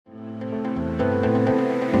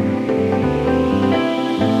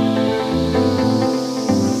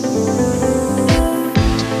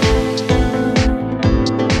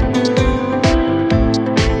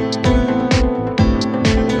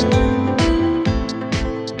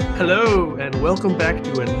Hello, and welcome back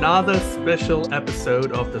to another special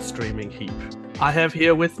episode of The Streaming Heap. I have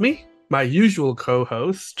here with me my usual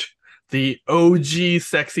co-host, the OG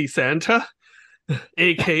Sexy Santa,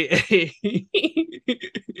 aka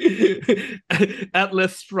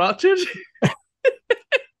Atlas Strutted,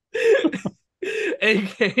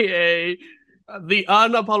 aka the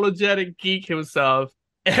unapologetic geek himself,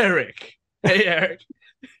 Eric. Hey, Eric.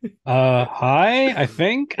 Hi, I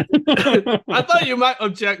think. I thought you might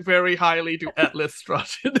object very highly to Atlas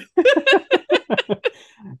Strutted.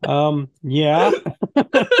 Yeah.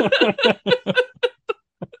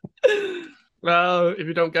 Well, if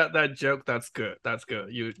you don't get that joke, that's good. That's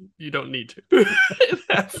good. You don't need to.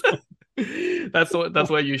 that's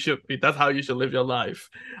where you should be. That's how you should live your life.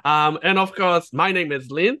 And of course, my name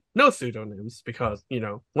is Lin. No pseudonyms because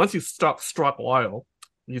once you stop struck oil,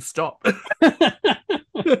 you stop.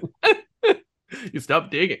 You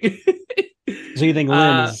stop digging. So you think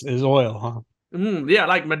Lin is oil, huh? Yeah,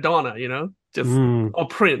 like Madonna, just or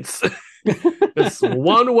Prince. It's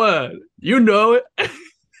one word. You know it.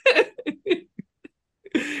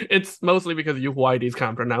 It's mostly because you whiteys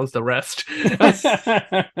can't pronounce the rest. Anyway,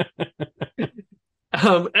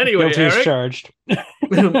 Guilty Eric, as charged.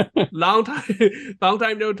 long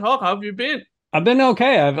time no talk. How have you been? I've been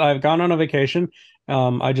okay. I've gone on a vacation.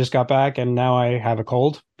 I just got back and now I have a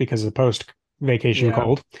cold because of the post-vacation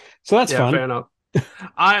cold. So that's fun. Fair enough.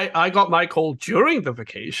 I got my cold during the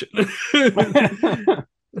vacation.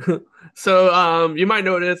 So you might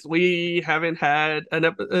notice we haven't had an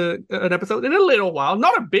episode in a little while.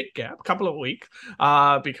 Not a big gap, a couple of weeks,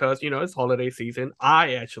 because it's holiday season.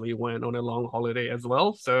 I actually went on a long holiday as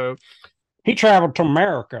well. So he traveled to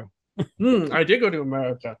America. I did go to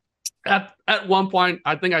America. At one point,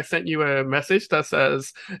 I think I sent you a message that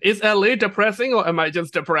says, "Is LA depressing, or am I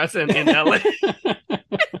just depressed in LA?"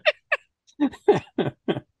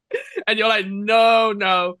 And you're like,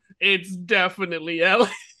 "No, it's definitely LA."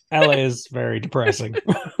 LA is very depressing.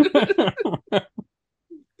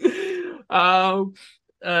 Yeah,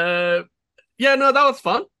 no, that was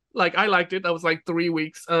fun. Like, I liked it. That was like 3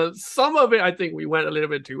 weeks. Some of it, I think we went a little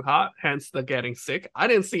bit too hot, hence the getting sick. I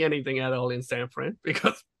didn't see anything at all in San Fran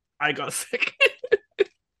because I got sick.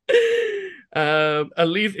 At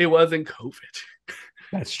least it wasn't COVID.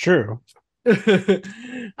 That's true.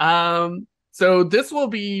 So this will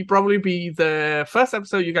probably be the first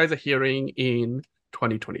episode you guys are hearing in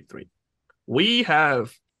 2023. We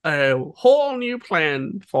have a whole new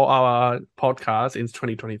plan for our podcast in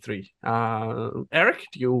 2023. Eric,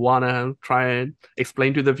 do you want to try and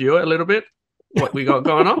explain to the viewer a little bit what we got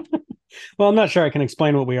going on? Well, I'm not sure I can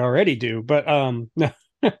explain what we already do, but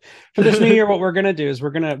for this new year, what we're gonna do is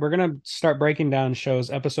we're gonna start breaking down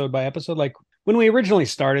shows episode by episode. Like when we originally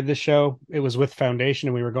started the show, it was with Foundation,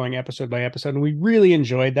 and we were going episode by episode, and we really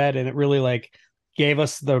enjoyed that, and it really gave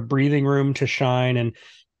us the breathing room to shine and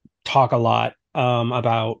talk a lot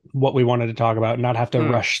about what we wanted to talk about, and not have to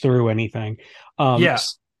rush through anything.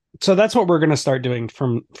 So that's what we're gonna start doing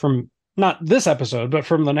from not this episode, but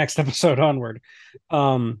from the next episode onward.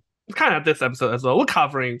 Kind of this episode as well. We're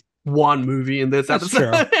covering one movie in this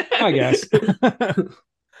episode. That's true, I guess.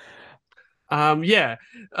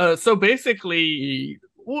 So basically,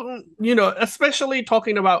 especially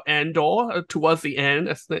talking about Andor towards the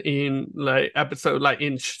end, in episode,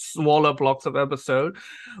 in smaller blocks of episode,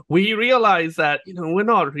 we realize that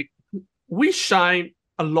we shine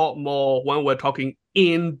a lot more when we're talking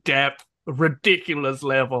in-depth, ridiculous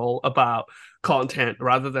level about content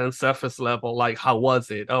rather than surface level, like how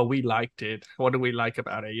was it? Oh, we liked it. What do we like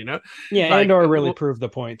about it? Andor really proved the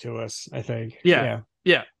point to us, I think. Yeah.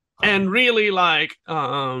 And really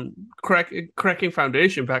cracking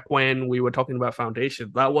Foundation back when we were talking about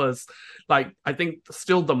Foundation, that was I think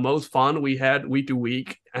still the most fun we had week to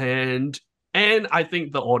week, and I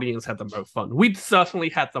think the audience had the most fun. We certainly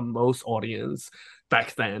had the most audience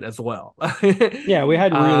back then as well. Yeah, we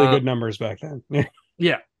had really good numbers back then.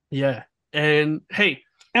 Yeah. And hey,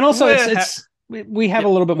 and also we have a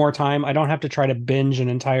little bit more time. I don't have to try to binge an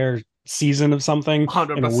entire season of something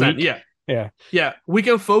 100%, in a week. Yeah. We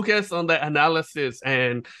can focus on the analysis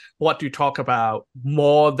and what to talk about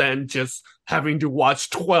more than just having to watch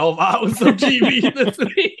 12 hours of TV this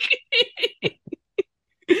week.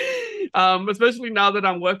 Especially now that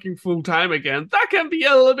I'm working full time again, that can be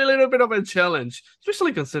a little bit of a challenge,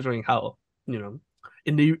 especially considering how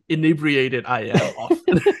inebriated I am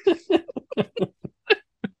often.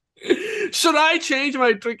 Should I change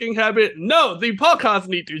my drinking habit? No, the podcast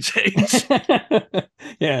need to change.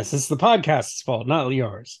 Yes, it's the podcast's fault, not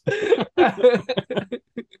yours.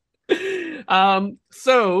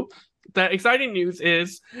 So the exciting news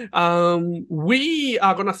is we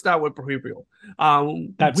are gonna start with preview.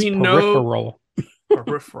 That's we peripheral.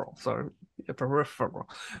 Peripheral, sorry. Peripheral.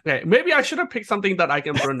 Okay, maybe I should have picked something that I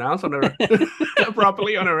can pronounce on a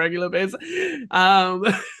properly on a regular basis.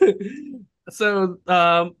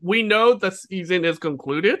 So we know the season is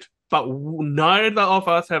concluded, but neither of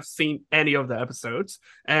us have seen any of the episodes,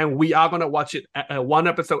 and we are gonna watch it one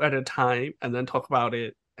episode at a time, and then talk about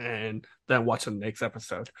it, and then watch the next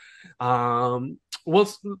episode.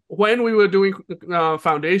 When we were doing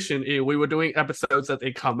Foundation, we were doing episodes that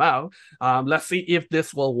they come out. Let's see if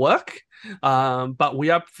this will work. But we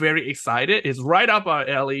are very excited. It's right up our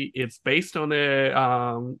alley. It's based on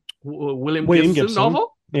a William Gibson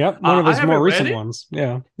novel. Yep, one of his more recent ones.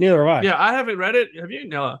 Yeah, neither have I. Yeah, I haven't read it. Have you?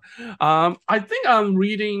 No. I think I'm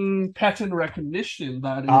reading Pattern Recognition.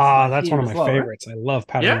 That's one of my favorites. Right? I love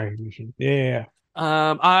Pattern Recognition. Yeah.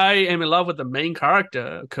 I am in love with the main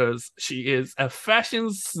character because she is a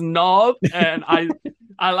fashion snob, and I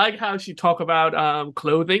like how she talk about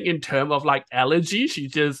clothing in terms of like allergy.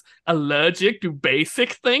 She's just allergic to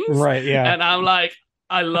basic things, right? Yeah, and I'm like,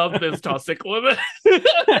 I love this toxic woman.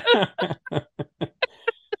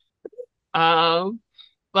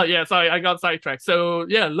 But yeah, sorry, I got sidetracked. So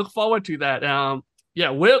yeah, look forward to that.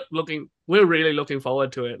 We're really looking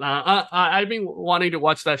forward to it. I've been wanting to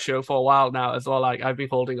watch that show for a while now as well. Like I've been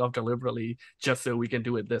holding off deliberately just so we can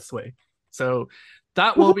do it this way. So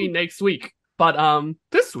that will be next week. But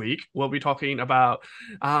this week we'll be talking about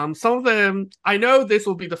some of them. I know this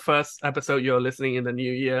will be the first episode you're listening in the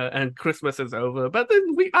new year and Christmas is over, but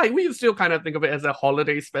then we still kind of think of it as a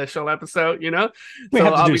holiday special episode, you know? We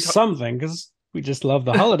have to do something because we just love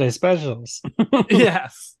the holiday specials.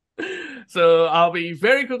 Yes. So I'll be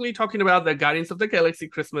very quickly talking about the Guardians of the Galaxy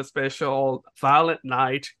Christmas special, Violent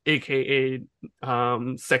Night, aka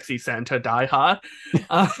Sexy Santa Die Hard,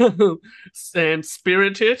 and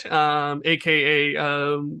Spirited, aka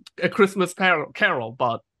A Christmas Carol,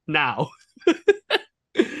 but now.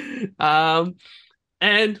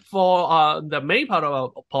 And for the main part of our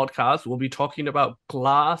podcast, we'll be talking about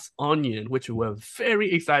Glass Onion, which we're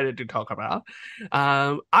very excited to talk about.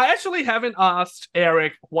 I actually haven't asked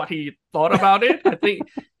Eric what he thought about it. I think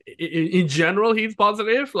in general he's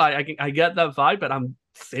positive. Like I get that vibe, but I'm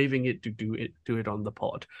saving it to do it on the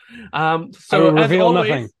pod. So I will reveal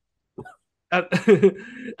nothing.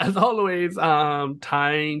 As always,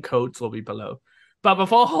 time codes will be below. But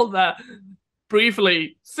before all that,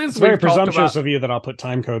 briefly, since it's very presumptuous of you that I'll put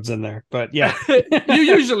time codes in there, but yeah, you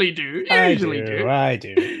usually do. I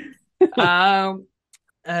do.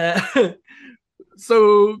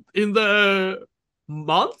 So in the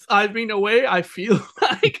month I've been away, I feel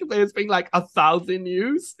like there's been like 1,000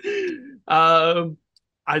 news.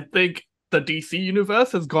 I think the DC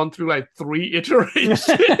universe has gone through like 3 iterations.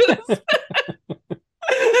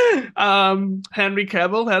 Henry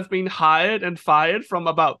Cavill has been hired and fired from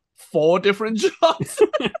about 4 different jobs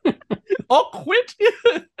or quit.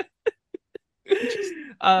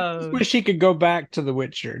 Wish he could go back to The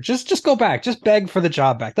Witcher. Just go back. Just beg for the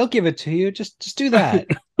job back. They'll give it to you. Just do that.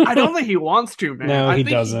 I don't think he wants to, man. No, he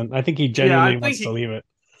doesn't. I think he genuinely wants to leave it.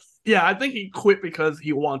 Yeah, I think he quit because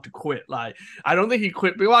he wanted to quit. Like, I don't think he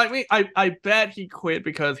quit. I mean, I bet he quit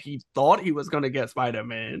because he thought he was going to get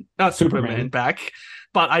Superman back.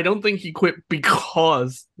 But I don't think he quit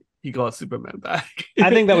because he got Superman back.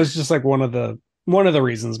 I think that was just like one of the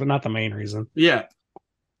reasons, but not the main reason. Yeah.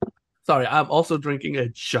 Sorry, I'm also drinking a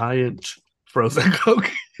giant frozen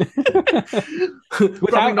Coke.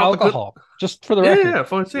 Without alcohol. Just for the record. Yeah,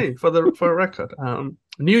 for a record.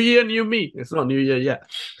 New year, new me. It's not new year yet.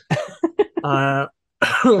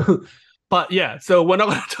 But yeah, so we're not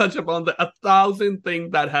going to touch upon the 1,000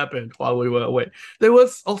 thing that happened while we were away. There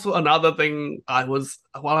was also another thing.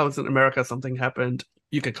 While I was in America, something happened.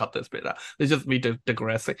 You can cut this bit out. It's just me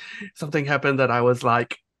digressing. Something happened that I was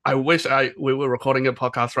like, I wish we were recording a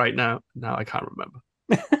podcast right now. Now I can't remember.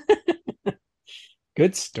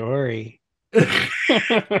 Good story.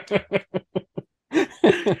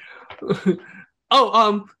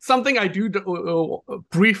 Something I do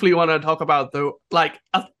briefly want to talk about though, like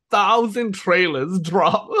 1,000 trailers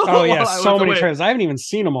drop. Oh yeah, so many trailers. I haven't even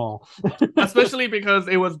seen them all. Especially because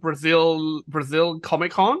it was Brazil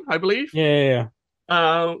Comic-Con, I believe. Yeah.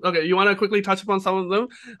 Okay, you want to quickly touch upon some of them?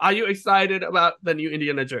 Are you excited about the new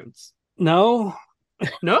Indiana Jones? No.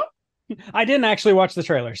 No? I didn't actually watch the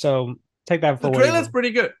trailer, so take that for the trailer's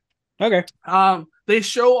pretty good. Okay. they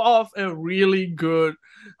show off a really good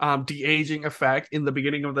de-aging effect in the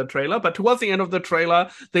beginning of the trailer, but towards the end of the trailer,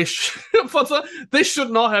 they they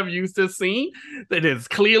should not have used this scene. It is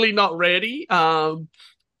clearly not ready. Of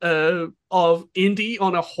Indy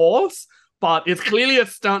on a horse, but it's clearly a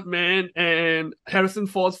stuntman, and Harrison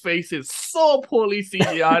Ford's face is so poorly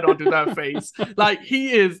CGI'd onto that face. Like,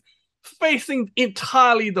 he is facing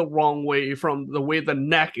entirely the wrong way from the way the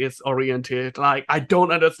neck is oriented. Like, I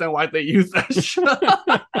don't understand why they use that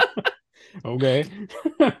shot. Okay.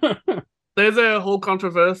 There's a whole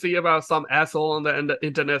controversy about some asshole on the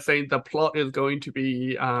internet saying the plot is going to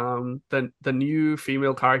be the new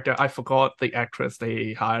female character. I forgot the actress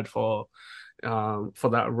they hired for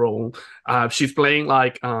that role. She's playing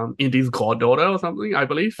like Indy's goddaughter or something, I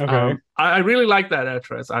believe. Okay. I really like that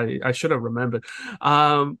actress. I should have remembered.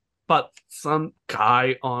 But some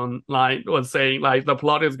guy online was saying like the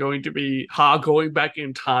plot is going to be her going back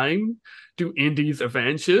in time to Indy's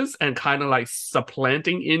adventures and kind of like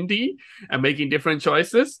supplanting Indy and making different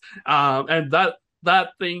choices. And that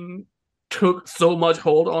thing took so much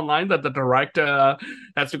hold online that the director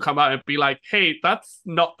has to come out and be like, hey, that's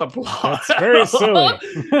not the plot. That's very silly.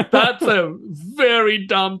 That's a very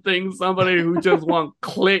dumb thing somebody who just wants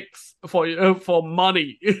clicks for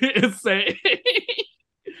money is saying.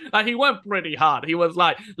 Like, he went pretty hard. He was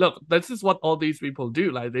like, look, this is what all these people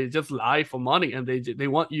do. Like, they just lie for money, and they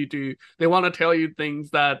want to tell you things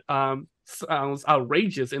that sounds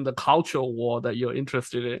outrageous in the cultural war that you're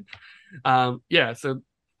interested in. Yeah, so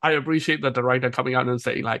I appreciate the director coming out and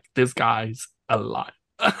saying like, this guy's a lie.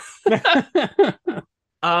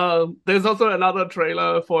 There's also another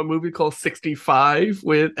trailer for a movie called 65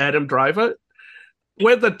 with Adam Driver,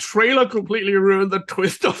 where the trailer completely ruined the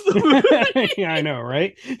twist of the movie. Yeah, I know,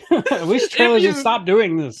 right? I wish trailers would stop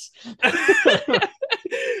doing this.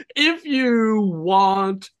 If you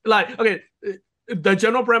want, like, okay, the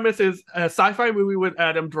general premise is a sci-fi movie with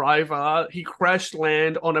Adam Driver. He crash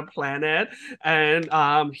land on a planet, and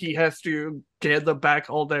he has to gather back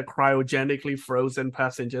all the cryogenically frozen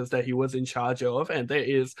passengers that he was in charge of, and there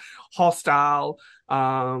is hostile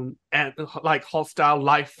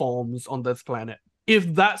life forms on this planet.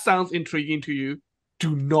 If that sounds intriguing to you,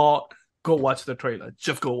 do not go watch the trailer.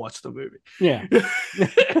 Just go watch the movie. Yeah.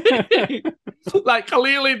 Like,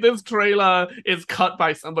 clearly this trailer is cut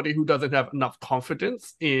by somebody who doesn't have enough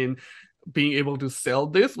confidence in being able to sell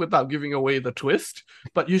this without giving away the twist.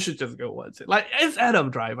 But you should just go watch it. Like, it's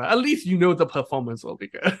Adam Driver. At least you know the performance will be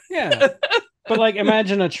good. Yeah. But like,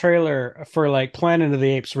 imagine a trailer for like Planet of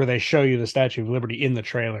the Apes where they show you the Statue of Liberty in the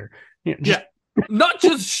trailer. You know, yeah. Not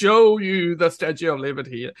just show you the Statue of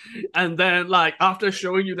Liberty, and then like after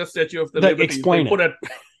showing you the Statue of the Liberty, explain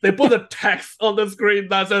they put a text on the screen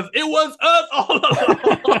that says it was us all along.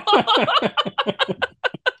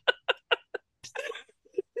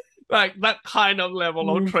 Like that kind of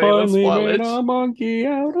level of trailer spoilage. A monkey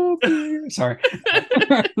out of here. Sorry.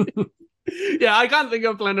 Yeah, I can't think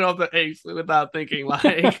of Planet of the Apes without thinking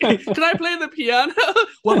like, can I play the piano?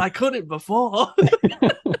 Well, I couldn't before.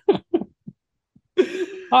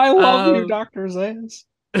 I love you, Dr. Zayas.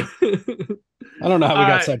 I don't know how we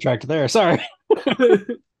got sidetracked there. Sorry.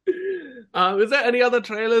 Is there any other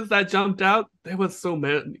trailers that jumped out? There was so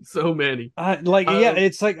many. It's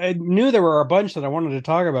like I knew there were a bunch that I wanted to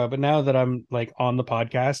talk about, but now that I'm like on the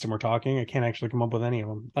podcast and we're talking, I can't actually come up with any of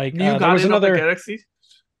them. Like, there was another of the Galaxy.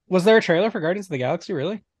 Was there a trailer for Guardians of the Galaxy?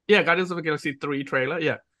 Really? Yeah, Guardians of the Galaxy 3 trailer.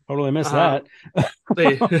 Yeah. Totally missed that.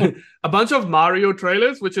 A bunch of Mario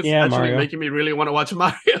trailers, which is actually making me really want to watch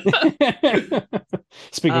Mario.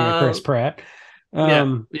 Speaking of Chris Pratt.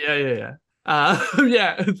 Yeah.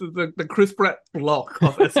 It's the Chris Pratt block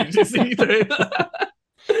of SCGC.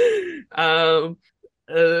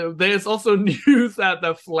 There's also news that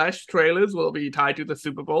the Flash trailers will be tied to the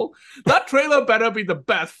Super Bowl. That trailer better be the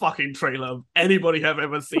best fucking trailer anybody have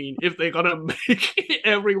ever seen if they're gonna make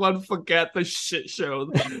everyone forget the shit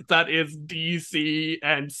show that is DC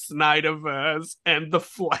and Snyderverse and the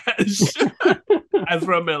Flash.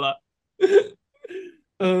 Ezra Miller.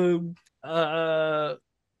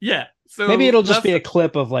 Yeah. So maybe it'll just be a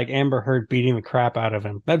clip of like Amber Heard beating the crap out of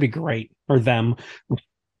him. That'd be great. Or them.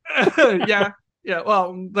 Yeah. Yeah,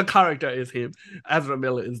 well, the character is him. Ezra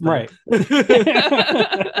Miller is them. Right.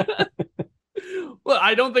 Well,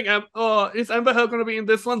 I don't think is Amber Heard going to be in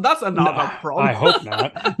this one? That's another problem. I hope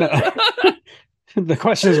not. No. The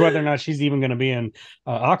question is whether or not she's even going to be in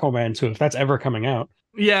Aquaman 2, if that's ever coming out.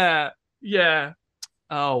 Yeah.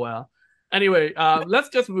 Oh, well. Anyway, let's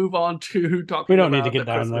just move on to talking. We don't about need to get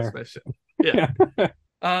down there. Special. Yeah.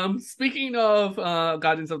 Speaking of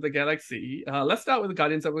Guardians of the Galaxy, let's start with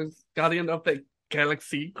Guardian of the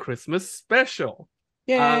Galaxy Christmas Special.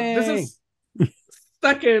 This Yay! is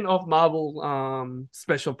second of Marvel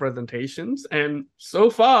special presentations, and so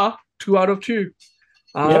far 2 out of 2.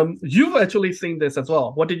 Yep, You've actually seen this as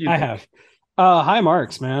well. What did you I think? have. High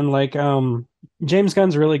marks, man. Like, James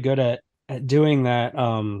Gunn's really good at doing that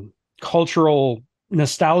cultural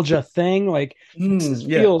nostalgia thing. Like, this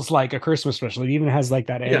Yeah, feels like a Christmas special. It even has like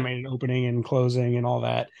that yeah, animated opening and closing and all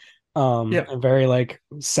that. yeah, A very like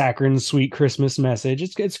saccharine, sweet Christmas message.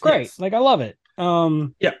 It's great. yes, Like, I love it.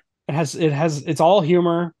 yeah. It's all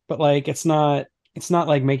humor, but like it's not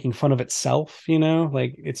like making fun of itself, you know?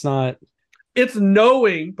 Like it's not It's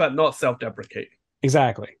knowing but not self-deprecating.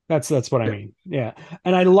 exactly. That's what I Yeah. mean. Yeah.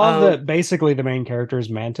 And I love Um. that basically the main character is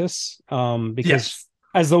Mantis. Because Yes.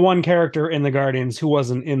 as the one character in the Guardians who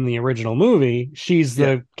wasn't in the original movie, she's Yeah.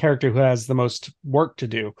 the character who has the most work to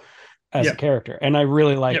do as a Yeah. character. And I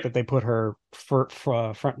really like Yeah. that they put her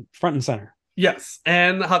front and center. Yes.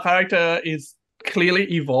 And her character is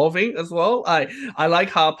clearly evolving as well. I like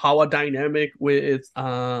how power dynamic with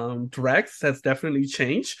Drax has definitely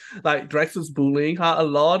changed. Like Drax was bullying her a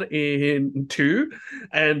lot in 2,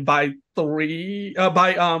 and by 3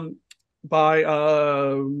 by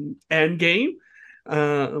Endgame,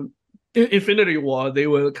 um Infinity War, they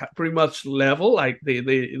were pretty much level, like they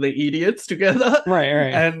idiots together. Right,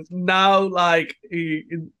 right. And now, like,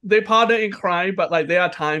 they partner in crime, but like there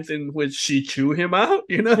are times in which she chew him out,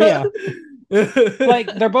 you know. Yeah.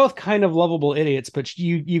 Like they're both kind of lovable idiots, but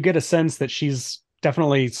you get a sense that she's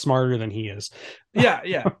definitely smarter than he is. Yeah,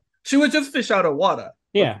 yeah. She would just fish out of water.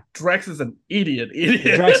 But Yeah. Drax is an idiot.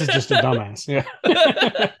 Drax is just a dumbass. Yeah.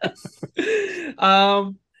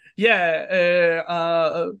 um,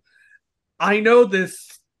 yeah. I know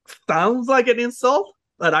this sounds like an insult,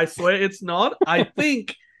 but I swear it's not. I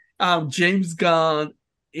think James Gunn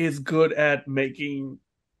is good at making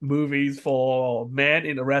movies for men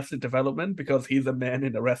in Arrested Development because he's a man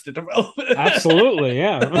in Arrested Development. Absolutely.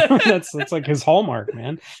 Yeah. That's like his hallmark,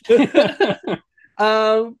 man.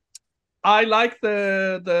 um, I like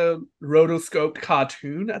the rotoscoped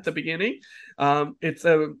cartoon at the beginning. It's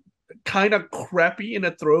a kind of crappy in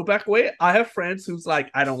a throwback way. I have friends who's like,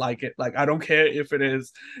 I don't like it. Like, I don't care if it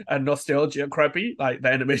is a nostalgia crappy. Like, the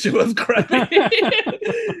animation was crappy.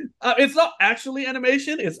 It's not actually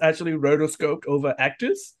animation. It's actually rotoscoped over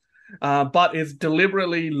actors. But it's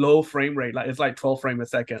deliberately low frame rate. Like, it's like 12 frames a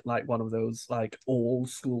second, like one of those like old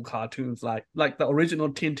school cartoons, like the original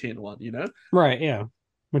Tintin one, you know? Right. Yeah.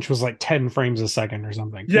 Which was like 10 frames a second or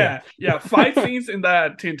something. Yeah. Fight scenes in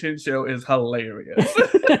that Tintin show is hilarious.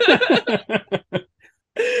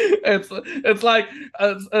 It's like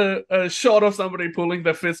a shot of somebody pulling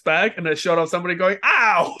the fist back and a shot of somebody going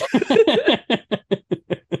ow.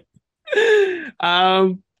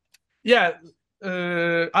 Yeah.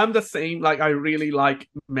 I'm the same. Like, I really like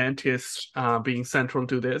Mantis being central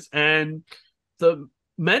to this, and the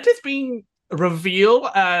Mantis being revealed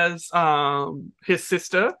as his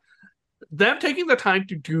sister. Them taking the time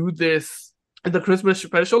to do this in the Christmas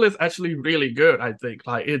special is actually really good. I think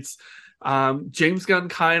like it's James Gunn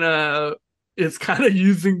kind of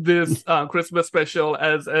using this Christmas special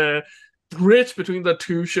as a bridge between the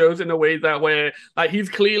two shows in a way that where like he's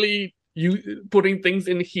clearly putting things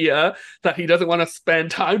in here that he doesn't want to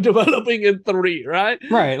spend time developing in 3, right?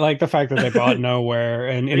 Right. Like the fact that they bought Nowhere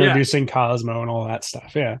and Yeah. introducing Cosmo and all that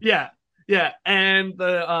stuff. Yeah. Yeah, and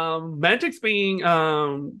the Mantis being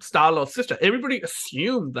Star-Lord's sister, everybody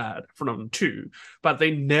assumed that from 2, but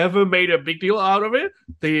they never made a big deal out of it.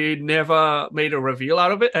 They never made a reveal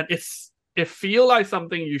out of it, and it feel like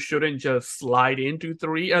something you shouldn't just slide into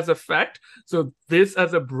 3 as a fact. So this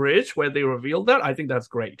as a bridge where they reveal that, I think that's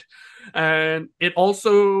great. And it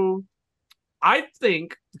also, I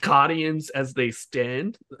think Guardians as they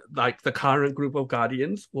stand, like the current group of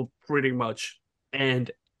Guardians, will pretty much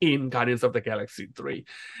end in Guardians of the Galaxy 3.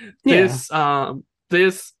 Yeah.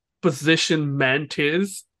 This position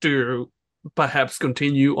Mantis to perhaps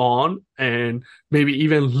continue on and maybe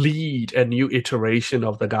even lead a new iteration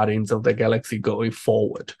of the Guardians of the Galaxy going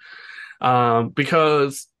forward.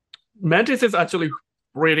 Because Mantis is actually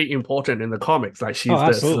really important in the comics. Like, she's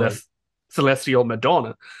the celestial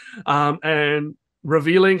Madonna. And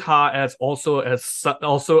revealing her as also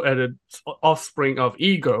an offspring of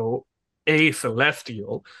Ego, a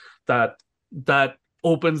celestial, that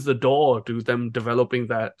opens the door to them developing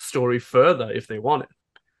that story further if they want it.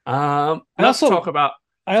 Let's talk about.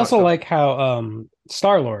 I also like how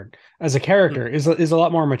Star-Lord as a character is a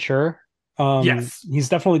lot more mature. Yes, he's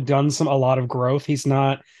definitely done a lot of growth. He's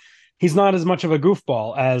not as much of a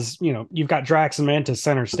goofball as, you know, you've got Drax and Mantis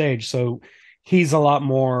center stage, so he's a lot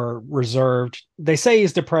more reserved. They say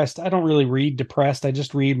he's depressed. I don't really read depressed. I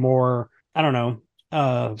just read more, I don't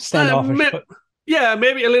know, standoffish. Ma- But yeah,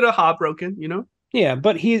 maybe a little heartbroken, yeah,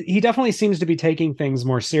 but he definitely seems to be taking things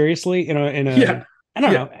more seriously in a Yeah, I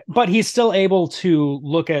don't yeah, know, but he's still able to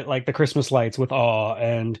look at like the Christmas lights with awe,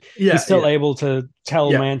 and he's yeah, still yeah, able to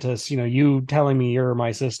tell yeah, Mantis, you telling me you're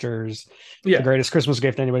my sister's the yeah, greatest Christmas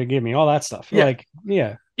gift anybody gave me, all that stuff. yeah. Like,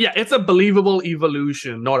 yeah, Yeah, it's a believable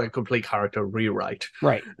evolution, not a complete character rewrite.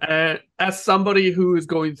 right. And as somebody who is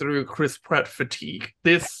going through Chris Pratt fatigue,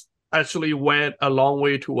 this actually went a long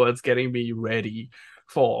way towards getting me ready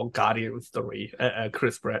for Guardians 3, a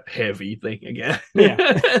Chris Pratt heavy thing again.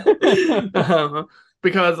 Yeah.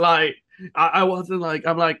 Because like I wasn't like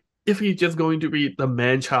I'm like if he's just going to be the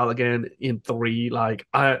man child again in 3, like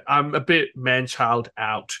I'm a bit man child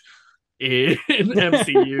out in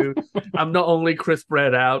MCU. I'm not only Chris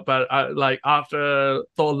Pratt out, but like after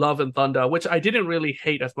Thor: Love and Thunder, which I didn't really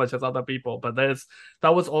hate as much as other people, but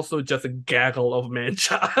that was also just a gaggle of man Yeah,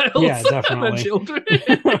 childs and definitely. children.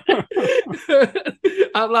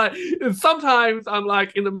 I'm like, sometimes I'm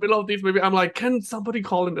like in the middle of these movies, I'm like, can somebody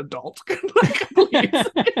call an adult? Like, please.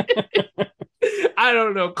 I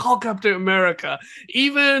don't know, call Captain America,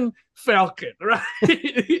 even Falcon, right?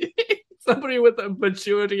 Somebody with a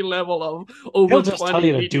maturity level of over He'll just tell 20.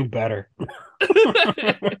 you to do better.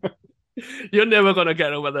 You're never gonna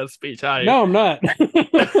get over that speech, are you? No, I'm not.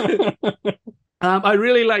 I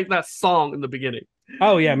really like that song in the beginning.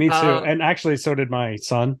 Oh yeah, me too. Uh, And actually, so did my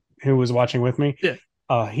son who was watching with me. yeah,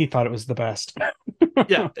 He thought it was the best.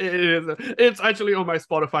 yeah, it is. It's actually on my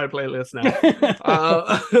Spotify playlist now.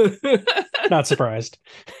 Not surprised.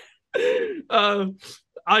 uh,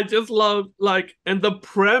 I just love like, and the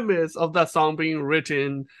premise of that song being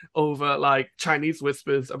written over like Chinese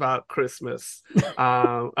whispers about Christmas,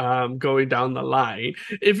 going down the line.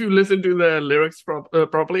 If you listen to the lyrics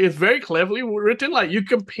properly, it's very cleverly written. Like you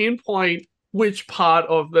can pinpoint which part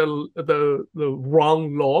of the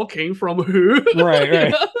wrong law came from who. Right, You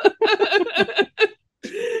right. know?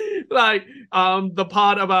 Like the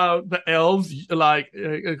part about the elves like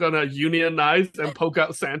gonna unionize and poke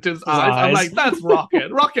out Santa's His eyes. I'm eyes. like, that's Rocket.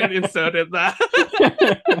 Rocket inserted that.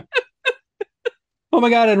 Oh my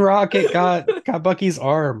god, and Rocket got Bucky's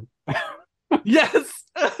arm. Yes.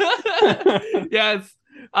 Yes.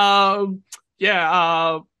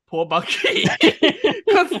 Yeah, poor Bucky.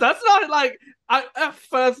 Because that's not like at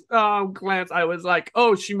first glance I was like,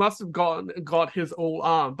 oh, she must have got his old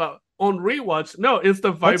arm, but on rewatch, no, it's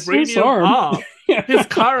the That's his vibranium arm, his Yeah.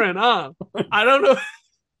 current arm. I don't know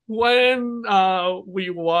when we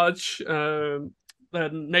watch the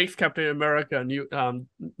next Captain America new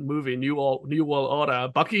movie, New World Order.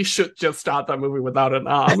 Bucky should just start that movie without an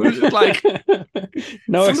arm. It's just like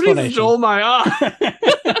No somebody explanation. stole my arm.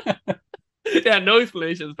 Yeah, no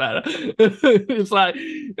explanation is better. It's like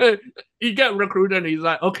he get recruited and he's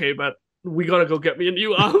like, okay, but we gotta go get me a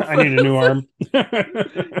new arm. I need a new arm.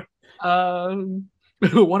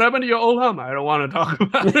 What happened to your old arm? I don't want to talk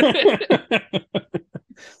about it.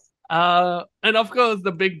 And of course,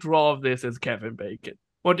 the big draw of this is Kevin Bacon.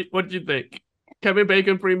 What do you think? Kevin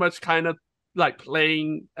Bacon pretty much kind of like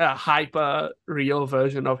playing a hyper real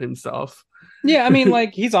version of himself. Yeah, I mean,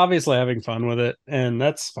 like he's obviously having fun with it, and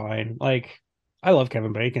that's fine. Like, I love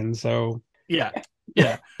Kevin Bacon, so Yeah,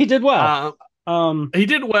 yeah. he did well. He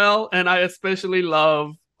did well, and I especially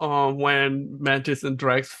love when Mantis and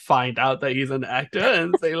Drax find out that he's an actor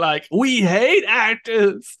and say like, "We hate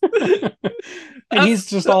actors," and he's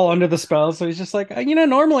just all under the spell. So he's just like,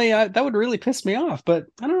 normally that would really piss me off, but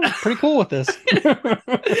I don't know, pretty cool with this.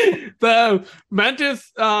 The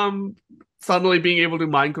Mantis suddenly being able to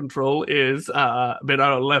mind control is a bit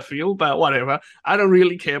out of left field, but whatever. I don't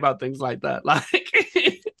really care about things like that. Like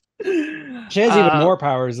She has even more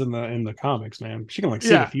powers in the comics, man. She can like see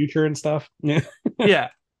the future and stuff. Yeah.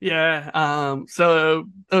 Yeah. So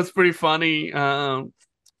that was pretty funny.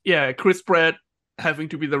 Yeah, Chris Pratt having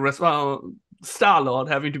to be the Star-Lord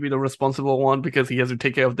having to be the responsible one because he has to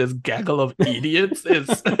take care of this gaggle of idiots is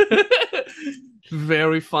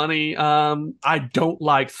very funny. I don't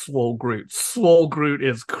like Swole Groot. Swole Groot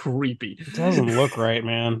is creepy. It doesn't look right,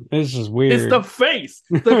 man. It's just weird. It's the face.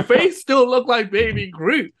 The face still looked like baby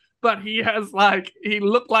Groot, but he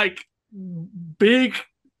looked like big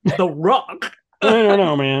The Rock. I don't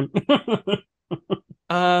know,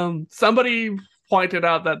 man. Somebody pointed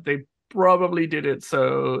out that they probably did it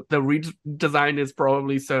so the redesign is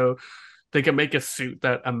probably so they can make a suit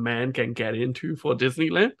that a man can get into for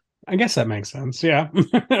Disneyland. I guess that makes sense. Yeah.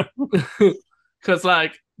 Because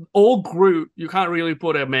like old Groot, you can't really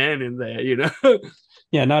put a man in there,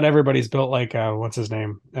 Yeah, not everybody's built like what's his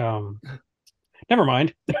name? Never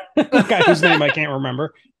mind. The guy whose name I can't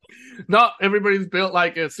remember. Not everybody's built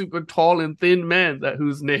like a super tall and thin man that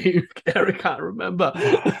whose name Eric can't remember.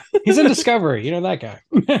 He's in Discovery. You know that guy.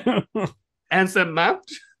 Anson Mount?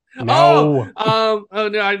 No. Oh,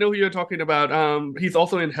 no, I know who you're talking about. He's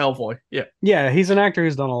also in Hellboy. Yeah. Yeah, he's an actor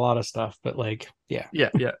who's done a lot of stuff, but like, yeah.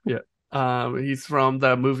 Yeah. He's from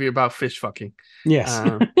the movie about fish fucking. Yes.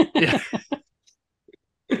 Yeah.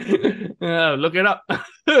 Look it up.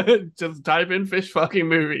 Just type in fish fucking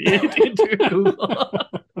movie into Google.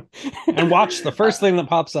 And watch the first thing that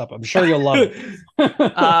pops up. I'm sure you'll love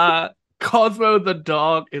it. Cosmo the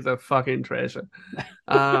dog is a fucking treasure.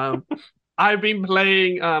 I've been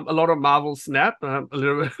playing a lot of Marvel Snap, a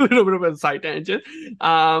little bit of a side tangent,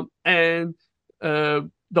 and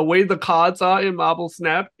the way the cards are in Marvel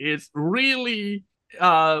Snap is really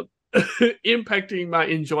impacting my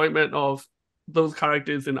enjoyment of those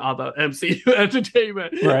characters in other MCU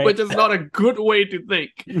entertainment, Right. which is not a good way to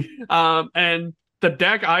think. And the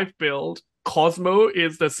deck I've built, Cosmo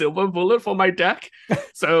is the silver bullet for my deck.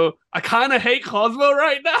 So I kind of hate Cosmo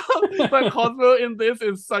right now, but Cosmo in this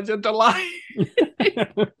is such a delight.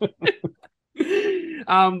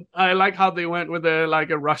 I like how they went with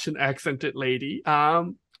a Russian accented lady.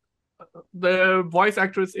 The voice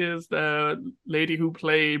actress is the lady who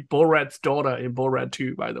played Borat's daughter in Borat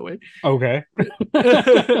 2, by the way. Okay.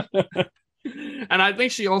 And I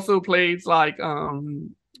think she also plays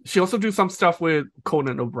she also do some stuff with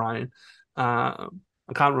Conan O'Brien. I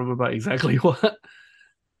can't remember exactly what.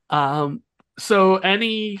 So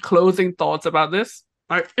any closing thoughts about this?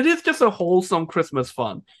 It is just a wholesome Christmas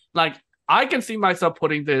fun. Like, I can see myself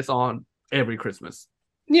putting this on every Christmas.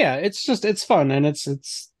 Yeah, it's fun, and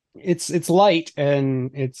it's light,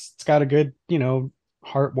 and it's got a good,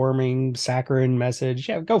 heartwarming saccharine message.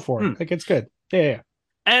 Yeah, go for it. Like, it's good. Yeah.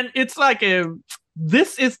 And it's like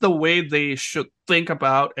this is the way they should think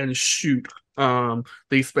about and shoot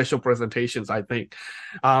these special presentations, I think.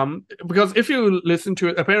 Because if you listen to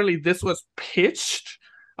it, apparently this was pitched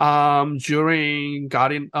during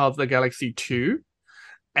Guardian of the Galaxy 2.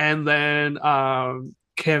 And then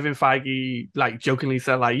Kevin Feige jokingly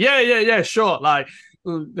said yeah, sure.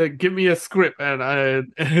 Give me a script and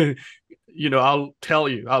I'll tell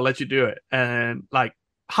you, I'll let you do it. And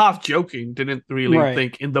half joking, didn't really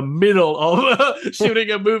think in the middle of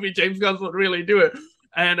shooting a movie, James Gunn would really do it.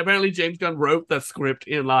 And apparently James Gunn wrote the script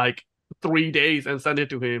in 3 days and sent it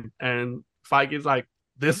to him. And Feige's like,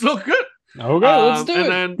 this looks good. Okay, let's do it.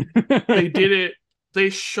 And then they did it. They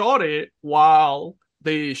shot it while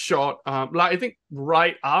they shot, I think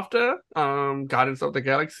right after Guardians of the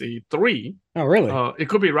Galaxy 3. Oh, really? It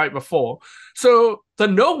could be right before. So the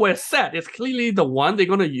Nowhere set is clearly the one they're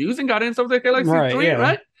going to use in Guardians of the Galaxy 3, yeah.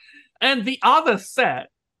 right? And the other set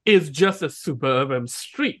is just a suburban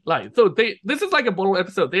street. This is like a bottle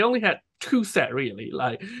episode. They only had 2 set really,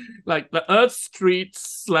 like the Earth Street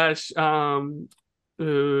 /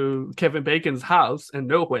 Kevin Bacon's house and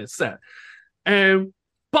Nowhere set.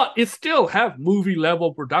 But it still have movie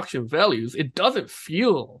level production values. It doesn't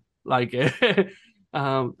feel like a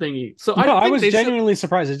thingy. So I was genuinely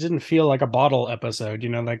surprised. It didn't feel like a bottle episode.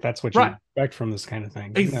 That's what you expect from this kind of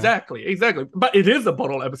thing. Exactly. But it is a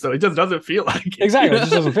bottle episode. It just doesn't feel like it. Exactly. It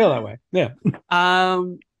just doesn't feel that way. Yeah.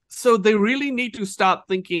 So they really need to start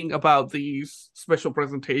thinking about these special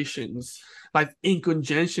presentations, in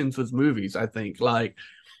conjunction with movies. I think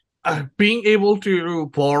being able to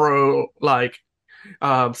borrow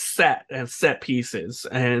set pieces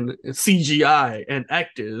and CGI and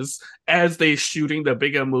actors as they shooting the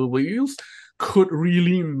bigger movies could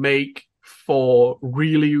really make for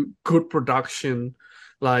really good production,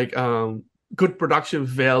 good production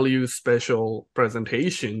value special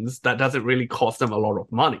presentations that doesn't really cost them a lot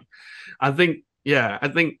of money. I think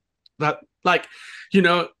that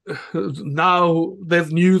now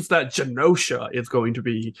there's news that Genosha is going to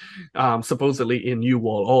be supposedly in New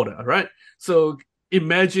World Order, right? So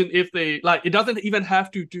imagine if they it doesn't even have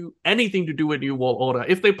to do anything to do with New World Order.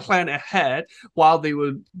 If they plan ahead while they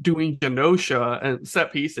were doing Genosha and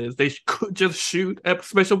set pieces, they could just shoot a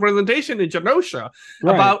special presentation in Genosha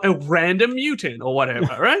about a random mutant or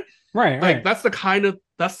whatever, right? Right. That's the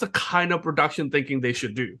kind of production thinking they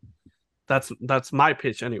should do. That's my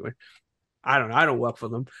pitch anyway. I don't know. I don't work for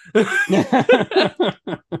them.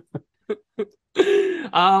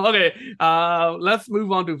 Okay, let's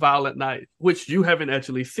move on to Violet Night, which you haven't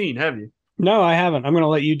actually seen, have you? No, I haven't. I'm going to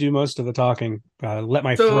let you do most of the talking. Let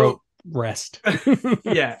my throat rest.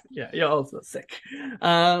 Yeah, you're also sick.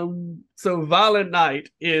 So Violent Night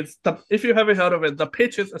is if you haven't heard of it, the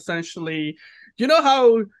pitch is essentially, you know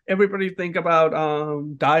how everybody think about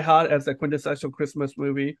Die Hard as a quintessential Christmas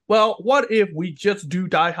movie? Well, what if we just do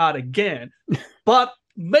Die Hard again, but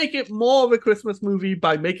make it more of a Christmas movie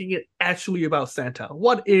by making it actually about Santa?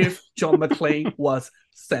 What if John McClane was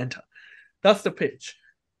Santa? That's the pitch.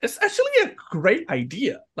 It's actually a great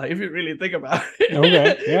idea, like if you really think about it.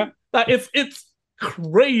 Okay, yeah. Like it's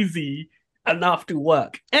crazy enough to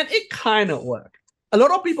work, and it kind of worked. A lot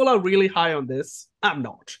of people are really high on this. I'm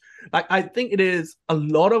not. Like I think it is a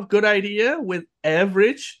lot of good idea with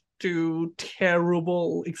average to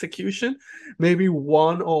terrible execution. Maybe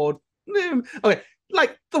one or okay,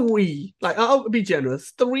 like three. Like I'll be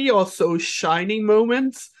generous, three or so shining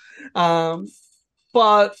moments.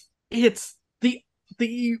 But it's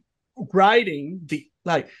the writing, the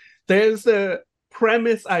like there's the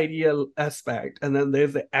premise idea aspect, and then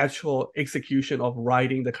there's the actual execution of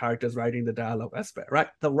writing the characters, writing the dialogue aspect, right?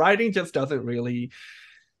 The writing just doesn't really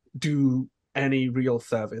do any real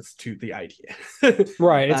service to the idea.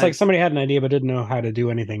 Right. It's like somebody had an idea but didn't know how to do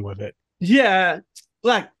anything with it. Yeah.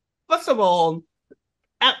 Like, first of all,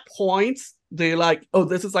 at points, they're like, oh,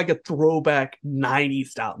 this is like a throwback 90s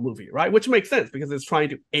style movie, right? Which makes sense because it's trying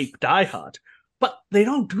to ape Die Hard. But they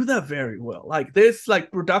don't do that very well. Like there's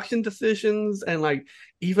like production decisions and like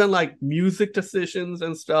even like music decisions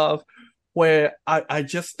and stuff where I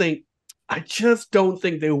just don't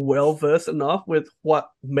think they're well versed enough with what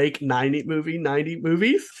make 90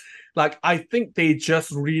 movies. Like I think they just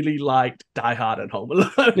really liked Die Hard and Home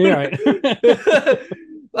Alone. Yeah, right.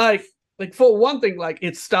 like for one thing, like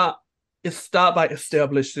it start by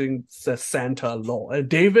establishing the Santa law. And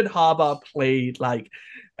David Harbour played like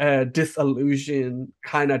a disillusioned,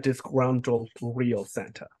 kind of disgruntled real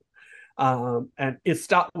Santa. And it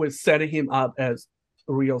starts with setting him up as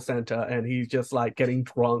real Santa, and he's just like getting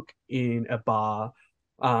drunk in a bar,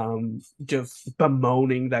 just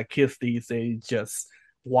bemoaning that kids these days just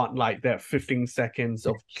want like their 15 seconds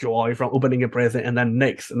of joy from opening a present, and then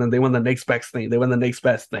they want the next best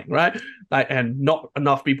thing, right? Like, and not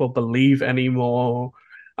enough people believe anymore.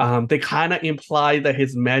 They kind of imply that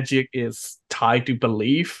his magic is tied to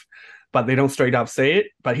belief, but they don't straight up say it.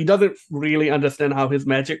 But he doesn't really understand how his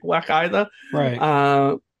magic work either.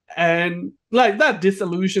 Right. And like that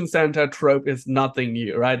disillusioned Santa trope is nothing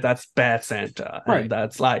new, right? That's bad Santa, right. And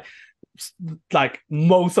that's like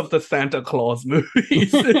most of the Santa Claus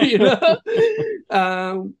movies, you know.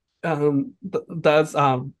 That's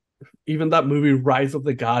even that movie Rise of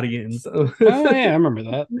the Guardians. Oh yeah, I remember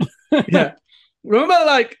that. Yeah. Remember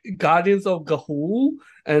like Guardians of Ga'Hoole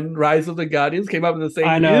and Rise of the Guardians came up in the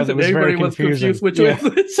same years, and everybody was confused which was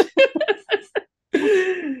which.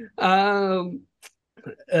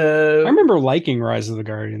 I remember liking Rise of the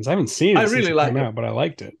Guardians. I haven't seen it since it came out, but I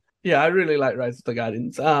liked it. Yeah, I really like Rise of the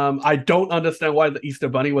Guardians. I don't understand why the Easter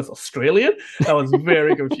Bunny was Australian. That was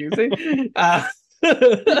very confusing.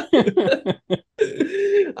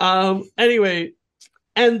 Anyway,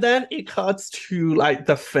 and then it cuts to like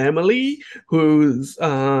the family whose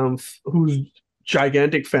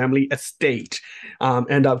gigantic family estate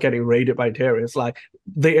end up getting raided by terrorists. Like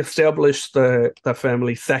they established the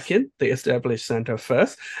family second, they established Santa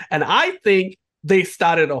first, and I think they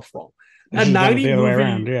started off wrong. A 90 the other movie, way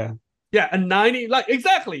around, yeah. Yeah, a 90, like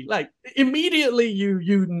exactly, like immediately you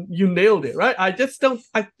nailed it, right? I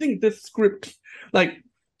think this script like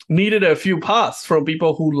needed a few parts from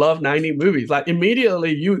people who love 90 movies. Like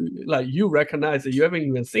immediately you recognize it. You haven't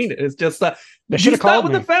even seen it. It's just that they should have called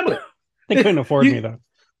with the family. They couldn't afford me though.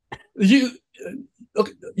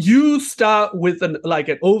 You start with an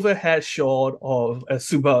overhead shot of a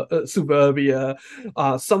suburbia,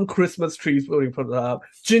 some Christmas trees being put up,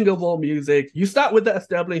 Jingle Ball music. You start with the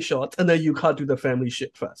established shots, and then you cut to the family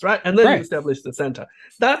shit first, right? And then you establish the center.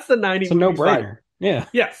 That's the 90s. It's a no-brainer. Yeah.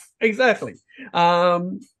 Yes, exactly.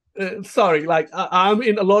 Sorry, like I'm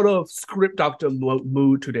in a lot of script doctor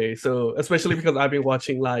mood today, so especially because I've been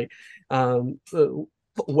watching like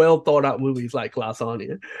well thought out movies like Glass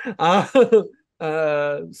Onion.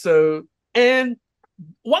 So, and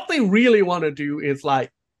what they really want to do is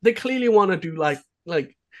like they clearly want to do like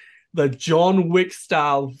the John Wick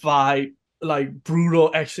style vibe, like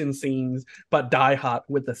brutal action scenes, but Die Hard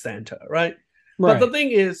with the Santa, right? But the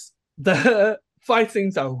thing is, the fight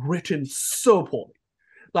scenes are written so poorly.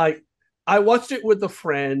 Like I watched it with a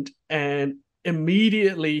friend, and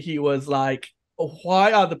immediately he was like,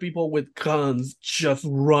 why are the people with guns just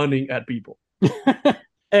running at people?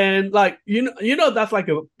 And like that's like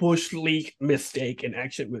a bush league mistake in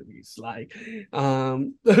action movies. Like,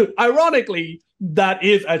 ironically, that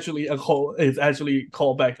is actually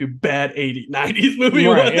called back to bad 80s, 90s movie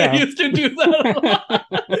Right, where yeah. they used to do that a lot.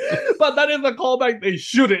 But that is a callback they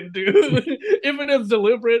shouldn't do. If it is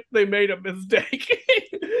deliberate, they made a mistake.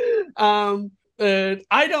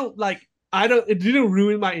 I don't like. I don't. It didn't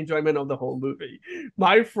ruin my enjoyment of the whole movie.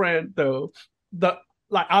 My friend, though, the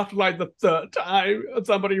like after like the third time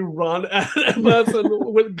somebody run at a person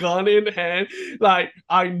with gun in hand, like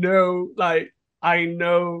I know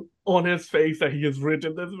on his face that he has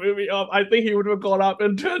written this movie off. I think he would have gone up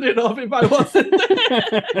and turned it off if I wasn't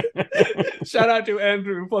there. Shout out to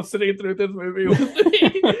Andrew for sitting through this movie with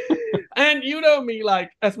me. And you know me,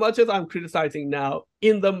 like, as much as I'm criticizing now,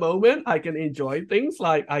 in the moment, I can enjoy things.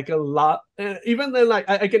 Like, I can laugh. Even then, like,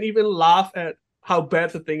 I can even laugh at how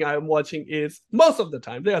bad the thing I'm watching is most of the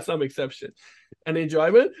time. There are some exceptions and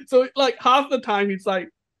enjoyment. So, like, half the time, he's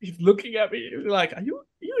looking at me like, are you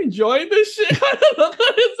enjoying this shit? I don't know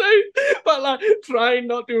what to say, but like trying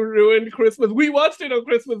not to ruin Christmas. We watched it on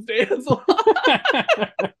Christmas Day as well.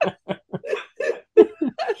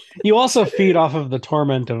 You also feed off of the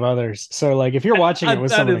torment of others. So like if you're watching it with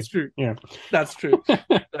that somebody, is true. yeah, that's true.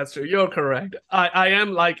 That's true. You're correct. I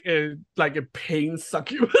am like a pain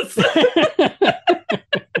succubus.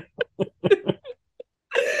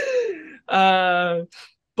 But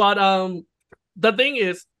the thing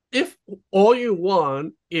is, if all you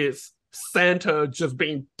want is Santa just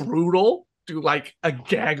being brutal to like a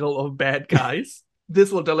gaggle of bad guys,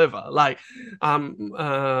 this will deliver. Like,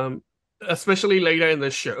 especially later in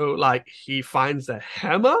the show, like he finds a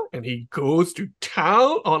hammer and he goes to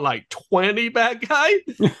town on like 20 bad guys.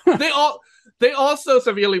 they also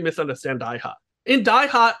severely misunderstand Die Hard. In Die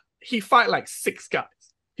Hard, he fight like 6 guys.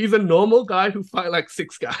 He's a normal guy who fight like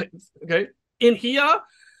 6 guys. Okay. In here,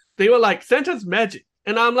 they were like, Santa's magic.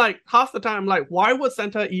 And I'm like, half the time, I'm like, why would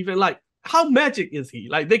Santa even like, how magic is he?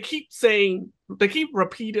 Like they keep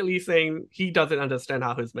repeatedly saying he doesn't understand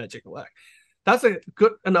how his magic works. That's a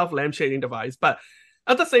good enough lampshading device. But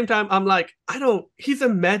at the same time, I'm like, he's a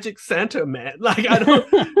magic Santa, man. Like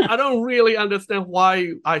I don't really understand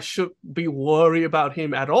why I should be worried about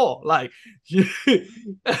him at all. Like,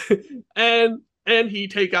 and he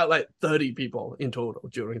take out like 30 people in total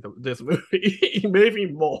during this movie,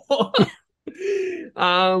 maybe more.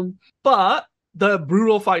 But the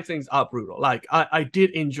brutal fight scenes are brutal. Like I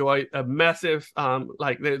did enjoy a massive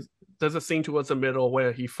like there's a scene towards the middle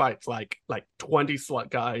where he fights like 20 SWAT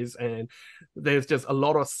guys, and there's just a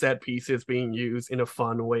lot of set pieces being used in a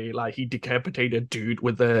fun way. Like he decapitated dude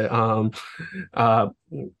with the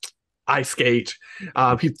ice skate.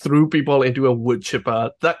 He threw people into a wood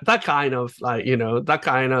chipper. That kind of like, that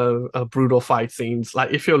kind of brutal fight scenes.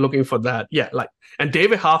 Like if you're looking for that, yeah. Like, and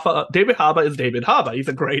David Harbour is David Harbour. He's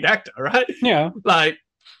a great actor, right? Yeah. Like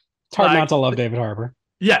it's hard not to love David Harbour.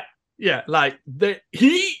 Yeah. Like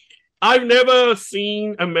I've never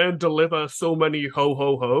seen a man deliver so many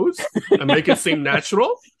ho-ho-hos and make it seem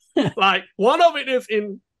natural. Like one of it is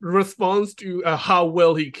in response to how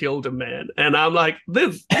well he killed a man, and I'm like,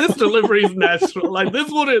 this delivery is natural. Like this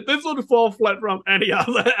would fall flat from any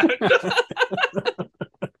other actor.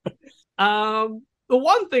 The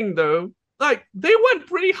one thing though, like they went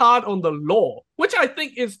pretty hard on the lore, which I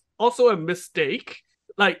think is also a mistake.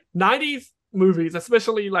 Like 90s movies,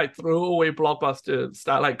 especially like throwaway blockbuster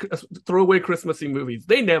style, like throwaway Christmassy movies,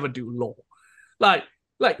 they never do lore. Like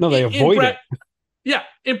no, they avoid it. Yeah,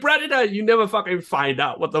 in Predator, you never fucking find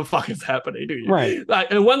out what the fuck is happening, do you? Right.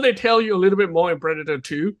 Like, and when they tell you a little bit more in Predator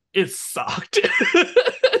 2, it sucked.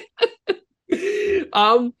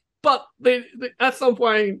 But they at some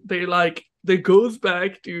point they goes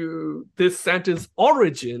back to this Santa's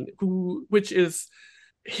origin, which is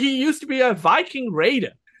he used to be a Viking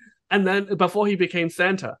raider, and then before he became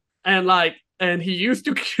Santa, and he used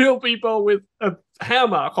to kill people with a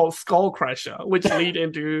hammer called Skullcrusher, which lead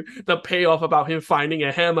into the payoff about him finding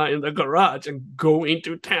a hammer in the garage and go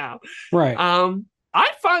into town. Right. I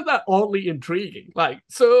find that oddly intriguing. Like,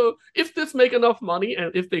 so if this make enough money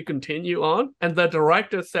and if they continue on, and the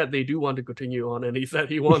director said they do want to continue on, and he said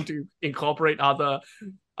he want to incorporate other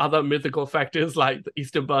mythical factors like the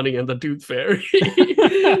Easter Bunny and the Tooth Fairy.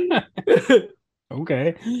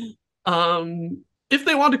 Okay. If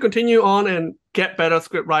they want to continue on and get better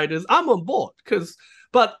script writers, I'm on board.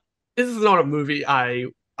 But this is not a movie I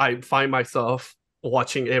find myself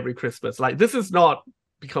watching every Christmas. Like, this is not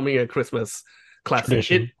becoming a Christmas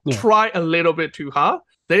classic. Try a little bit too hard.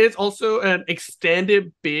 There's also an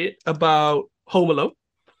extended bit about Home Alone.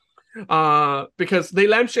 Because they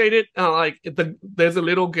lampshaded like there's a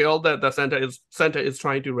little girl that the Santa is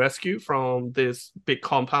trying to rescue from this big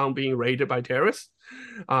compound being raided by terrorists.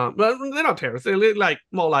 But they're not terrorists. They're like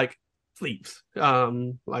more like thieves,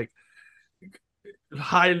 like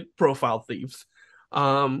high profile thieves.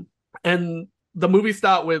 And the movie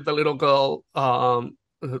starts with the little girl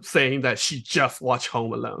saying that she just watched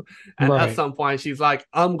Home Alone, and at some point she's like,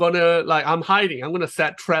 I'm hiding, I'm gonna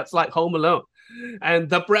set traps like Home Alone. And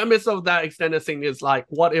the premise of that extended scene is like,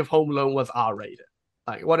 what if Home Alone was R-rated?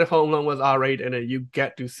 Like, what if Home Alone was R-rated and then you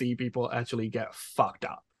get to see people actually get fucked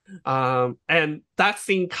up? And that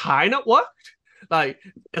scene kind of worked. Like,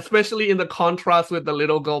 especially in the contrast with the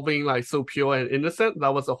little girl being like so pure and innocent.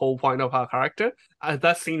 That was the whole point of her character.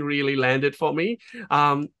 That scene really landed for me.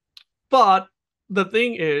 But the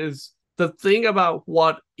thing about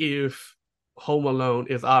what if Home Alone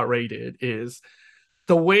is R-rated is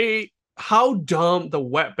the way how dumb the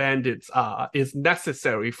wet bandits are is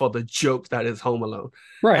necessary for the joke that is Home Alone.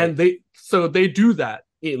 Right. And they do that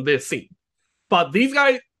in this scene. But these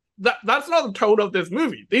guys, that's not the tone of this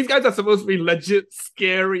movie. These guys are supposed to be legit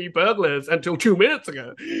scary burglars until 2 minutes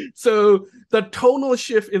ago. So the tonal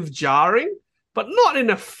shift is jarring, but not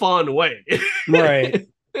in a fun way. Right.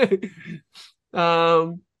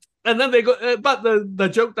 And then they go, but the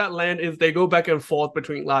joke that land is they go back and forth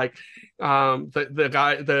between like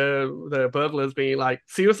the burglars being like,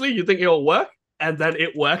 seriously, you think it'll work? And then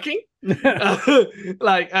it working.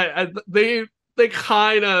 Like they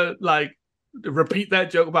kind of like repeat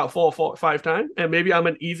that joke about 4 or 5 times, and maybe I'm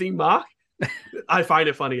an easy mark. I find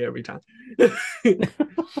it funny every time.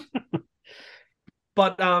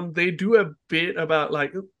 But they do a bit about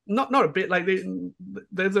like not a bit like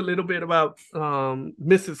there's a little bit about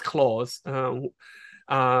Mrs. Claus.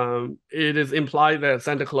 It is implied that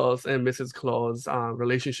Santa Claus and Mrs. Claus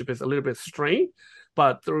relationship is a little bit strained,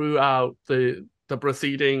 but throughout the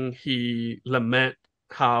proceeding, he lament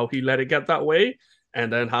how he let it get that way,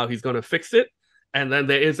 and then how he's going to fix it. And then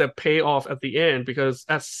there is a payoff at the end, because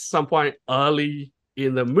at some point early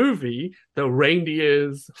in the movie, the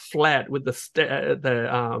reindeers fled with the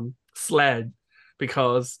sled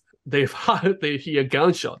because they hear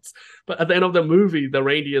gunshots. But at the end of the movie, the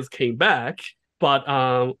reindeers came back, but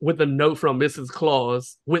with a note from Mrs.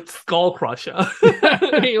 Claus with Skull Crusher,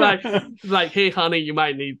 like, hey honey, you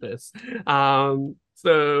might need this.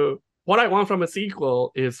 So what I want from a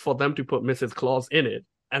sequel is for them to put Mrs. Claus in it,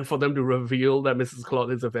 and for them to reveal that Mrs.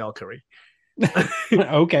 Claus is a Valkyrie.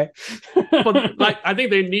 Okay. But like, I think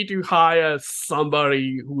they need to hire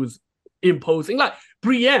somebody who's imposing, like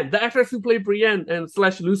Brienne, the actress who played Brienne and /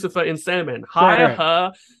 Lucifer in Sandman. Hire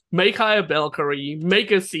her, make her a Valkyrie,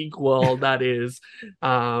 make a sequel that is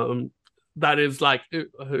like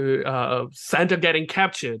Santa getting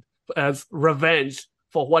captured as revenge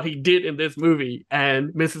for what he did in this movie, and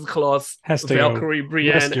Mrs. Claus, Valkyrie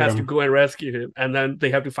Brienne, has to go and rescue him, and then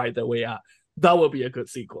they have to fight their way out. That will be a good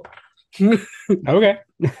sequel. Okay.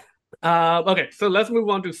 Okay, so let's move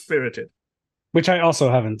on to Spirited, which I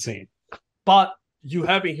also haven't seen. But you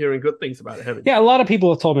have been hearing good things about it, haven't you? Yeah, a lot of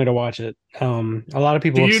people have told me to watch it. A lot of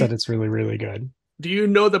people have said it's really, really good. Do you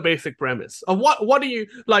know the basic premise of what do you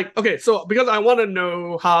like? Okay, so because I want to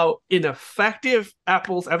know how ineffective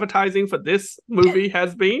Apple's advertising for this movie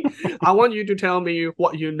has been, I want you to tell me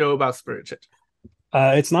what you know about Spirited.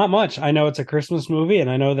 It's not much. I know it's a Christmas movie, and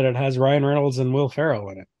I know that it has Ryan Reynolds and Will Ferrell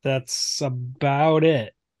in it. That's about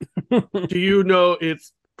it. Do you know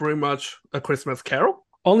it's pretty much a Christmas Carol?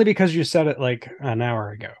 Only because you said it like an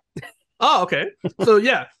hour ago. Oh, okay. So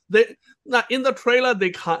yeah, in the trailer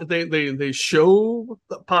they show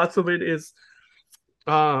parts of it is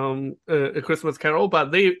a Christmas Carol,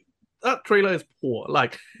 but that trailer is poor.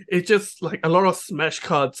 Like, it's just like a lot of smash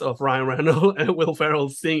cuts of Ryan Reynolds and Will Ferrell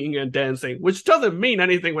singing and dancing, which doesn't mean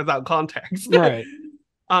anything without context. Right.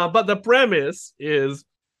 But the premise is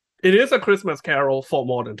it is a Christmas Carol for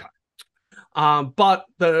modern time. But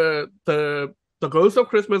the Ghost of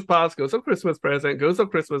Christmas Past, Ghost of Christmas Present, Ghost of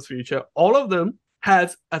Christmas Future, all of them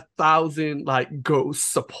has 1,000 like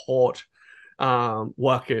ghost support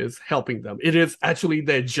workers helping them. It is actually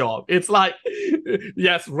their job. It's like,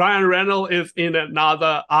 yes, Ryan Reynolds is in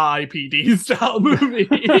another RIPD style movie.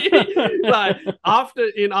 Like,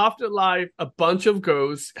 in Afterlife, a bunch of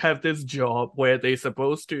ghosts have this job where they're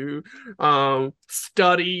supposed to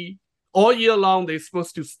study all year long. They're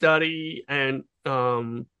supposed to study and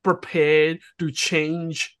prepare to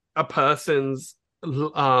change a person's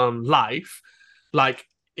life, like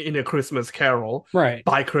in a Christmas Carol, right,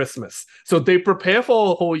 by Christmas. So they prepare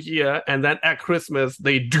for a whole year, and then at Christmas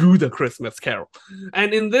they do the Christmas Carol.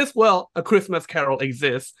 And in this world, a Christmas Carol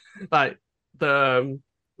exists. Like the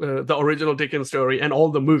the original Dickens story and all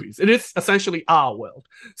the movies. It is essentially our world.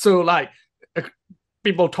 So like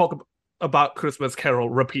people talk about Christmas Carol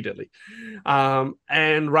repeatedly,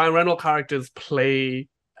 and Ryan Reynolds characters play.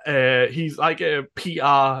 He's like a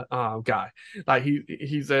PR guy. Like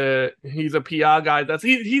he's a PR guy.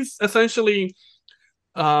 He's essentially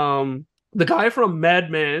the guy from Mad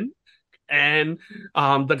Men and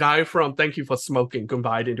the guy from Thank You for Smoking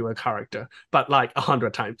combined into a character, but like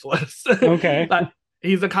 100 times less. Okay. Like,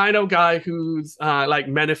 he's the kind of guy who's like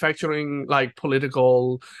manufacturing like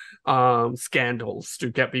political scandals to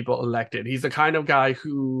get people elected. He's the kind of guy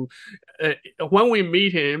who, when we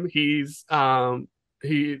meet him, he's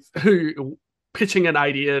pitching an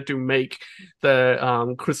idea to make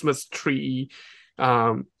the Christmas tree,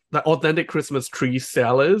 the authentic Christmas tree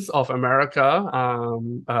sellers of America,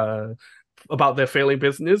 about their failing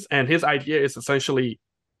business, and his idea is essentially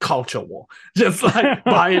culture war. Just like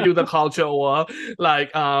buy into the culture war, like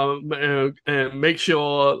and make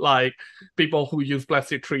sure like people who use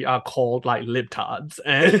plastic tree are called like libtards,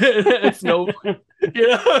 and it's no, you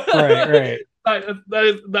know, right. Like,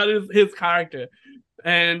 that is his character,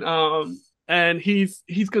 and he's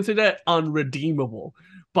considered unredeemable.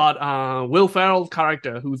 But Will Ferrell's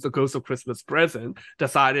character, who's the Ghost of Christmas Present,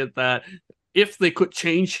 decided that if they could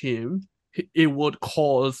change him, it would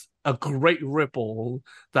cause a great ripple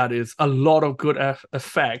that is a lot of good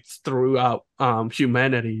effects throughout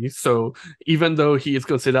humanity. So even though he is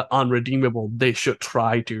considered unredeemable, they should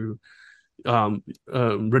try to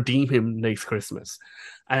redeem him next Christmas.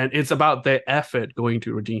 And it's about their effort going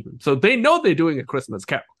to redeem him. So they know they're doing a Christmas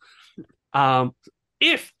Carol.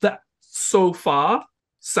 If that so far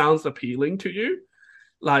sounds appealing to you,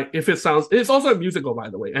 like if it sounds, it's also a musical, by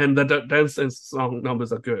the way, and the dance and song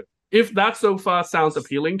numbers are good. If that so far sounds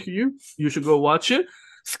appealing to you, you should go watch it.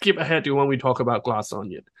 Skip ahead to when we talk about Glass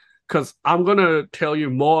Onion, because I'm going to tell you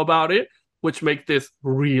more about it, which makes this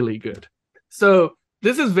really good. So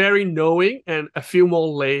this is very knowing and a few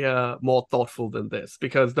more thoughtful than this,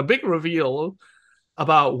 because the big reveal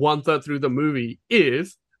about 1/3 through the movie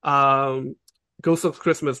is Ghost of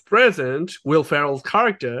Christmas Present, Will Ferrell's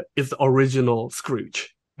character is the original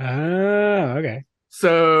Scrooge. Ah, okay.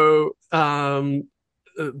 So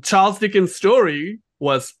Charles Dickens' story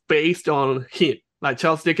was based on him. Like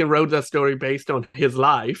Charles Dickens wrote that story based on his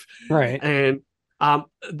life, right? And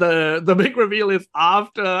the big reveal is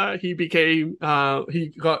after he became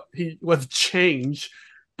he was changed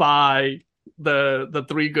by the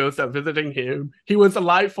three ghosts that visiting him. He was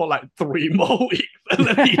alive for like 3 more weeks and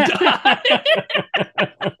then he died.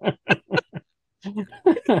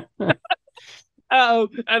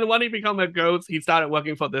 And when he became a ghost, he started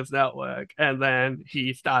working for this network. And then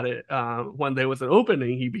he started, when there was an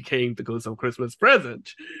opening, he became the Ghost of Christmas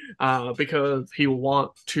Present, because he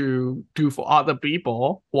want to do for other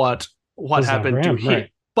people what happened to him.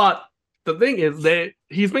 Right. But the thing is that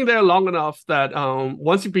he's been there long enough that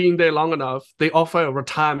once you've been there long enough, they offer a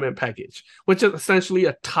retirement package, which is essentially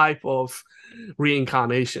a type of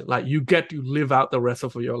reincarnation. Like you get to live out the rest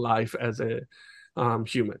of your life as a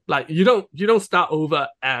human. Like you don't start over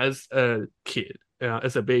as a kid,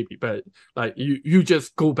 as a baby, but like you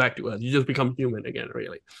just go back to Earth. You just become human again,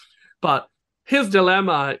 really. But his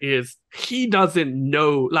dilemma is he doesn't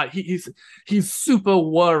know. Like he's super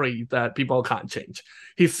worried that people can't change.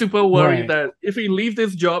 He's super worried that if he leaves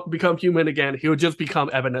this job, become human again, he'll just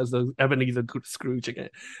become Ebenezer Scrooge again.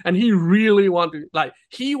 And he really wanted, like,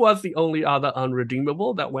 he was the only other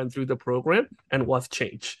unredeemable that went through the program and was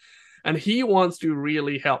changed. And he wants to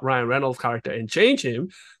really help Ryan Reynolds' character and change him,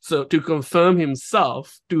 so to confirm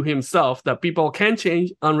to himself that people can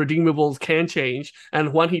change, unredeemables can change,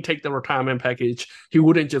 and when he take the retirement package, he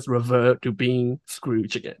wouldn't just revert to being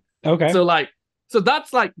Scrooge again. Okay. So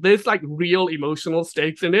that's like, there's like real emotional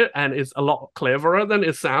stakes in it, and it's a lot cleverer than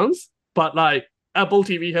it sounds. But like Apple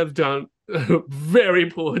TV has done a very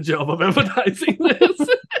poor job of advertising this.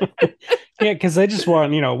 Yeah, because they just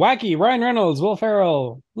want, wacky Ryan Reynolds, Will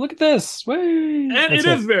Ferrell. Look at this. Whee! And it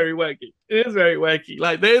is very wacky. It is very wacky.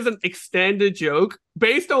 Like there's an extended joke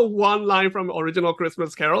based on one line from original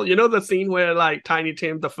Christmas Carol. You know the scene where like Tiny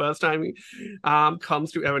Tim the first time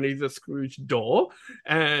comes to Ebenezer Scrooge's door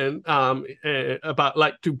and about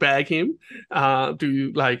like to beg him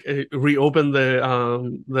to like reopen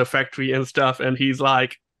the factory and stuff, and he's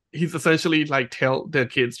essentially like tell the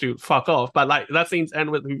kids to fuck off, but like that scenes end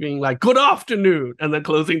with being like good afternoon and then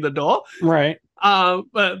closing the door, right?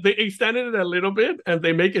 But they extended it a little bit and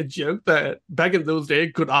they make a joke that back in those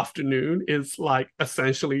days, good afternoon is like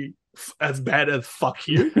essentially as bad as fuck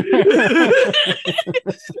you.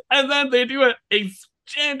 And then they do an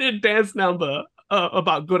extended dance number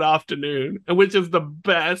about Good Afternoon, and which is the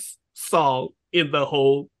best song in the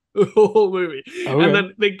whole movie. Okay. And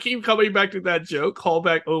then they keep coming back to that joke, call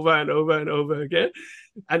back over and over and over again,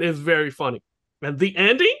 and it's very funny. And the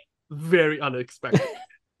ending, very unexpected.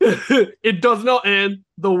 It does not end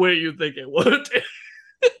the way you think it would.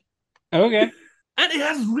 Okay. And it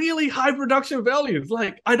has really high production values.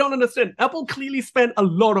 Like, I don't understand. Apple clearly spent a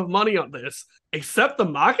lot of money on this, except the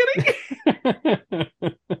marketing.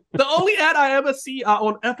 The only ad I ever see are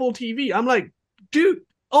on Apple TV. I'm like, dude,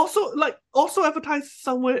 also advertise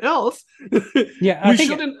somewhere else. Yeah, I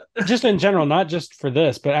think just in general, not just for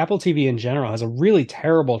this, but Apple TV in general has a really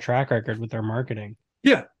terrible track record with their marketing.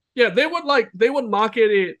 Yeah, they would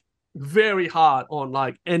market it very hard on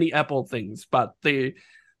like any Apple things, but they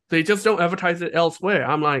just don't advertise it elsewhere.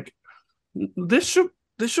 I'm like, this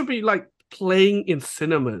should be like playing in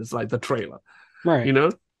cinemas, like the trailer. Right. You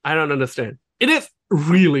know? I don't understand. It is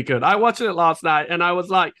really good. I watched it last night and I was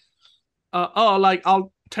like,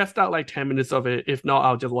 I'll test out like 10 minutes of it. If not,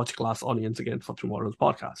 I'll just watch Glass Onions again for tomorrow's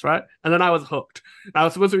podcast, right? And then I was hooked. I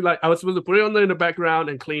was supposed to put it on in the background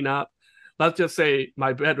and clean up. Let's just say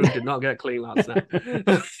my bedroom did not get clean last night.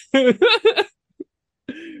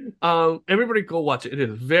 Everybody go watch it. It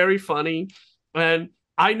is very funny. And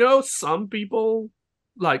I know some people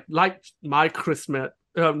like my Chris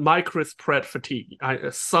Pratt fatigue.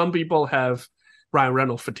 Some people have Ryan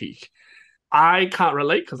Reynolds fatigue. I can't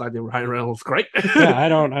relate because I think Ryan Reynolds great. Yeah, I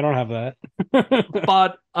don't have that.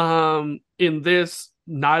 But in this,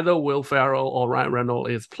 neither Will Ferrell or Ryan Reynolds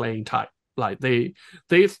is playing tight. Like they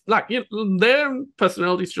like, you know, their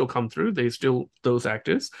personalities still come through. They still those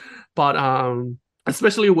actors, but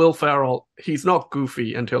especially Will Ferrell, he's not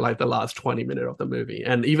goofy until like the last 20 minutes of the movie,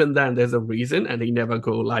 and even then, there's a reason, and he never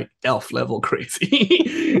go like elf level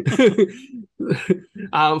crazy.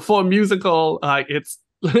 For a musical, like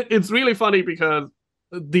it's really funny because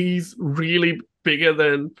these really bigger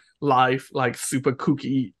than life, like super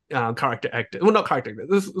kooky character actors, well, not character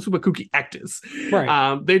actors, super kooky actors,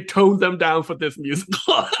 right? They toned them down for this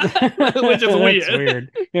musical, which is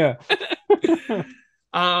weird. Yeah.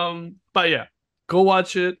 But yeah, go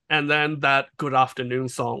watch it, and then that Good Afternoon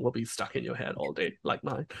song will be stuck in your head all day, like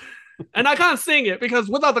mine. And I can't sing it because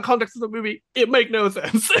without the context of the movie, it make no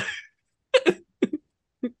sense.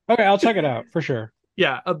 Okay, I'll check it out for sure.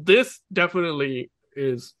 Yeah, this definitely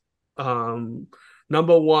is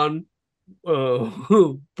number one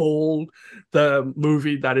bold the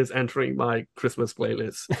movie that is entering my Christmas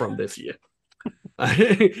playlist from this year.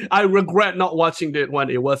 I regret not watching it when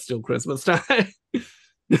it was still Christmas time.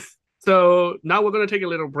 So now we're going to take a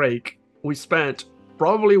little break. We spent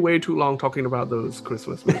probably way too long talking about those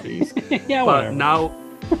Christmas movies. Yeah, but whatever.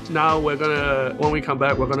 now we're gonna, when we come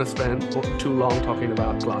back, we're gonna spend too long talking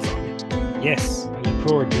about Glass Onion. Yes, I look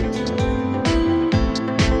forward to it.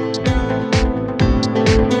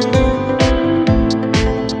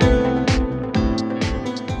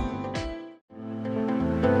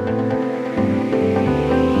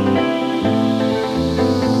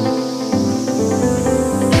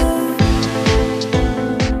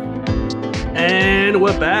 And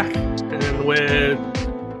we're back, and we're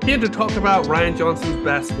here to talk about Rian Johnson's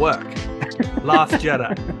best work, Last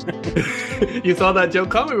Jedi. You saw that joke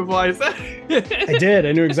coming before I said it. I did.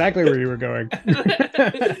 I knew exactly where you were going.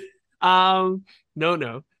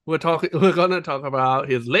 No. We're gonna talk about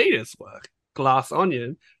his latest work, Glass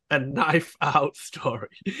Onion, a Knife Out Story,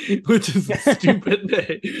 which is a stupid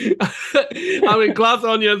name. I mean, Glass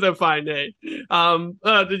Onion's a fine name.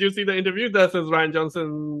 Did you see the interview that says Rian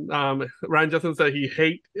Johnson said he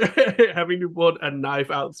hates having to put a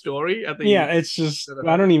Knife Out Story at the it's just,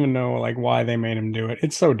 I don't even know like why they made him do it.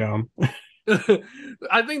 It's so dumb.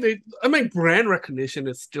 I think brand recognition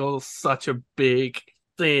is still such a big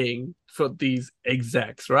thing for these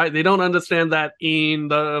execs, right? They don't understand that in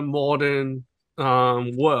the modern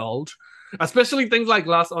world, especially things like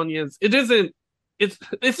Glass Onions.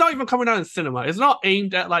 It's not even coming out in cinema. It's not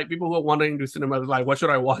aimed at like people who are wandering to cinema, like what should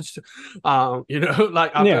I watch?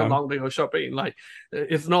 Like after a long day of shopping. Like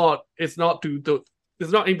it's not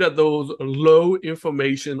aimed at those low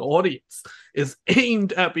information audience. It's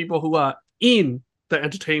aimed at people who are in the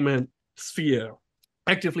entertainment sphere,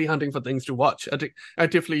 actively hunting for things to watch,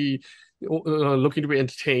 actively looking to be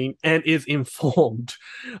entertained and is informed.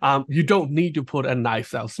 You don't need to put a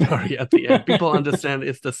Knives Out story at the end. People understand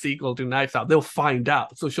it's the sequel to Knives Out. They'll find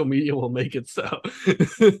out. Social media will make it so.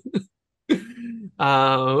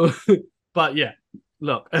 But yeah,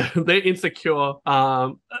 look, they're insecure.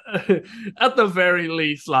 At the very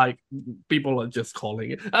least, like, people are just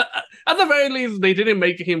calling it. At the very least, they didn't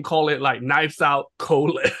make him call it like Knives Out :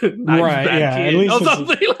 Knives right, Back yeah, In, at least or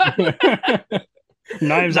something like that.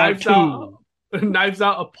 Knives Out Knives 2. Out, Knives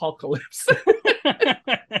Out Apocalypse.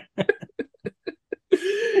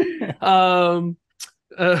 um,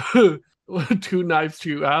 uh, two knives,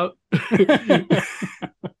 two out.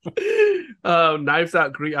 Knives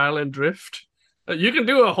Out, Greek Island Drift. You can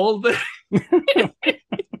do a whole thing.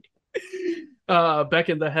 Back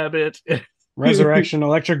in the Habit. Resurrection,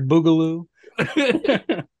 Electric Boogaloo.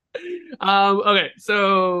 Okay,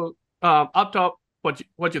 so up top, what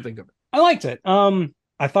you think of it? I liked it.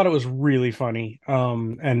 I thought it was really funny.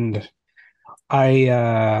 And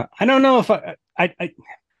I don't know if I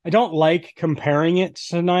don't like comparing it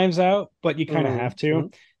to Knives Out, but you kind of have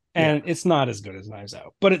to. And it's not as good as Knives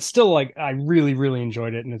Out, but it's still like I really, really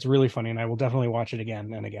enjoyed it, and it's really funny, and I will definitely watch it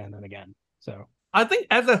again and again and again. So I think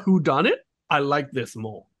as a whodunit, I like this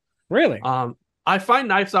more. really, I find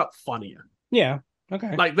Knives Out funnier. yeah,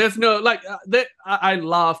 okay. Like there's no like I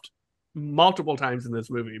laughed multiple times in this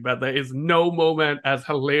movie, but there is no moment as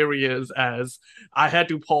hilarious as I had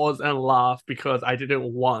to pause and laugh because I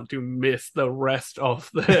didn't want to miss the rest of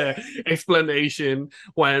the explanation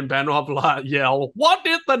when Benoit Blanc yelled, "What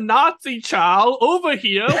did the Nazi child over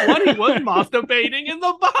here when he was masturbating in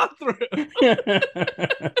the bathroom?"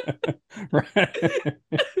 Right.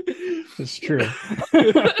 It's true.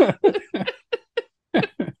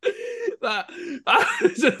 I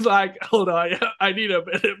was just like, hold on, I need a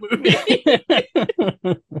better movie.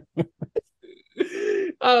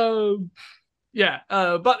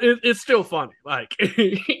 But it's still funny. Like,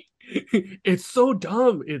 it's so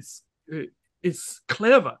dumb. It's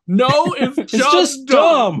clever. No, it's just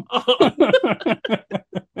dumb.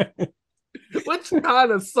 Which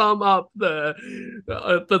kind of sum up the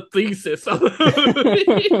thesis of the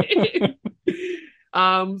movie.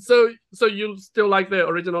 So you still like the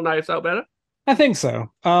original Knives Out better? I think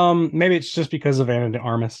so. Maybe it's just because of Ana de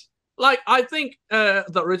Armas. Like, I think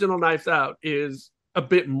the original Knives Out is a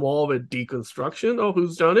bit more of a deconstruction of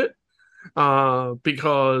who's done it.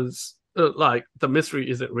 Because like the mystery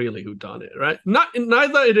isn't really who done it, right?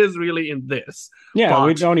 Neither it is really in this. Yeah,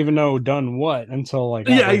 we don't even know done what until like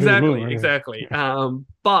exactly.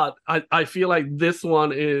 But I feel like this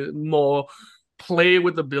one is more play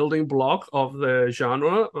with the building block of the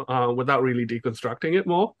genre without really deconstructing it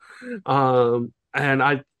more. And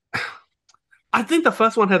I think the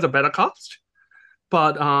first one has a better cast,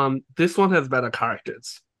 but this one has better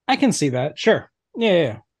characters. I can see that. Sure.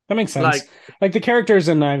 Yeah. That makes sense. Like the characters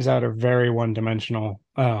in Knives Out are very one-dimensional.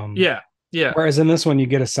 Yeah. Whereas in this one, you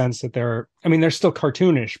get a sense that they're still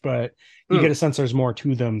cartoonish, but you get a sense there's more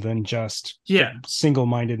to them than just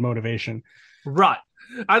single-minded motivation. Right.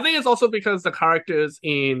 I think it's also because the characters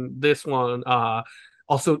in this one are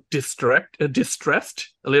also distressed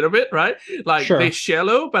a little bit, right? Like they're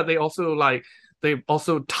shallow, but they also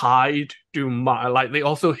tied to like they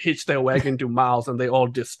also hitch their wagon to miles, and they all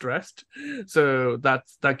distressed. So that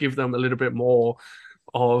gives them a little bit more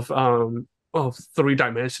of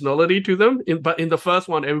three-dimensionality to them. But in the first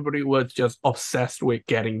one, everybody was just obsessed with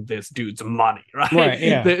getting this dude's money, right? Right,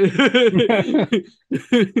 yeah.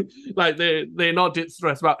 Like they're not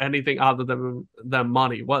distressed about anything other than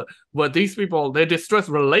money. What these people, their distress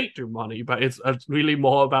relate to money, but it's really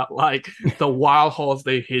more about like the wild horse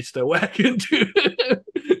they hitch their wagon to.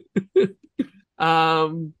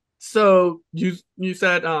 So you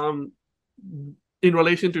said in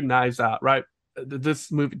relation to Knives Out, right?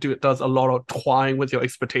 This movie does a lot of toying with your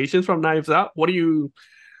expectations from Knives Out. What do you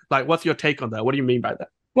like? What's your take on that? What do you mean by that?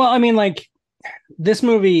 Well, I mean, like this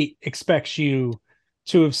movie expects you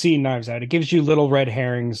to have seen Knives Out. It gives you little red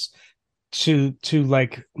herrings to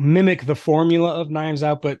like mimic the formula of Knives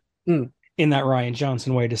Out, but in that Rian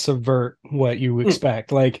Johnson way to subvert what you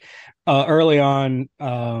expect. Like early on,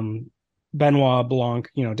 Benoit Blanc,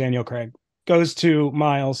 Daniel Craig, goes to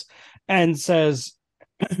Miles and says,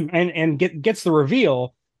 and gets the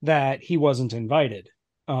reveal that he wasn't invited.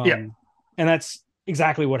 And that's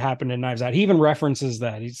exactly what happened in Knives Out. He even references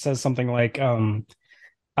that. He says something like, I don't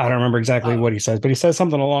remember exactly what he says, but he says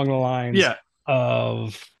something along the lines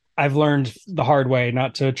of, I've learned the hard way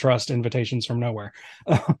not to trust invitations from nowhere.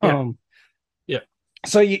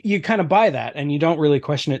 So you kind of buy that and you don't really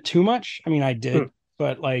question it too much. I mean, I did,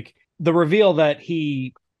 but like the reveal that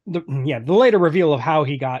the later reveal of how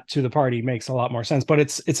he got to the party makes a lot more sense, but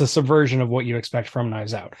it's a subversion of what you expect from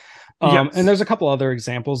Knives Out. And there's a couple other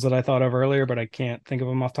examples that I thought of earlier, but I can't think of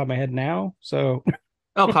them off the top of my head now. So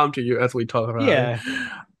I'll come to you as we talk about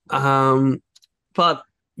it. But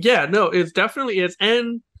yeah, no, it definitely is.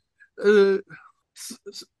 And we're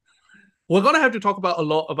gonna have to talk about a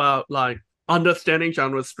lot about like understanding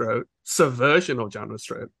genre trope, subversion of genre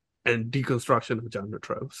trope. and deconstruction of genre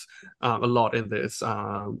tropes a lot in this,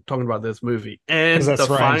 talking about this movie. And that's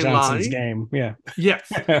the Rian fine Johnson's line, game. Yeah.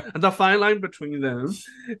 yes, and the fine line between them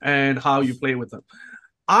and how you play with them.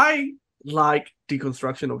 I like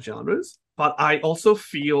deconstruction of genres, but I also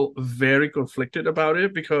feel very conflicted about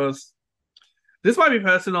it because this might be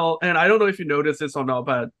personal, and I don't know if you notice this or not,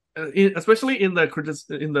 but especially in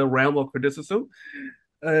the realm of criticism,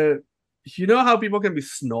 uh, you know how people can be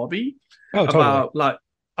snobby Oh, totally.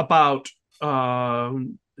 about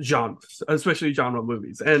genres, especially genre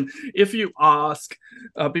movies. And if you ask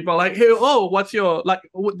people like, "Hey, oh, what's your like?"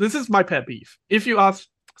 This is my pet beef. If you ask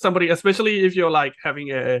somebody, especially if you're like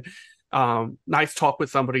having a nice talk with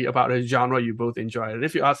somebody about a genre you both enjoy, and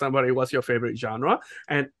if you ask somebody what's your favorite genre,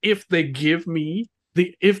 and if they give me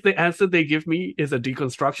if the answer they give me is a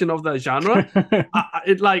deconstruction of the genre,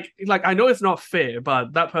 I know it's not fair,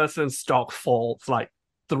 but that person's stock falls like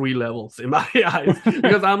 3 levels in my eyes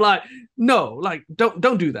because I'm like, no, like don't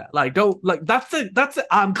do that. Like don't like that's a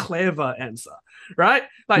I'm clever answer, right?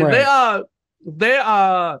 Like Right. there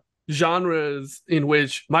are genres in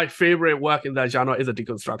which my favorite work in that genre is a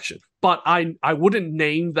deconstruction, but I wouldn't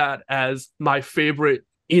name that as my favorite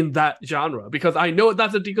in that genre because I know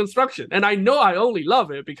that's a deconstruction, and I know I only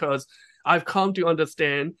love it because I've come to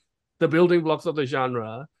understand the building blocks of the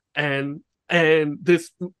genre, and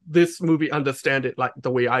this movie understand it like the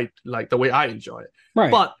way I enjoy it. Right.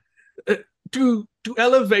 But uh, to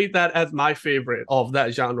elevate that as my favorite of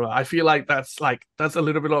that genre, I feel like that's a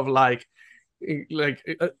little bit of like a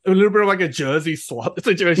little bit of like a Jersey swap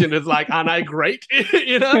situation. Is like, aren't I great?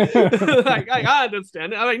 You know, I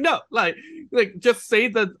understand it. I'm like, no, like just say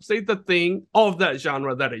the thing of that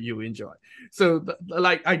genre that you enjoy. So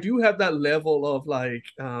like I do have that level of like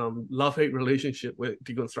love hate relationship with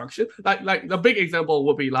deconstruction. Like the big example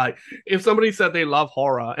would be like if somebody said they love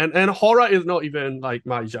horror, and horror is not even like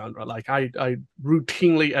my genre. Like I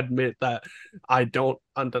routinely admit that I don't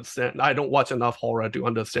understand. I don't watch enough horror to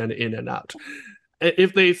understand it in and out.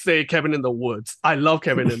 If they say Cabin in the Woods, I love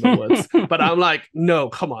Cabin in the Woods, but I'm like, no,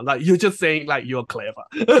 come on, like you're just saying like you're clever.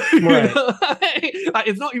 You Right. know? Like,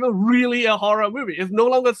 it's not even really a horror movie. It's no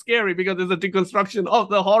longer scary because it's a deconstruction of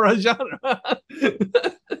the horror genre.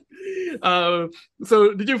 uh,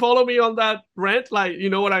 so did you follow me on that rant? Like, you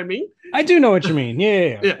know what I mean? I do know what you mean.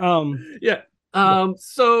 Yeah, yeah, Yeah, yeah. yeah.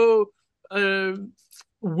 So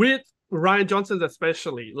with Rian Johnson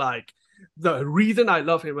especially, like the reason I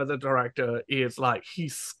love him as a director is like he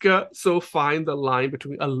skirts so fine the line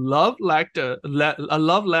between a love letter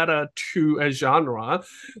to a genre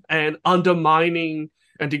and undermining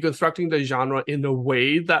and deconstructing the genre in a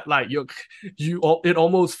way that like it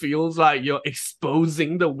almost feels like you're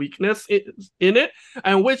exposing the weakness in it,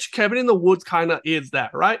 and which Cabin in the Woods kind of is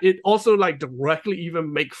that, right? It also like directly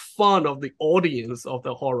even make fun of the audience of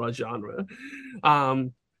the horror genre.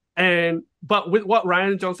 But with what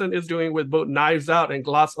Rian Johnson is doing with both Knives Out and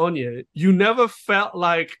Glass Onion, you never felt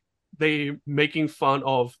like they making fun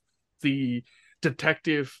of the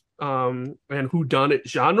detective and whodunit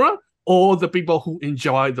genre or the people who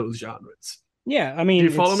enjoy those genres. Yeah, I Do you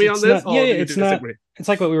mean, follow me on it's this, not. Yeah, or yeah, do you it's not. disagree? It's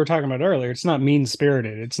like what we were talking about earlier. It's not mean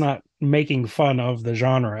spirited. It's not making fun of the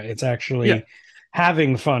genre. It's Yeah. actually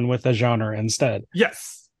having fun with the genre instead.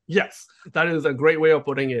 Yes. Yes. That is a great way of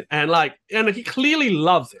putting it. And he clearly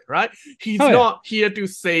loves it, right? He's Oh yeah. not here to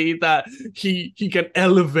say that he can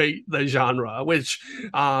elevate the genre, which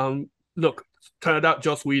look, turned out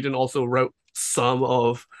Joss Whedon also wrote some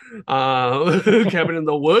of Cabin in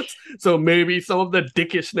the Woods. So maybe some of the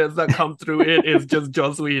dickishness that come through it is just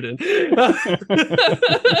Joss Whedon.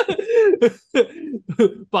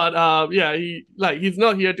 But yeah, he's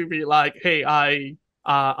not here to be like, hey,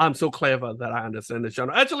 I'm so clever that I understand this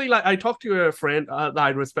genre. Actually, like I talked to a friend that I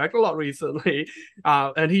respect a lot recently,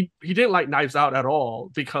 and he didn't like Knives Out at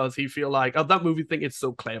all because he feel like, oh, that movie thing is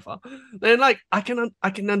so clever. And like I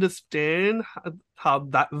can understand how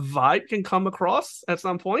that vibe can come across at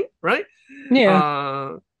some point, right? Yeah.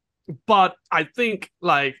 Uh, but I think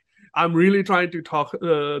like I'm really trying to talk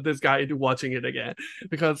this guy into watching it again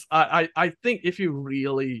because I think if you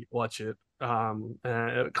really watch it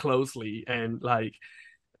closely and like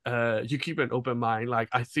you keep an open mind, like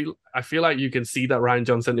I feel like you can see that Rian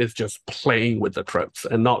Johnson is just playing with the tropes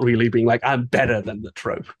and not really being like I'm better than the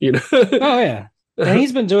trope, you Oh yeah. And know.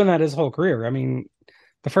 he's been doing that his whole career. I mean,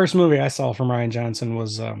 the first movie I saw from Rian Johnson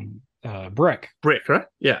was Brick. Brick, right?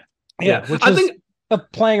 Yeah, Yeah, yeah. which I is think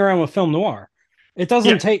playing around with film noir. It doesn't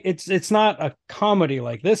yeah, take it's not a comedy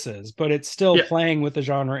like this is, but it's still yeah, playing with the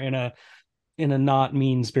genre in a not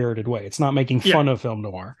mean spirited way. It's not making yeah. fun of film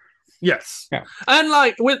noir. Yes, Yeah. and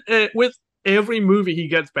like with every movie, he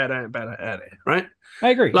gets better and better at it, right? I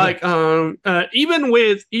agree. Like, even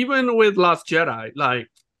with Last Jedi, like,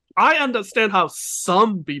 I understand how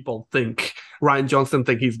some people think Rian Johnson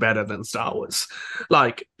think he's better than Star Wars,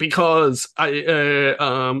 like, because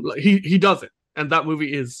he doesn't, and that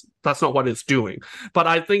movie that's not what it's doing. But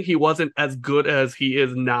I think he wasn't as good as he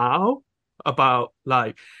is now about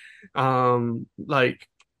like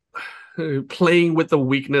playing with the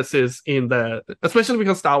weaknesses in the, especially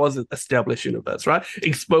because Star Wars is established universe, right?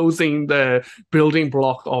 Exposing the building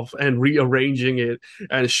block of and rearranging it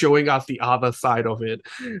and showing us the other side of it,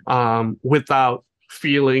 without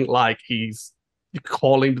feeling like he's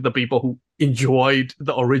calling the people who enjoyed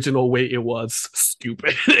the original way it was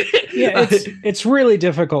stupid. Yeah, it's really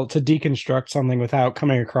difficult to deconstruct something without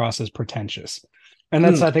coming across as pretentious. And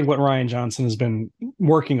that's, I think, what Rian Johnson has been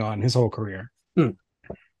working on his whole career.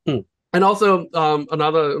 And also,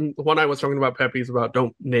 another one I was talking about, Peppy, is about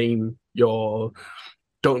don't name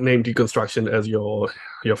deconstruction as your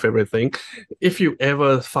favorite thing. If you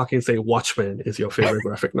ever fucking say Watchmen is your favorite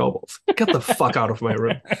graphic novels, get the fuck out of my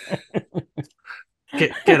room.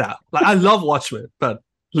 Get out. Like, I love Watchmen, but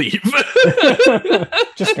leave.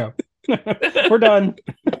 Just go. We're done.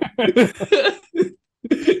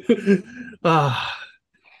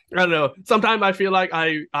 I don't know. Sometimes I feel like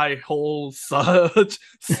I hold such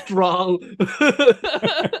strong,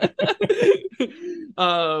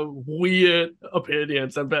 weird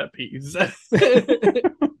opinions and pet peeves.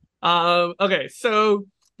 Okay, so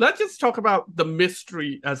let's just talk about the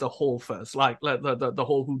mystery as a whole first, like the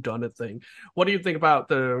whole whodunit thing. What do you think about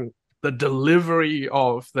the delivery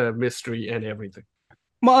of the mystery and everything?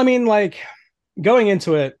 Well, I mean, like, going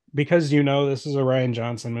into it, because this is a Rian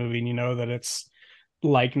Johnson movie, and that it's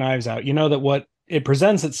like Knives Out, that what it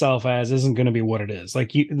presents itself as isn't going to be what it is.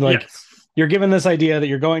 Like, Yes. You're given this idea that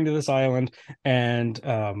you're going to this island, and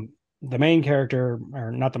the main character,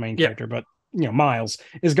 or not the main character, but Miles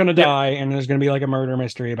is going to die, and there's going to be like a murder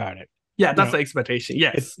mystery about it. Yeah, that's the expectation.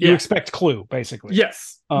 Yes, you expect Clue, basically.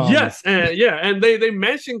 Yes, yes, and they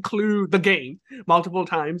mention Clue, the game, multiple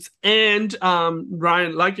times, and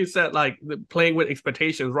Rian, like you said, like playing with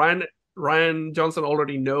expectations. Rian Johnson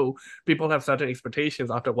already know people have certain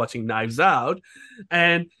expectations after watching Knives Out,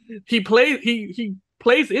 and he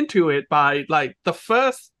plays into it by, like, the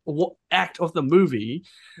first act of the movie,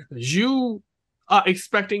 you are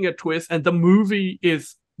expecting a twist, and the movie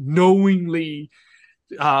is knowingly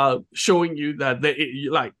showing you that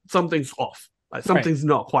like something's off. Like, something's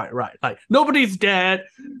not quite right. Like, nobody's dead.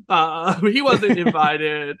 He wasn't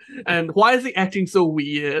invited. And why is he acting so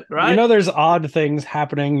weird, right? There's odd things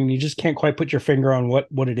happening, and you just can't quite put your finger on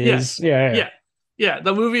what it is. Yeah.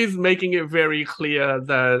 The movie is making it very clear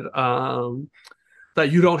that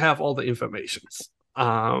that you don't have all the information,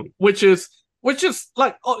 which is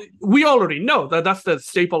like, we already know that's the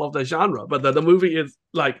staple of the genre, but the movie is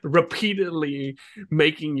like repeatedly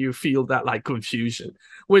making you feel that, like, confusion,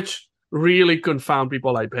 which really confound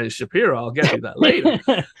people like Ben Shapiro. I'll get to that later.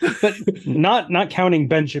 But not counting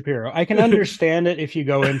Ben Shapiro, I can understand it if you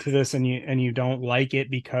go into this and you don't like it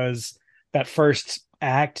because that first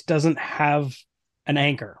act doesn't have an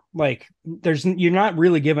anchor. Like, you're not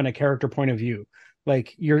really given a character point of view.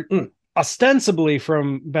 Like, you're ostensibly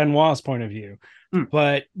from Benoit's point of view,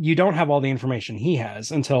 but you don't have all the information he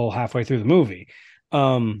has until halfway through the movie.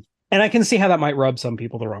 And I can see how that might rub some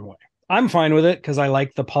people the wrong way. I'm fine with it because I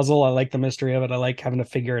like the puzzle. I like the mystery of it. I like having to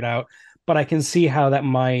figure it out. But I can see how that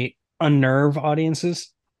might unnerve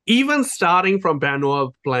audiences. Even starting from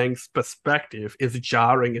Benoit Blanc's perspective is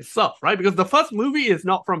jarring itself, right? Because the first movie is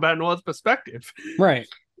not from Benoit's perspective. Right.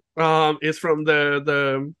 It's from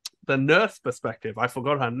the nurse perspective. I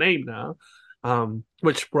forgot her name now.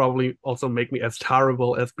 Which probably also make me as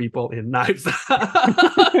terrible as people in Knives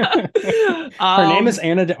Out. Her name is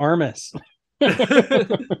Ana de Armas.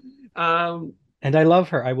 And I love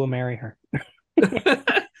her. I will marry her.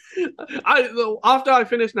 After I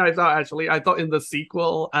finished Knives Out, actually, I thought in the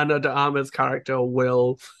sequel, Ana de Armas' character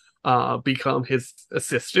will become his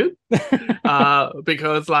assistant,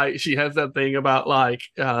 because, like, she has that thing about, like,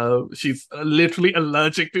 she's literally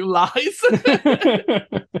allergic to lies.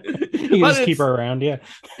 You just keep her around. Yeah,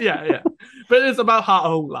 but it's about her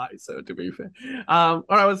own lies, so to be fair.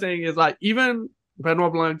 What I was saying is, like, even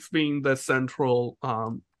Benoit Blanc being the central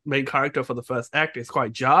main character for the first act is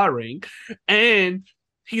quite jarring, and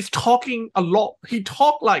he's talking a lot. He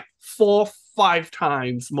talked like 4-5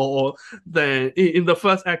 times more than in the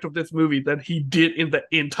first act of this movie than he did in the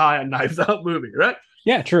entire Knives Out movie, right?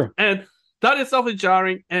 Yeah, true. And that itself is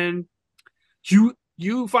jarring, and you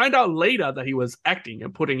find out later that he was acting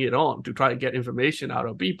and putting it on to try to get information out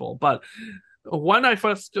of people. But when I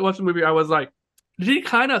first watched the movie, I was like, did he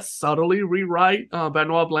kind of subtly rewrite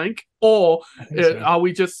Benoit Blanc, or So. are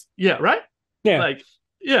we just right? Yeah. Like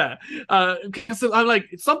yeah, because I'm like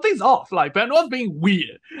something's off. Like Benoit's being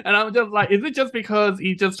weird, and I'm just like, is it just because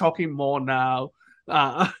he's just talking more now?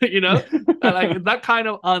 Like that kind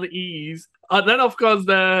of unease. Then of course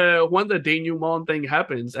when the denouement thing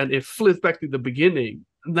happens and it flips back to the beginning,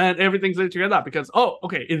 then everything's together because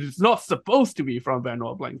okay, it is not supposed to be from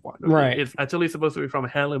Benoit Blanc's point of view. Right. It's actually supposed to be from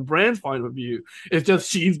Helen Brand's point of view. It's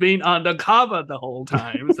just she's been undercover the whole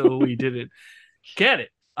time, so we didn't get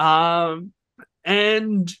it.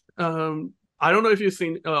 And I don't know if you've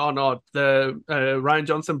seen or not. The Rian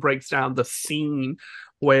Johnson breaks down the scene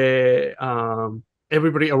where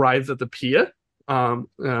everybody arrives at the pier. On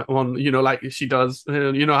like she does,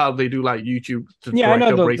 how they do like YouTube. Yeah, I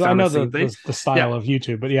know the style of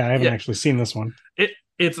YouTube, but yeah, I haven't actually seen this one.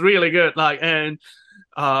 It's really good. Like and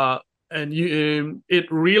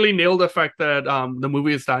it really nailed the fact that the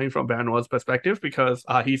movie is starting from Benoit's perspective because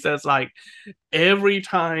he says like every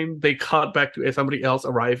time they cut back to somebody else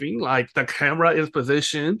arriving, like the camera is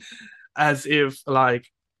positioned as if like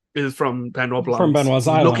is from Benoit Blanc from Benoit's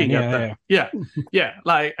island, looking at them. Yeah.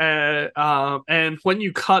 Like and when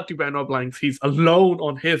you cut to Benoit Blanc, he's alone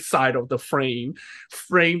on his side of the frame,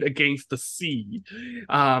 framed against the sea.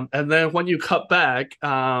 And then when you cut back,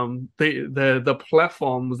 the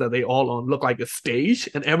platforms that they all on look like a stage,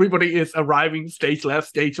 and everybody is arriving stage left,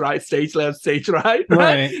 stage right, stage left, stage right.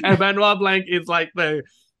 And Benoit Blanc is like the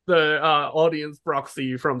audience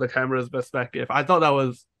proxy from the camera's perspective. I thought that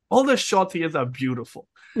was all the shots here are beautiful.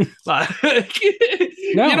 Like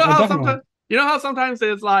how sometimes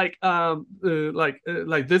there's like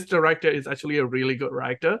this director is actually a really good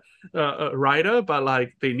writer, but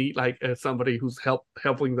like they need like somebody who's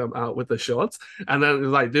helping them out with the shots, and then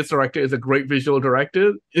like this director is a great visual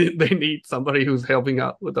director. They need somebody who's helping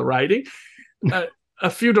out with the writing. A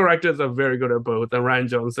few directors are very good at both, and Rian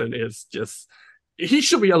Johnson is just he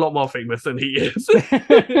should be a lot more famous than he is.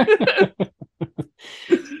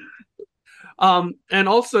 And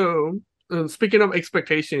also, speaking of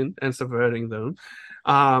expectation and subverting them,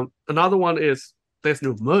 another one is there's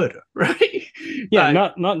no murder, right? Yeah,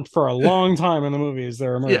 not for a long time in the movie is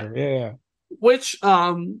there a murder. Yeah. Which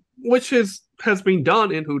has been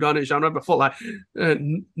done in whodunit genre before. Like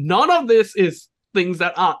none of this is things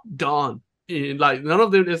that aren't done. Like none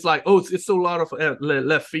of them is like, it's a lot of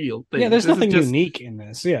left field things. Yeah, there's nothing unique in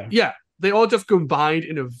this. Yeah. They all just combined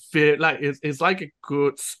in a bit like it's like a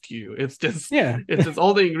good stew. It's just it's just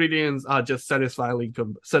all the ingredients are just satisfyingly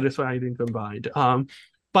combined.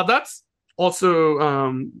 But that's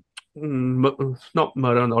also not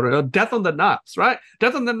Murder on the Orient, Death on the Niles, right?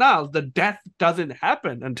 Death on the Niles. The death doesn't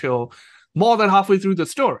happen until more than halfway through the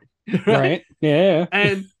story, right? Yeah.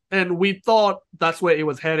 And we thought that's where it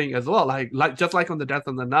was heading as well. Like just like on the Death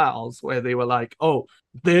on the Niles, where they were like,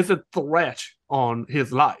 there's a threat on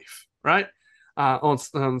his life. Right, on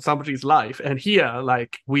somebody's life, and here,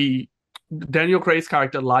 like Daniel Craig's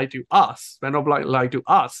character lied to us, Benoit Blanc lied to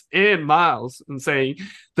us and Miles, and saying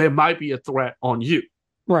there might be a threat on you.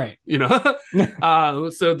 Right. So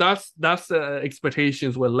that's the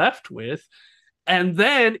expectations we're left with, and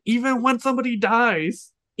then even when somebody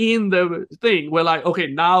dies in the thing, we're like, okay,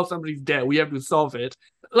 now somebody's dead, we have to solve it.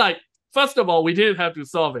 Like, first of all, we didn't have to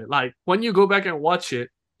solve it. Like when you go back and watch it,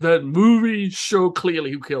 the movie show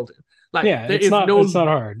clearly who killed him. Like, it's not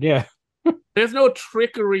hard. Yeah. There's no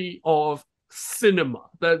trickery of cinema.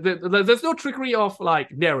 There's no trickery of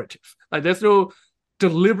like narrative. Like there's no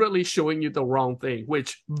deliberately showing you the wrong thing,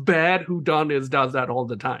 which bad whodunits does that all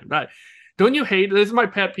the time, right? Don't you hate, this is my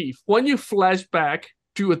pet peeve, when you flash back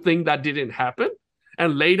to a thing that didn't happen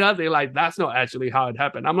and later they're like, that's not actually how it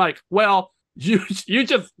happened. I'm like, well, you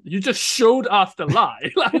just showed us the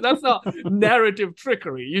lie. Like that's not narrative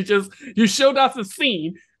trickery. You showed us a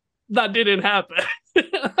scene that didn't happen.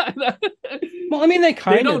 Well, I mean, they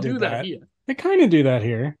kind of do that here. They kind of do that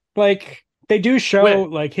here. Like they do show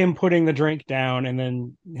like him putting the drink down and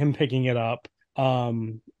then him picking it up.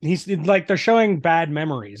 He's like they're showing bad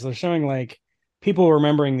memories. They're showing like people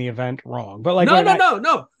remembering the event wrong. But like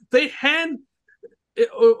no. They hand.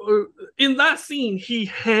 In that scene, he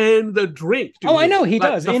hand the drink to I know he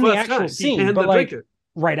does in the actual scene, but like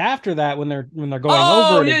right after that, when they're going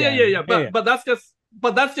over it again. But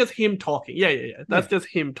that's just him talking. That's just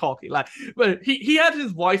him talking. Like, but he had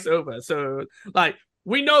his voice over, so like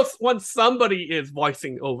we know when somebody is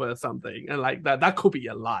voicing over something, and like that could be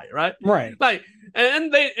a lie, right? Right. Like,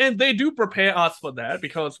 and they do prepare us for that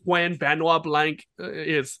because when Benoit Blanc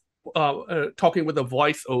is talking with a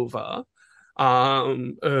voiceover.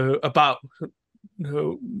 About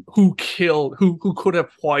who killed, who could have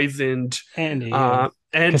poisoned Andy, Andy,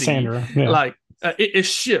 Cassandra, like it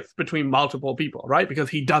shifts between multiple people, right? Because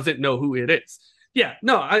he doesn't know who it is. Yeah,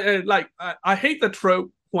 no, I hate the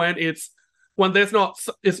trope when there's not,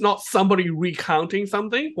 it's not somebody recounting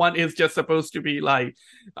something. One is just supposed to be like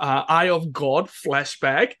Eye of God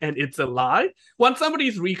flashback, and it's a lie. When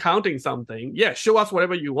somebody's recounting something, yeah, show us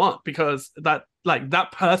whatever you want, because that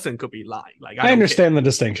person could be lying. Like I understand the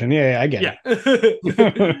distinction. Yeah, I get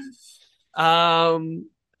it.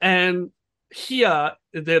 And here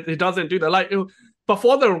it doesn't do that. Like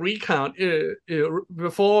before the recount,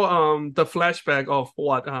 before the flashback of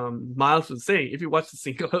what Miles was saying, if you watch the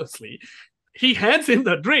scene closely, he hands him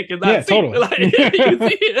the drink in that scene. Totally. Like, you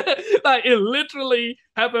see it, like it literally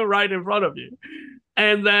happened right in front of you.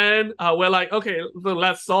 And then we're like, okay, so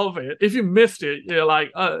let's solve it. If you missed it, you're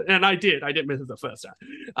like, and I did miss it the first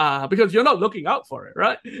time, because you're not looking out for it,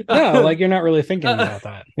 right? No, like you're not really thinking about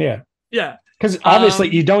that. Yeah. Yeah. Because obviously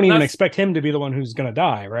you don't even expect him to be the one who's going to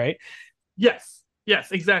die, right? Yes,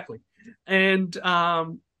 exactly. And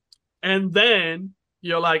then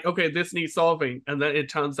you're like, okay, this needs solving. And then it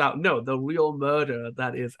turns out, no, the real murder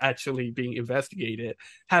that is actually being investigated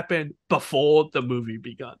happened before the movie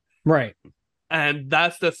begun. Right. And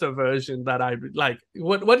that's the subversion that I like.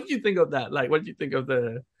 What did you think of that? Like, what did you think of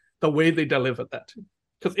the way they delivered that?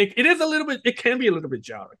 Because it is a little bit, it can be a little bit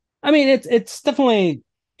jarring. I mean, it's definitely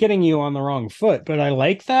getting you on the wrong foot, but I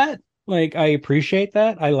like that. Like, I appreciate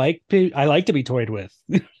that. I like to be toyed with.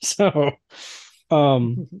 So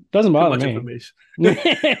doesn't bother me.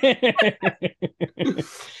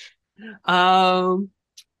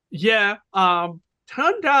 Yeah.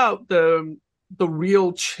 Turned out the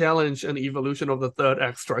real challenge and evolution of the third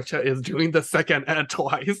act structure is doing the second act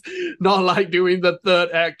twice, not like doing the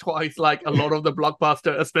third act twice like a lot of the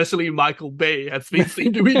blockbuster, especially Michael Bay has been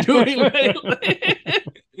seen to be doing lately.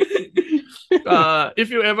 If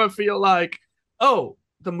you ever feel like, oh,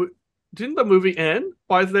 didn't the movie end?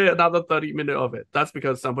 Why is there another 30 minutes of it? That's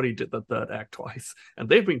because somebody did the third act twice, and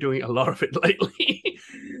they've been doing a lot of it lately.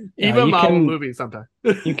 Even Marvel movies sometimes.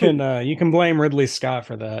 you can blame Ridley Scott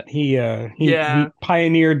for that. He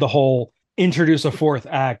pioneered the whole introduce a fourth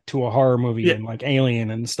act to a horror movie and like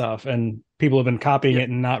Alien and stuff, and people have been copying it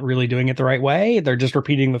and not really doing it the right way. They're just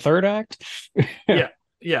repeating the third act.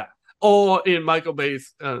 Yeah. Or in Michael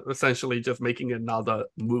Bay's essentially just making another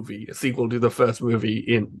movie, a sequel to the first movie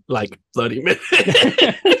in like 30 minutes.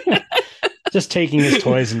 Just taking his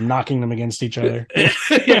toys and knocking them against each other.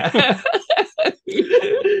 Yeah.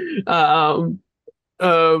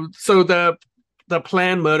 So the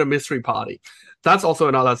planned murder mystery party, that's also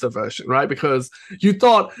another subversion, right? Because you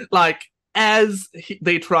thought like, as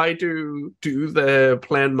they try to do the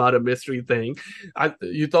planned murder mystery thing,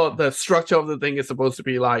 you thought the structure of the thing is supposed to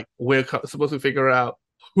be like, we're supposed to figure out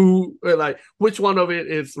who, like, which one of it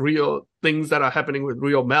is real things that are happening with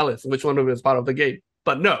real malice, which one of it is part of the game.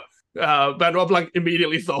 But no, Benoit Blanc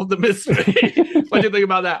immediately solved the mystery. What do you think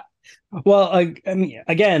about that? Well, I mean,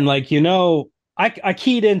 again, like, I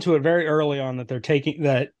keyed into it very early on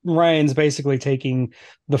that Ryan's basically taking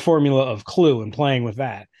the formula of Clue and playing with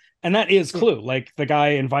that. And that is Clue. Like, the guy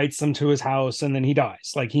invites them to his house and then he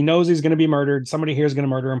dies. Like, he knows he's going to be murdered. Somebody here is going to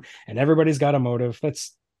murder him, and everybody's got a motive.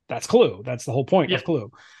 That's Clue. That's the whole point of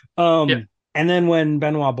Clue. And then when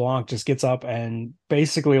Benoit Blanc just gets up and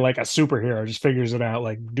basically like a superhero just figures it out,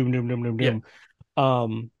 like doom, doom, doom, doom, doom.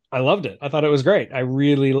 I loved it. I thought it was great. I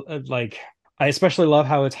really I especially love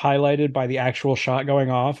how it's highlighted by the actual shot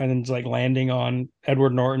going off and it's like landing on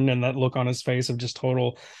Edward Norton and that look on his face of just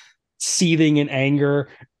total seething in anger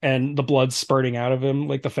and the blood spurting out of him,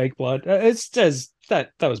 like the fake blood. It's just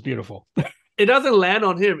that was beautiful. It doesn't land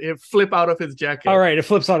on him, it flip out of his jacket. All right, it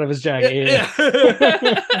flips out of his jacket.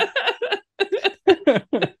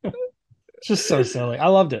 Just so silly. I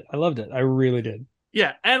loved it. I really did.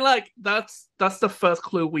 Yeah, and like that's the first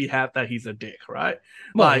clue we have that he's a dick, right?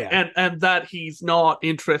 Well, like, and that he's not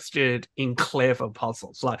interested in clever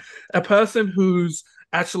puzzles. Like, a person who's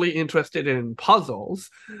actually interested in puzzles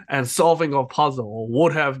and solving a puzzle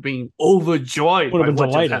would have been overjoyed by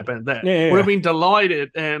what just happened there. Would have been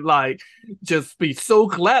delighted and like just be so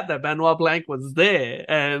glad that Benoit Blanc was there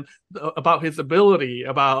and about his ability,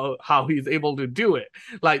 about how he's able to do it.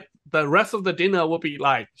 Like, the rest of the dinner would be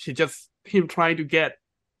like him trying to get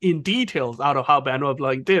in details out of how Benoit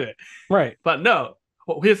Blanc did it. Right. But no,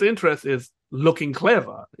 his interest is looking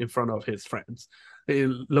clever in front of his friends.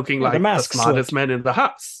 Looking like the smartest man in the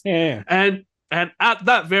house. Yeah. And at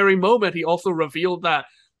that very moment, he also revealed that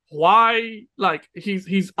why, like,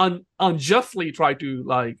 he's unjustly tried to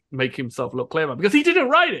like make himself look clever because he didn't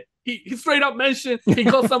write it. He straight up mentioned he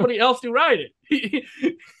got somebody else to write it. He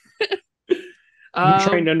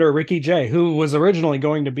trained under Ricky Jay, who was originally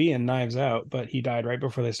going to be in Knives Out, but he died right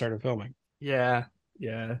before they started filming. Yeah.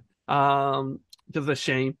 Just a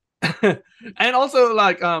shame. And also,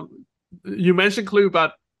 like, you mentioned Clue,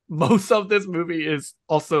 but most of this movie is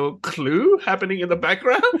also Clue happening in the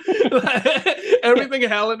background. Everything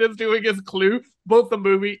Helen is doing is Clue, both the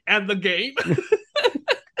movie and the game.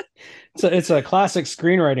 So it's a classic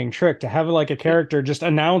screenwriting trick to have like a character just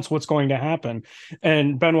announce what's going to happen.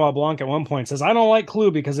 And Benoit Blanc at one point says, I don't like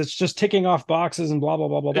Clue because it's just ticking off boxes and blah, blah,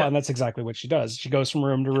 blah, blah, blah. And that's exactly what she does. She goes from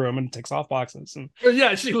room to room and ticks off boxes. And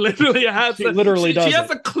yeah, she literally has she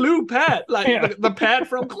has a Clue pad, like the pad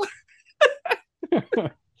from Clue.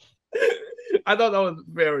 I thought that was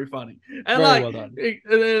very funny. And very well done.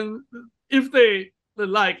 And then if they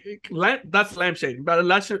like that's lampshading, but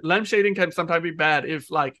lampshading can sometimes be bad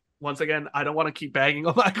if, like, once again, I don't want to keep bagging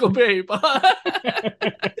on Michael Bay, but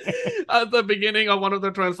at the beginning of one of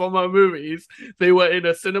the Transformer movies, they were in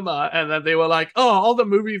a cinema, and then they were like, "Oh, all the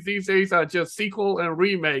movies these days are just sequel and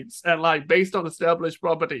remakes, and like based on established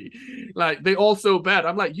property. Like they all so bad."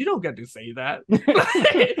 I'm like, you don't get to say that.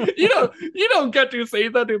 you don't get to say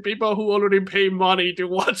that to people who already pay money to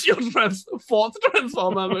watch your fourth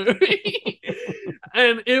Transformer movie.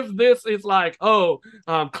 And if this is like,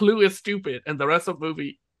 Clue is stupid, and the rest of the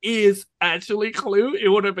movie is actually Clue, it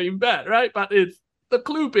would have been bad, right? But it's the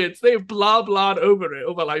Clue bits, they've blah blahed over it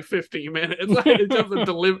over like 15 minutes. Like, it's just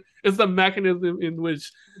it's the mechanism in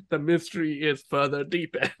which the mystery is further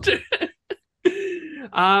deepened.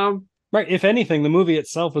 Right. If anything, the movie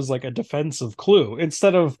itself is like a defense of Clue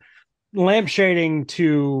instead of lampshading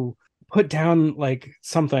to put down like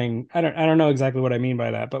something. I don't know exactly what I mean by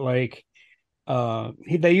that, but like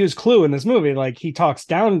they use Clue in this movie. Like he talks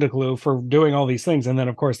down to Clue for doing all these things, and then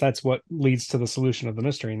of course that's what leads to the solution of the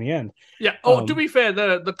mystery in the end. Yeah. To be fair,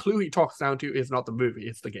 the Clue he talks down to is not the movie;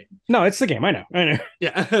 it's the game. No, it's the game. I know.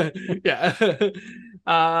 Yeah. Yeah.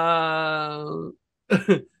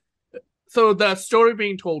 So the story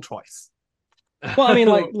being told twice. Well, I mean,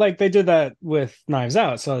 like they did that with Knives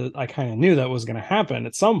Out, so I kind of knew that was going to happen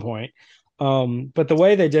at some point. But the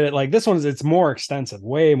way they did it, like this one, it's more extensive,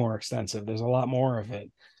 way more extensive. There's a lot more of it.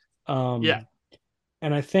 Yeah.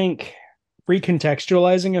 And I think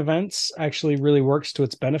recontextualizing events actually really works to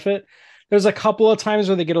its benefit. There's a couple of times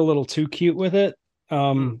where they get a little too cute with it.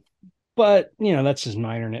 But that's just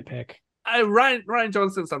minor nitpick. Rian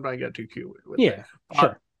Johnson sometimes get too cute with it.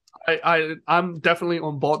 Sure. I'm definitely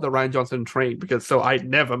on board the Rian Johnson train because I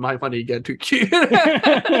never mind when he get too cute.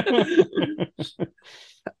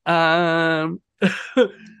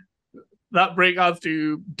 That brings us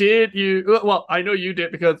to, did you, well, I know you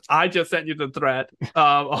did because I just sent you the thread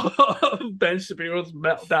of Ben Shapiro's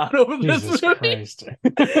meltdown over Jesus this Christ.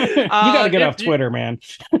 You gotta get off Twitter, man.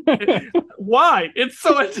 Why? It's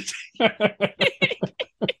so entertaining.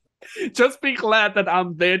 Just be glad that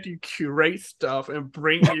I'm there to curate stuff and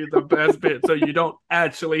bring you the best bit so you don't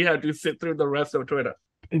actually have to sit through the rest of Twitter.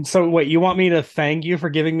 And so wait, you want me to thank you for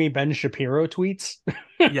giving me Ben Shapiro tweets?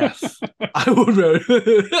 Yes, I would.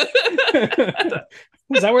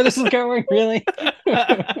 Is that where this is going? Really?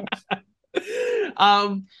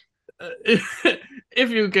 If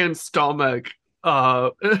you can stomach,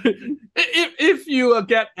 if you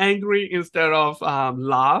get angry instead of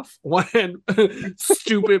laugh when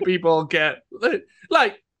stupid people get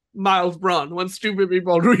like Miles Brown, when stupid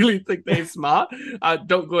people really think they're smart,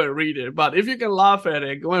 don't go and read it. But if you can laugh at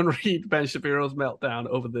it, go and read Ben Shapiro's meltdown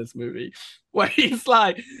over this movie, where he's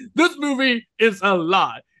like, "This movie is a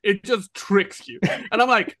lie. It just tricks you." And I'm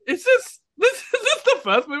like, "Is this the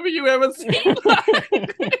first movie you ever seen?"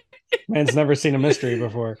 Man's never seen a mystery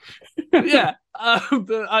before. Yeah.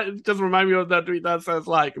 I just remind me of that tweet that says,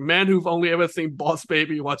 like, man who've only ever seen Boss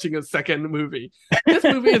Baby watching a second movie. This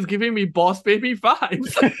movie is giving me Boss Baby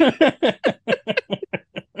vibes.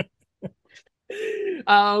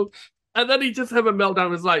 And then he just have a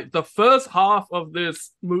meltdown. It's like the first half of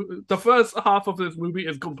this movie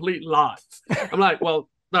is complete lies. I'm like, well,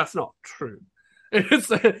 that's not true. It's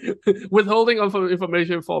withholding of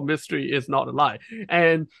information for mystery is not a lie.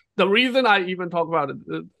 And the reason I even talk about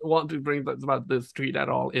it, want to bring about this tweet at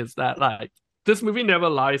all, is that like this movie never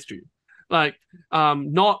lies to you. Like,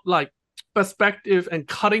 not like perspective and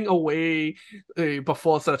cutting away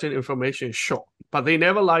before certain information, sure, but they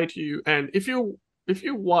never lie to you. And if you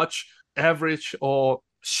watch average or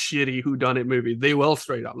shitty whodunit movie, they will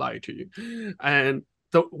straight up lie to you. And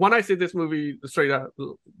when I say this movie straight up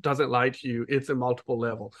doesn't lie to you, it's a multiple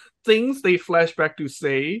level. Things they flash back to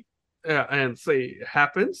say and say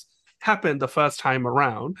happens, happened the first time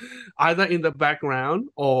around, either in the background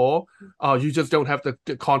or you just don't have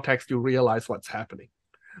the context to realize what's happening.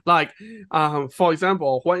 Like, for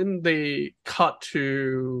example, when they cut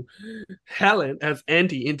to Helen as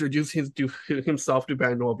Andy introducing himself to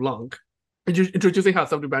Benoit Blanc, introducing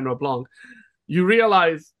herself to Benoit Blanc, you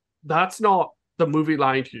realize that's not the movie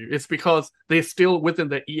lying to you. It's because they're still within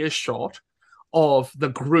the earshot of the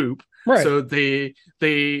group, Right. so they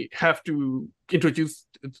have to introduce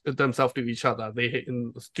themselves to each other.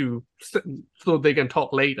 So they can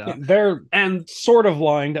talk later. Yeah, they're and sort of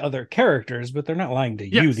lying to other characters, but they're not lying to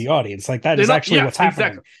you, Yes. the audience. Like that They're is not- actually yes, what's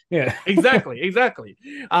happening. exactly.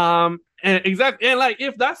 Yeah. exactly. And like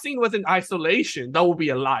if that scene was in isolation, that would be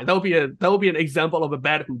a lie. That would be an example of a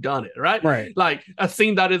bad whodunit, right? Right. Like a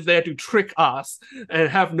scene that is there to trick us and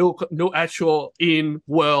have no actual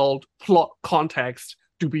in-world plot context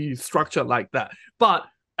to be structured like that. But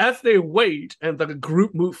as they wait and the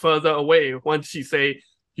group move further away, when she say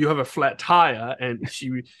you have a flat tire and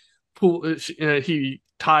he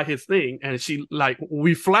tie his thing, and she like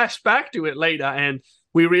we flash back to it later and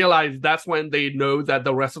we realize that's when they know that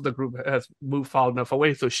the rest of the group has moved far enough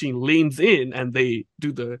away. So she leans in and they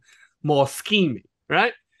do the more scheming,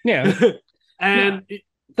 right? Yeah. And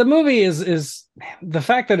The movie is the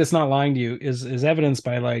fact that it's not lying to you is evidenced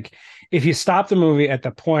by, like, if you stop the movie at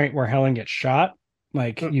the point where Helen gets shot,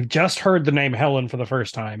 like you've just heard the name Helen for the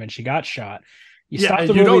first time and she got shot. You stop the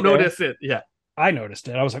movie. You don't there. notice it. Yeah. I noticed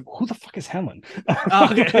it. I was like, who the fuck is Helen?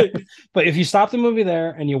 Okay. But if you stop the movie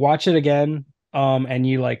there and you watch it again, and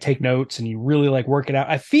you like take notes and you really like work it out,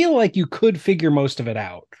 I feel like you could figure most of it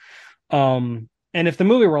out. And if the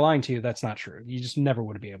movie were lying to you, that's not true. You just never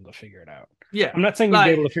would be able to figure it out. Yeah. I'm not saying you'd be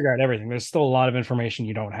able to figure out everything. There's still a lot of information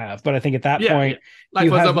you don't have. But I think at that point, like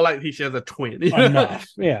for example, like he shares a twin. Enough.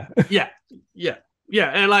 Yeah.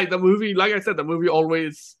 Yeah. And like the movie, like I said, the movie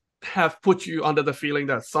always have put you under the feeling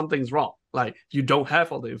that something's wrong. Like you don't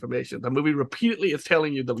have all the information. The movie repeatedly is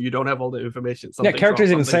telling you that you don't have all the information. Characters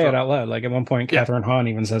even say it out loud. Like at one point, Catherine Hahn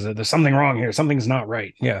even says it. There's something wrong here. Something's not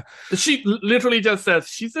right. Yeah. She literally just says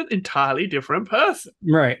she's an entirely different person.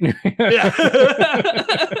 Right. Yeah.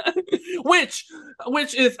 which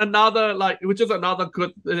is another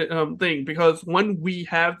good thing, because when we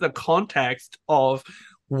have the context of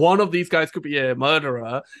one of these guys could be a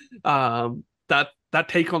murderer, that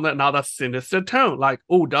take on another sinister tone. Like,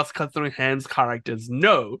 oh, does Catherine Hahn's characters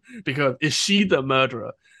know? Because is she the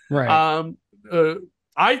murderer? Right.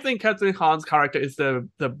 I think Catherine Hahn's character is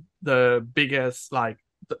the biggest, like,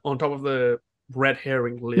 on top of the red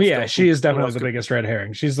herring list. Yeah, she is definitely the biggest red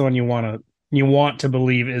herring. She's the one you want to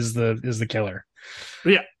believe is the killer.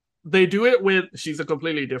 Yeah. They do it with, she's a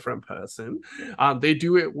completely different person. They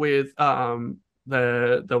do it with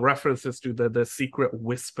the references to the secret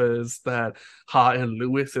whispers that Ha and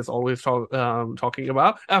Lewis is always talking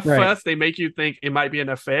about. At first, they make you think it might be an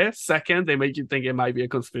affair. Second, they make you think it might be a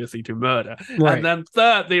conspiracy to murder. Right. And then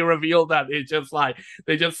third, they reveal that it's just like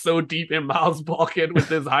they're just so deep in Miles' pocket with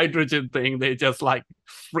this hydrogen thing, they just like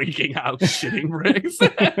freaking out, shitting bricks.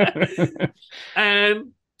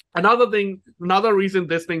 And another reason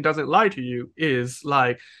this thing doesn't lie to you is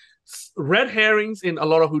like red herrings in a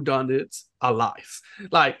lot of whodunits are lies.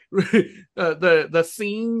 Like the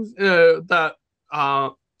scenes that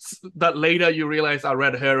later you realize are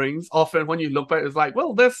red herrings, often when you look back, it's like,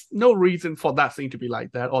 well, there's no reason for that scene to be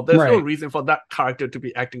like that, or there's no reason for that character to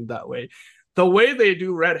be acting that way. The way they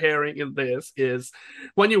do red herring in this is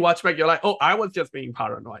when you watch back, you're like, oh, I was just being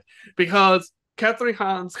paranoid, because Catherine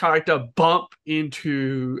Hahn's character bumped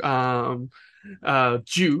into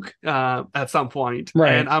Duke at some point,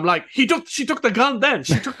 and I'm like, she took the gun. Then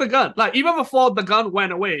she took the gun, like even before the gun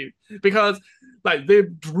went away, because like they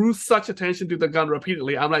drew such attention to the gun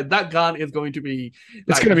repeatedly. I'm like, that gun is going to be,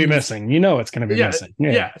 it's going to be missing. You know, it's going to be missing.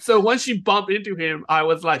 Yeah. So when she bumped into him, I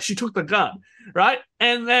was like, she took the gun, right?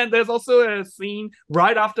 And then there's also a scene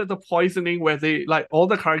right after the poisoning where they like all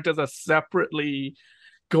the characters are separately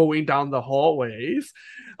going down the hallways.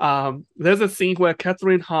 There's a scene where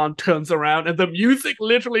Catherine Hahn turns around and the music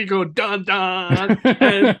literally goes dun dun,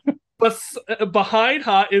 and but behind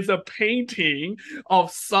her is a painting of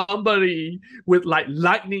somebody with like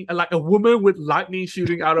lightning, like a woman with lightning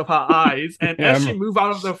shooting out of her eyes. And as she moves out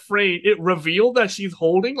of the frame, it revealed that she's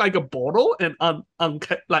holding like a bottle and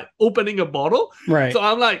like opening a bottle. Right. So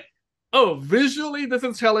I'm like, oh, visually this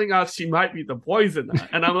is telling us she might be the poisoner,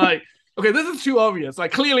 and I'm like, okay, this is too obvious.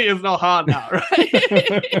 Like, clearly it's not hard now,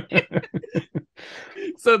 right?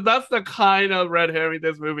 So that's the kind of red herring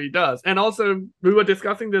this movie does. And also, we were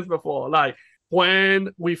discussing this before. Like, when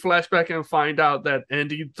we flash back and find out that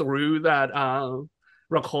Andy threw that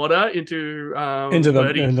recorder into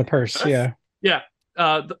the purse. Yeah. Yeah.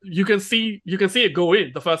 You can see it go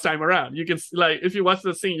in the first time around. You can like if you watch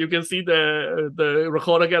the scene, you can see the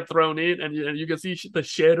recorder get thrown in, and you can see the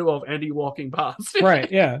shadow of Andy walking past.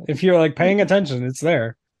 Right. Yeah. If you're like paying attention, it's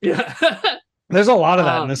there. Yeah. There's a lot of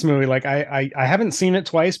that in this movie. Like I haven't seen it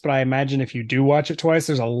twice, but I imagine if you do watch it twice,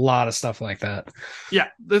 there's a lot of stuff like that. Yeah,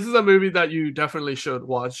 this is a movie that you definitely should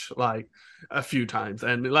watch like a few times,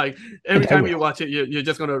 and like every time you watch it, you're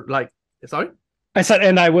just gonna like. Sorry, I said,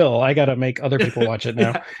 and I will. I gotta make other people watch it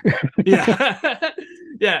now. Yeah.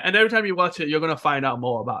 Yeah, and every time you watch it, you're gonna find out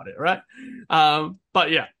more about it, right? But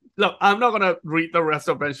yeah. Look, I'm not gonna read the rest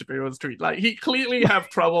of Ben Shapiro's tweet. Like, he clearly have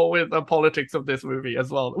trouble with the politics of this movie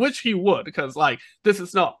as well, which he would, because like this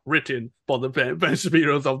is not written for the Ben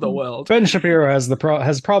Shapiros of the world. Ben Shapiro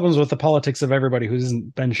has problems with the politics of everybody who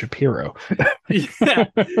isn't Ben Shapiro. Yeah,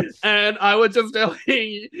 and I was just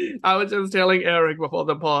telling Eric before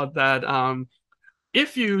the pod that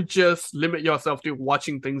if you just limit yourself to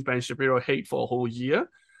watching things Ben Shapiro hate for a whole year,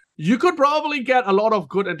 you could probably get a lot of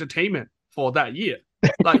good entertainment for that year.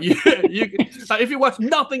 Like you like if you watch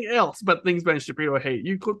nothing else but things Ben Shapiro hate,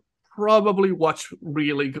 you could probably watch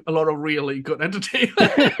a lot of really good entertainment.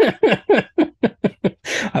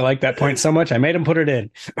 I like that point so much. I made him put it in.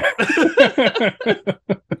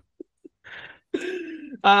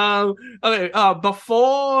 Okay.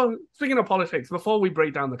 Before speaking of politics, before we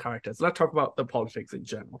break down the characters, let's talk about the politics in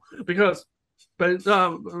general, because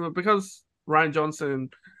Ryan Johnson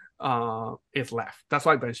is left. That's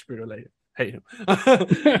why Ben Shapiro hate him.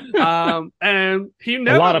 And he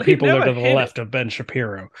never. A lot of people are to the left of Ben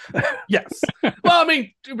Shapiro. Yes. Well, I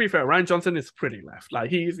mean, to be fair, Ryan Johnson is pretty left. Like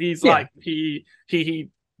he's like he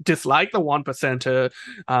disliked the 1%er.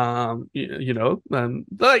 And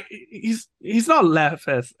like he's not left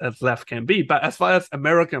as left can be, but as far as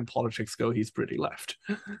American politics go, he's pretty left.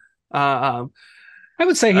 I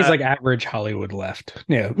would say he's like average Hollywood left.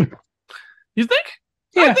 Yeah. You think?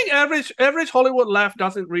 Yeah. I think average Hollywood left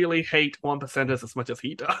doesn't really hate 1%ers as much as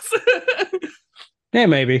he does. Yeah,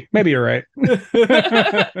 maybe you're right.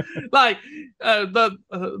 Like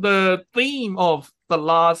the theme of the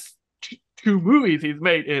last two movies he's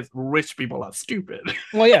made is rich people are stupid.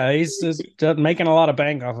 Well, yeah, he's just making a lot of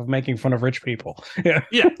bank off of making fun of rich people. Yeah.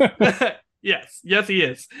 Yeah. yes, he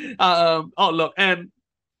is. Look, and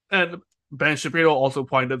Ben Shapiro also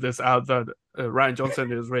pointed this out that Ryan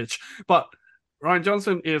Johnson is rich, but Ryan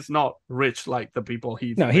Johnson is not rich like the people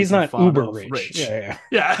he's not uber rich. Yeah.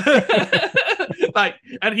 Like,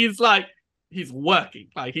 and he's working,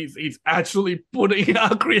 like he's actually putting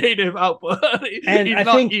out creative output. And he's I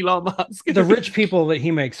not think Elon Musk. The rich people that he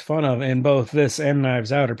makes fun of in both this and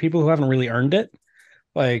Knives Out are people who haven't really earned it.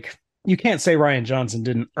 Like, you can't say Ryan Johnson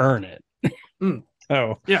didn't earn it.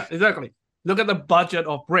 Oh, yeah, exactly. Look at the budget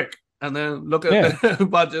of Brick, and then look at the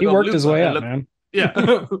budget. He worked his way up, man.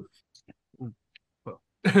 Yeah.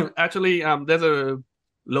 Actually, there's a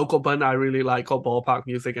local band I really like called Ballpark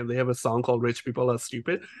Music, and they have a song called Rich People Are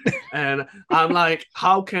Stupid. And I'm like,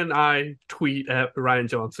 how can I tweet at Ryan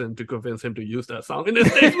Johnson to convince him to use that song in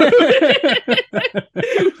this movie?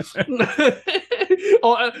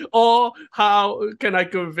 or how can I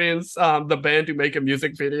convince the band to make a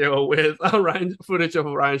music video with footage of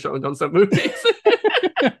Ryan Johnson movies?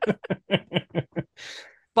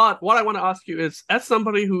 But what I want to ask you is, as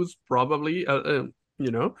somebody who's probably a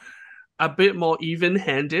bit more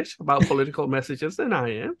even-handed about political messages than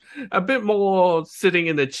I am, a bit more sitting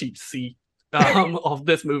in the cheap seat of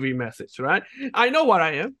this movie message, right? I know what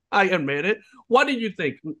I am. I admit it. What do you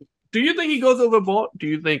think? Do you think he goes overboard? Do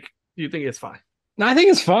you think it's fine? No, I think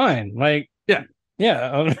it's fine. Like, yeah.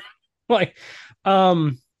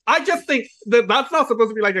 I just think that's not supposed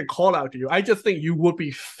to be like a call out to you. I just think you would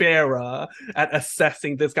be fairer at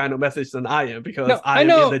assessing this kind of message than I am, because I am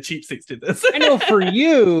in the cheap seats to this. I know for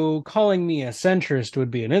you, calling me a centrist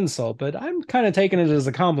would be an insult, but I'm kind of taking it as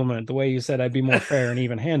a compliment, the way you said I'd be more fair and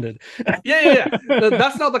even-handed. Yeah.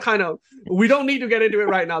 That's not the kind of... We don't need to get into it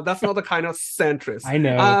right now. That's not the kind of centrist. I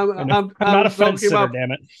know. I'm not a fence sitter,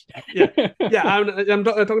 damn it. Yeah. I'm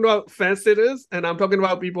talking about fence sitters, and I'm talking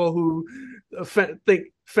about people who think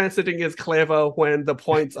fence sitting is clever when the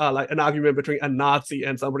points are like an argument between a Nazi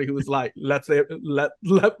and somebody who's like, let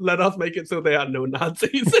us make it so there are no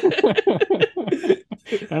Nazis.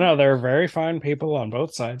 I know, there are very fine people on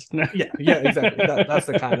both sides. Yeah, exactly. That's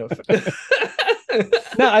the kind of...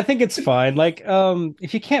 No, I think it's fine. Like,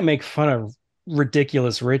 if you can't make fun of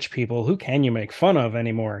ridiculous rich people, who can you make fun of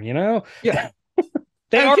anymore? You know? Yeah,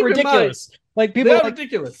 they are ridiculous. Like, people are like,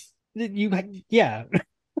 ridiculous. Yeah.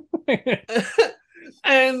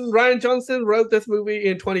 And Ryan Johnson wrote this movie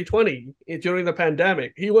in 2020 during the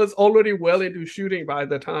pandemic. He was already well into shooting by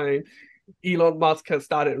the time Elon Musk has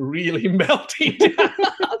started really melting down.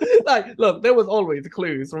 Like, look, there was always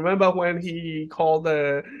clues. Remember when he called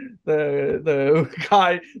the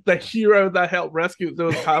guy, the hero that helped rescue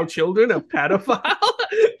those child children, a pedophile?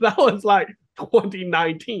 That was like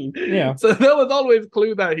 2019. Yeah. So there was always a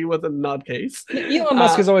clue that he was a nutcase. Elon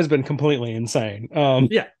Musk has always been completely insane.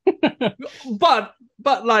 Yeah.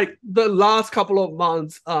 But like the last couple of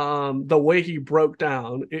months, the way he broke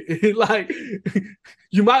down, like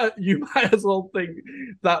you might as well think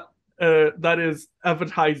that that is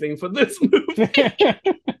advertising for this movie.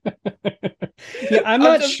 Yeah, I'm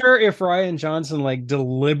not sure if Ryan Johnson like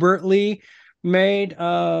deliberately made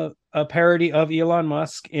a parody of Elon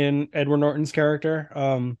Musk in Edward Norton's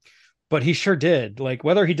character, but he sure did. Like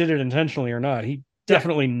whether he did it intentionally or not, he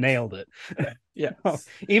definitely nailed it. Yeah,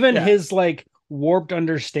 even his like warped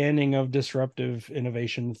understanding of disruptive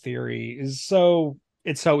innovation theory is so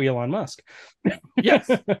Elon Musk. Yes.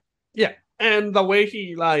 Yeah. And the way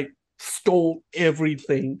he like stole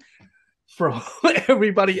everything from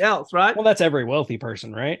everybody else, right? Well, that's every wealthy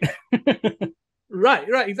person, right?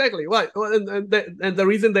 Right, exactly. Right. And the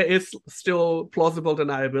reason there is still plausible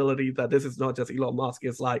deniability that this is not just Elon Musk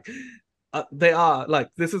is like they are like,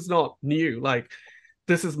 this is not new. Like,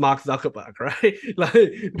 this is Mark Zuckerberg, right?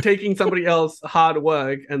 Like taking somebody else's hard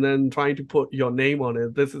work and then trying to put your name on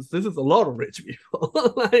it. This is a lot of rich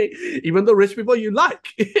people. Like even the rich people you like,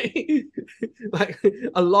 like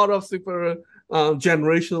a lot of super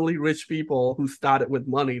generationally rich people who started with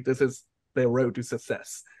money. This is their road to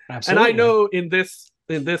success. Absolutely. And I know in this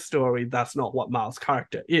story that's not what Miles'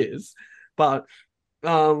 character is, but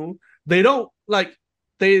they don't like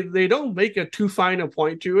they don't make a too fine a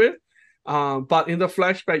point to it. But in the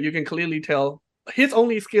flashback, you can clearly tell his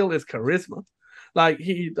only skill is charisma. Like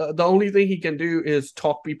the only thing he can do is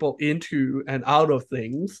talk people into and out of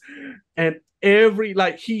things, and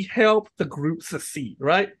he helped the group succeed,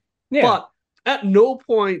 right? Yeah. But at no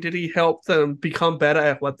point did he help them become better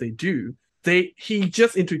at what they do. He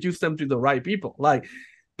just introduced them to the right people. Like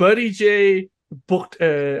Birdie J booked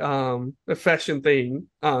a fashion thing.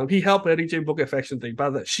 He helped Birdie J book a fashion thing,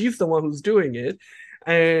 but she's the one who's doing it,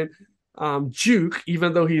 and Duke,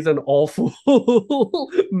 even though he's an awful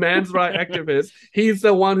man's right activist, he's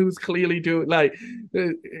the one who's clearly doing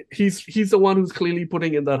he's the one who's clearly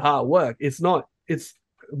putting in that hard work. It's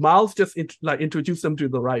Miles just introduced them to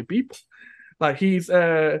the right people. Like he's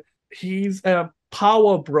a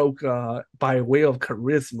power broker by way of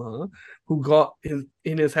charisma who got in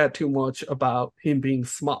his head too much about him being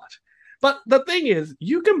smart. But the thing is,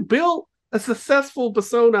 you can build a successful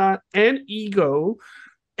persona and ego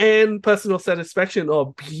and personal satisfaction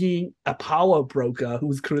of being a power broker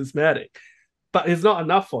who's charismatic. But it's not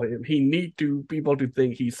enough for him. He needs people to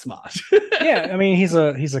think he's smart. Yeah, I mean he's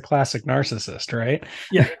a classic narcissist, right?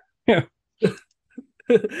 Yeah. Yeah.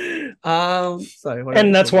 Sorry,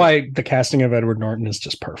 and that's why the casting of Edward Norton is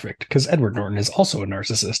just perfect, because Edward Norton is also a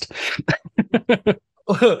narcissist.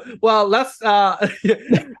 Well,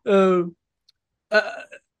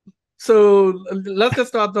 so let's just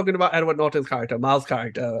start talking about Edward Norton's character, Miles'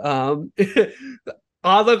 character.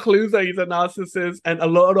 Other clues that he's a narcissist, and a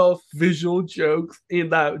lot of visual jokes in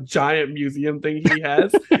that giant museum thing he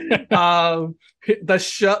has. The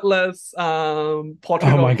shirtless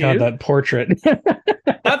portrait. Oh my god, that portrait!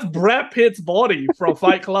 That's Brad Pitt's body from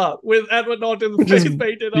Fight Club with Edward Norton's face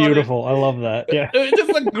painted on it. Beautiful, I love that. Yeah, it's just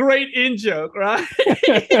a great in joke, right?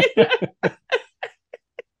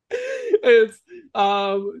 It's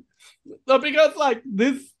because like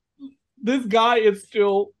this guy is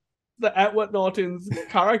still the Edward Norton's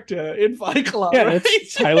character in Fight Club. Yeah, right?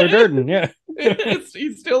 It's Tyler Durden. Yeah,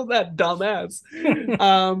 he's still that dumbass.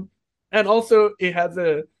 And also it has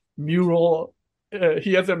a mural.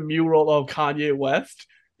 He has a mural of Kanye West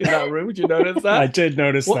in that room. Did you notice that? I did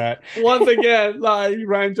notice that. Once again, like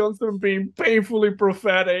Ryan Johnson being painfully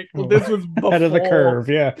prophetic. This was before, ahead of the curve.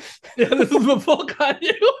 Yeah, this was before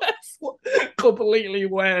Kanye West completely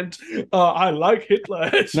went. I like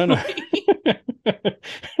Hitler. No.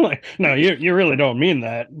 Like, no, you really don't mean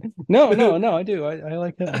that. No, I do. I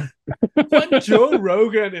like that. When Joe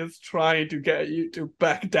Rogan is trying to get you to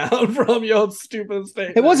back down from your stupid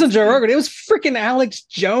statement. It wasn't Joe Rogan. It was freaking Alex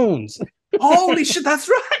Jones. Holy shit, that's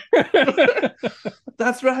right.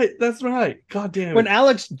 That's right. God damn it. When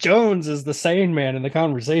Alex Jones is the sane man in the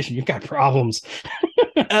conversation, you've got problems.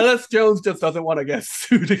 Alex Jones just doesn't want to get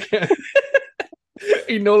sued again.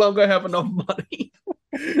 He no longer have enough money.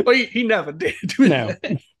 Well, he never did. No.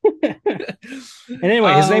 And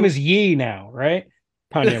anyway, his name is Ye now, right?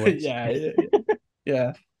 Kanye West. Yeah.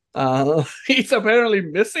 Yeah. He's apparently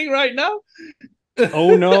missing right now.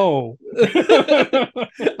 Oh no.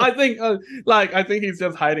 I think he's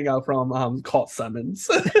just hiding out from court summons.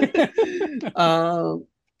 um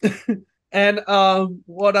and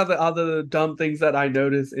what are the other dumb things that I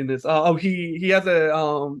noticed in this? He has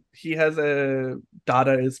a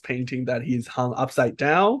Dadaist painting that he's hung upside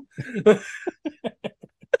down.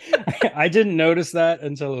 I didn't notice that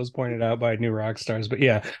until it was pointed out by New Rockstars, but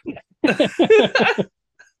yeah. That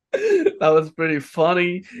was pretty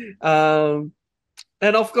funny.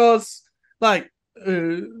 And of course, like,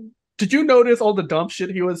 did you notice all the dumb shit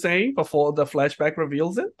he was saying before the flashback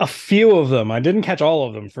reveals it? A few of them. I didn't catch all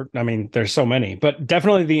of them. I mean, there's so many, but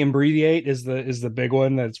definitely the imbreviate is the big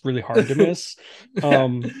one that's really hard to miss. Yeah.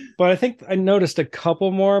 But I think I noticed a couple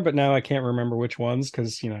more, but now I can't remember which ones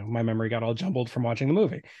because my memory got all jumbled from watching the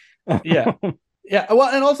movie. Yeah. Yeah. Well,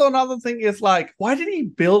 and also another thing is like, why did he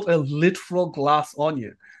build a literal glass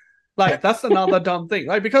onion? Like, that's another dumb thing,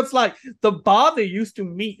 right? Because like the bar they used to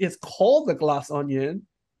meet is called the Glass Onion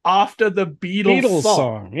after the Beatles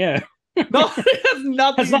song. Yeah. No, it has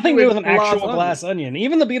nothing to do with an actual onion. glass onion.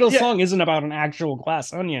 Even the Beatles song isn't about an actual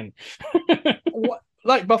glass onion.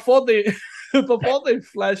 Like before they before they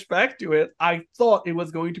flash back to it, I thought it was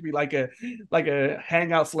going to be like a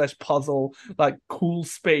hangout slash puzzle, like cool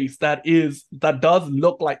space that does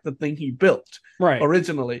look like the thing he built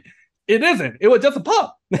originally. It isn't. It was just a pub.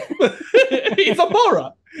 He's a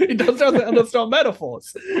moron. He doesn't understand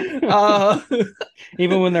metaphors.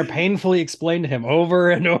 Even when they're painfully explained to him over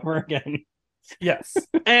and over again. Yes,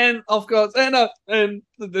 and of course, and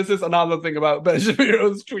this is another thing about Ben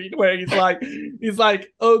Shapiro's tweet where he's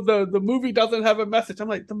like, oh, the movie doesn't have a message. I'm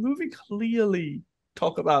like, the movie clearly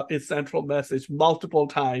talk about its central message multiple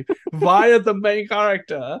times via the main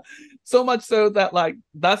character. So much so that like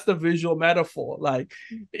that's the visual metaphor. Like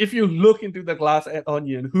if you look into the glass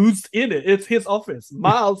onion, who's in it? It's his office.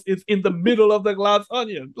 Miles is in the middle of the glass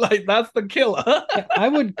onion. Like that's the killer. I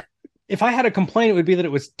would, if I had a complaint, it would be that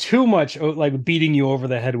it was too much like beating you over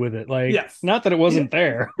the head with it. Like, not that it wasn't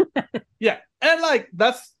there. Yeah, and like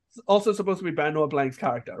that's also supposed to be Benoit Blanc's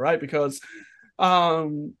character, right? Because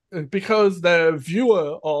the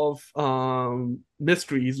viewer of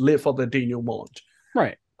mysteries live for the denouement.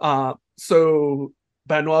 Right. So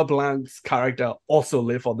Benoit Blanc's character also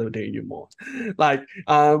live for the denouement. Like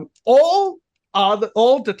all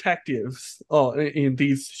detectives in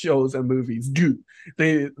these shows and movies do.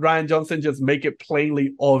 Rian Johnson just make it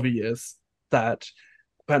plainly obvious that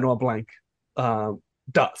Benoit Blanc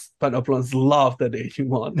does. Benoit Blanc love the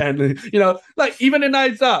denouement. And like even in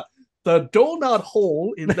Knives Out, the donut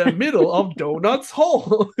hole in the middle of Donut's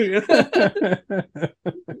hole.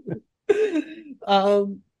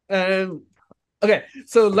 And okay,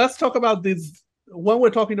 so let's talk about this. When we're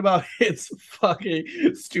talking about its fucking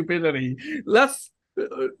stupidity,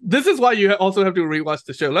 this is why you also have to rewatch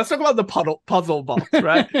the show. Let's talk about the puzzle box,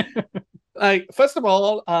 right? Like, first of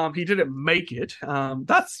all, he didn't make it.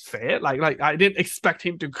 That's fair. Like I didn't expect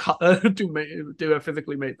him to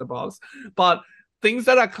physically make the box, but things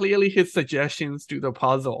that are clearly his suggestions to the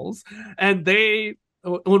puzzles, and they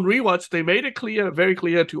on rewatch they made it very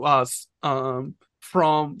clear to us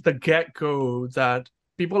from the get-go that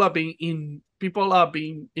people are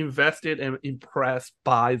being invested and impressed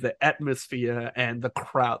by the atmosphere and the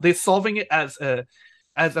crowd. They're solving it as a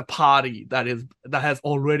party that has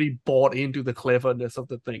already bought into the cleverness of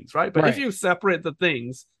the things, right? But if you separate the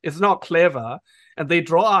things, it's not clever, and they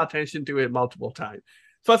draw our attention to it multiple times.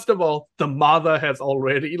 First of all, the mother has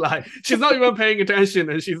already she's not even paying attention,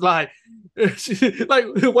 and she's like when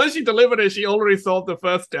she delivered it, she already solved the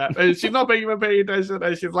first step, and she's not even paying attention,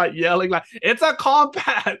 and she's like yelling like, "It's a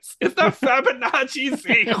compass! It's the Fibonacci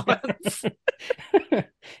sequence!"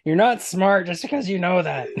 You're not smart just because you know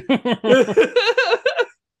that.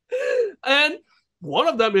 And one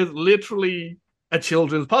of them is literally a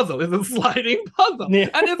children's puzzle. It's a sliding puzzle. Yeah.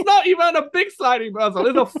 And it's not even a big sliding puzzle.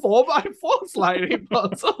 It's a 4x4 sliding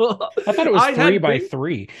puzzle. I thought it was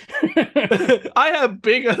 3x3. I had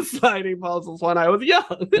bigger sliding puzzles when I was young.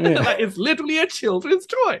 Yeah. It's literally a children's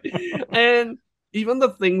toy. And even the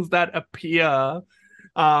things that appear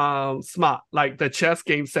smart, like the chess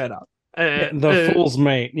game setup. The fool's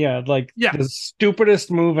mate, the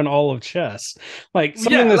stupidest move in all of chess, like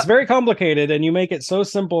something that's very complicated, and you make it so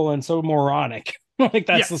simple and so moronic. Like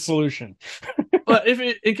that's the solution. But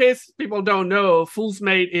in case people don't know, fool's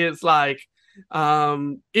mate is like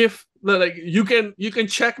if you can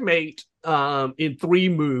checkmate in 3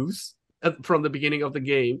 moves from the beginning of the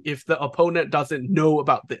game if the opponent doesn't know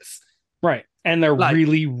about this. Right. And they're Like,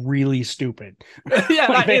 really, really stupid. yeah, Like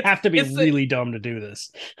like they have to be it's really dumb to do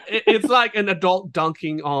this. it's like an adult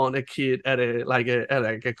dunking on a kid at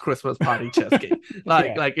a Christmas party chess game.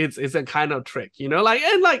 Yeah. Like it's a kind of trick, you know. Like,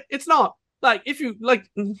 and like it's not like, if you like,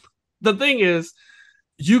 the thing is,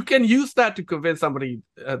 you can use that to convince somebody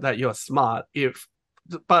that you're smart, if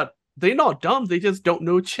but they're not dumb, they just don't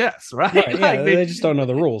know chess, right? Right. Yeah. Like They just don't know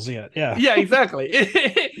the rules yet. Yeah. yeah, exactly.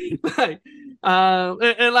 Like,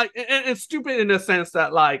 and like, and it's stupid in the sense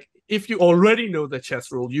that, like, if you already know the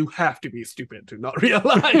chess rule, you have to be stupid to not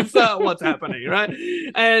realize what's happening, right?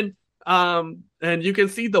 And you can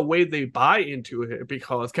see the way they buy into it,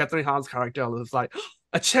 because Catherine Hahn's character is like,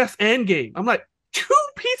 a chess end game. I'm like, two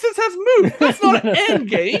pieces has moved. That's not an end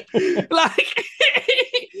game. Like,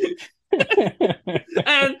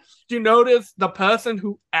 and you notice the person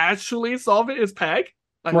who actually solved it is Peg.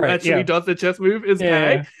 Like, who Right, actually yeah. does the chess move is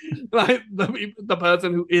Yeah. Peg. Like, the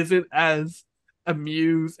person who isn't as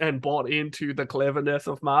amused and bought into the cleverness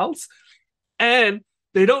of Miles. And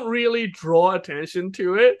they don't really draw attention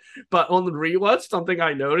to it, but on the rewatch, something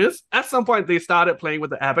I noticed, at some point they started playing with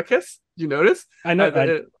the abacus. You notice? I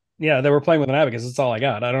know. Yeah, they were playing with an abacus. That's all I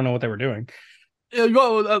got. I don't know what they were doing.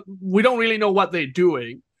 Well, we don't really know what they're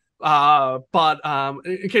doing. But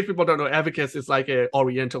in case people don't know, abacus is like a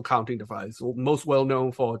Oriental counting device, most well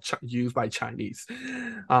known for used by Chinese,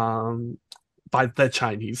 by the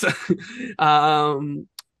Chinese.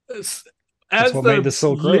 As That's what the made the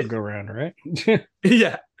Silk Road go round, right?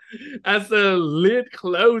 yeah, as the lid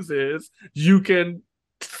closes, you can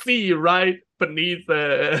see right beneath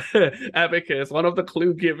the abacus. One of the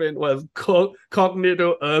clue given was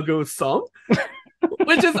cognito ergo sum,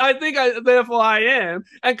 which is, I think, therefore I am.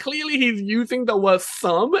 And clearly he's using the word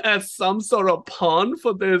sum as some sort of pun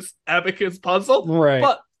for this abacus puzzle. Right.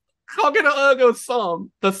 But cognito ergo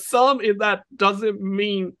sum, the sum in that doesn't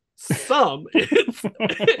mean sum.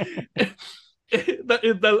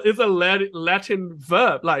 It's a Latin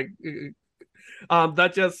verb, like,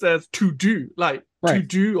 that just says to do, like, right. to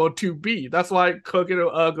do or to be. That's why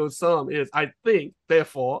cogito ergo sum is I think,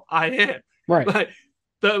 therefore I am. Right. Like,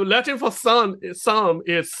 the Latin for sum is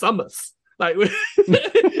summus. Like,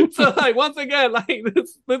 so, like, once again, like,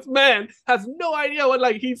 this man has no idea what,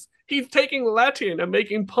 like, he's taking Latin and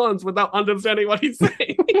making puns without understanding what he's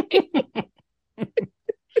saying.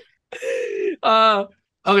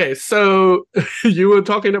 Okay, so you were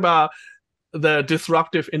talking about the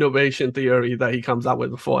disruptive innovation theory that he comes up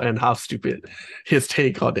with before, and how stupid his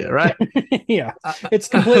take on it, right? Yeah, it's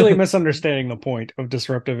completely misunderstanding the point of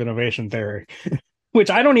disruptive innovation theory,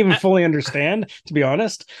 which I don't even fully understand, to be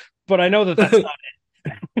honest, but I know that that's not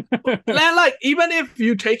it. Like, even if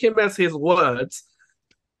you take him as his words,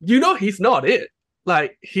 you know he's not it.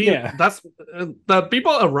 Like, that's the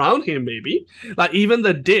people around him, maybe, like, even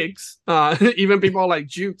the dicks, even people like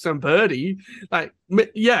Jukes and Birdie, like,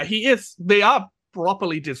 yeah, they are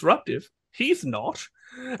properly disruptive. He's not.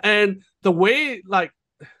 And the way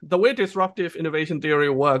disruptive innovation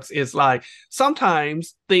theory works is, like,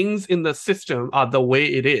 sometimes things in the system are the way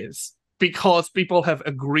it is because people have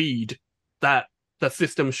agreed that the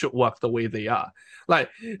system should work the way they are.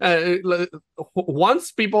 Like,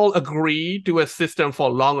 once people agree to a system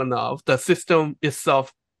for long enough, the system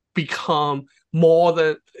itself appears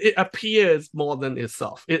more than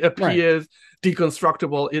itself. It appears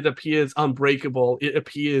deconstructible. It appears unbreakable. It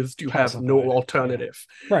appears to have no alternative.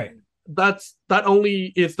 Yeah. Right. That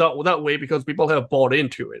only is that way because people have bought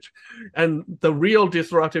into it. And the real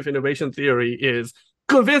disruptive innovation theory is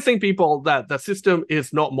convincing people that the system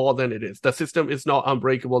is not more than it is. The system is not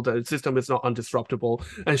unbreakable. The system is not undisruptible,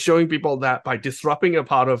 and showing people that by disrupting a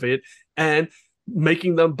part of it and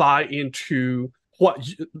making them buy into what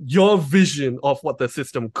your vision of what the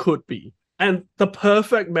system could be. And the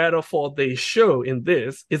perfect metaphor they show in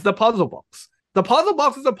this is the puzzle box. The puzzle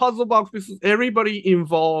box is a puzzle box because everybody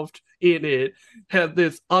involved in it had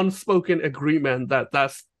this unspoken agreement that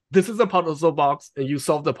this is a puzzle box and you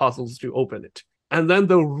solve the puzzles to open it. And then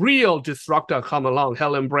the real disruptor come along,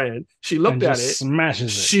 Helen Brand. She looked at it,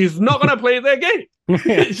 smashes it. She's not gonna play their game.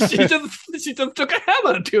 she just took a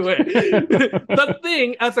hammer to it. The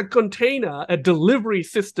thing as a container, a delivery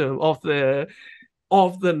system of the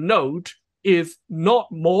note is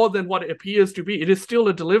not more than what it appears to be. It is still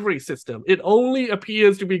a delivery system. It only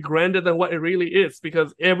appears to be grander than what it really is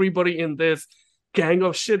because everybody in this gang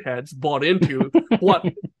of shitheads bought into what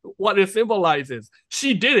it symbolizes.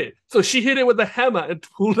 She did it. So she hit it with a hammer and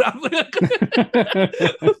pulled out the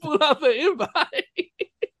invite.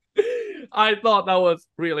 I thought that was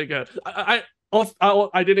really good. I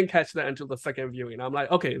didn't catch that until the second viewing. I'm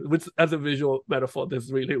like, okay, as a visual metaphor,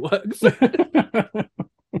 this really works.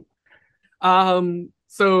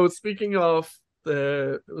 So speaking of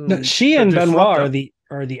No, she the and Benoit disruptor,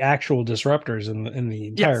 are the actual disruptors in the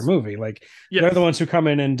entire yes, movie. Like they're the yes, ones who come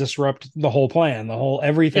in and disrupt the whole plan, the whole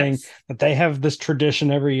everything, yes, that they have this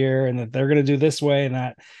tradition every year and that they're going to do this way and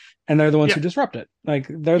that, and they're the ones yeah, who disrupt it. Like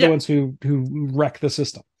they're the yeah, ones who wreck the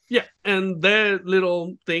system. yeah. And their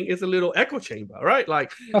little thing is a little echo chamber, right?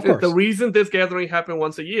 Like Of the course. reason this gathering happened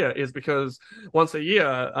once a year is because once a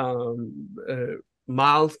year,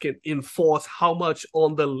 Miles can enforce how much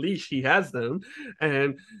on the leash he has them,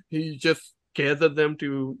 and he just gathered them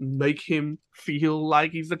to make him feel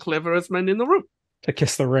like he's the cleverest man in the room. To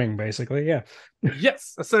kiss the ring, basically. Yeah.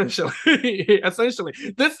 Yes, essentially. Essentially.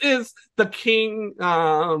 This is the king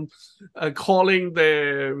calling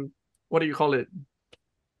the what do you call it?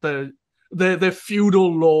 The the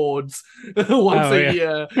feudal lords once Oh a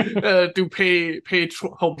yeah. year to pay Like,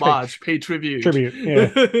 homage, pay tribute. tribute. Yeah.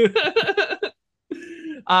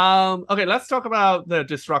 Okay, let's talk about the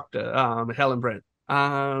disruptor, Helen Brand.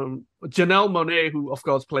 Janelle Monet, who of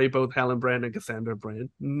course played both Helen Brand and Cassandra Brand,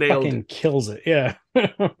 nailed Fucking it. kills it. Yeah.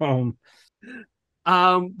 um,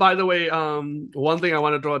 By the way, one thing I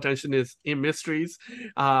want to draw attention is in mysteries.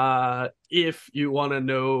 If you want to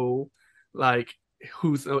know like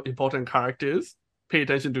who's important characters, pay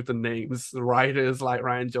attention to the names. Writers like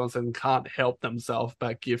Rian Johnson can't help themselves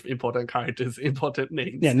but give important characters important yeah,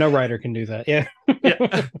 names. no writer can do that. Yeah.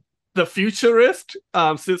 Yeah. The futurist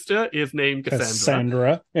sister is named Cassandra.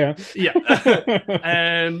 Cassandra. Yeah. Yeah.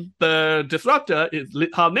 And the disruptor is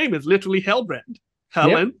her name is literally Hellbrand. Yep.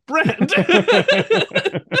 Helen Brand.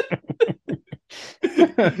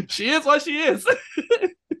 She is what she is.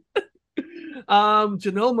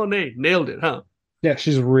 Janelle Monet nailed it, huh? Yeah,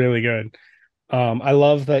 she's really good. I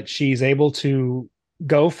love that she's able to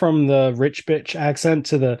go from the rich bitch accent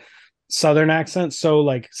to the southern accent so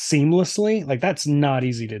like seamlessly. Like that's not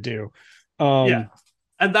easy to do. Yeah. Um,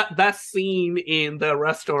 And that scene in the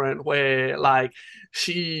restaurant where like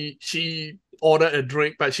she ordered a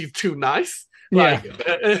drink but she's too nice. yeah. Like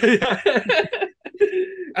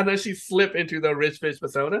and then she slip into the rich bitch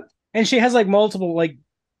persona. And she has like multiple like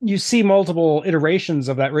you see multiple iterations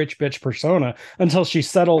of that rich bitch persona until she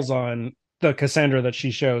settles on the Cassandra that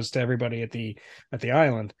she shows to everybody at the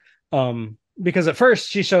island. Because at first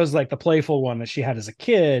she shows like the playful one that she had as a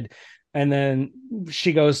kid, and then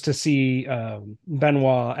she goes to see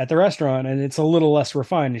Benoit at the restaurant, and it's a little less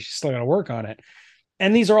refined, and she's still got to work on it.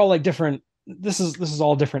 And these are all like different. This is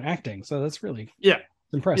all different acting, so that's really Yeah.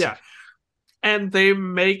 impressive. Yeah. And they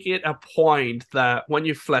make it a point that when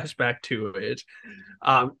you flash back to it,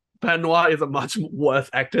 Benoit is a much worse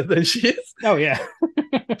actor than she is. Oh yeah.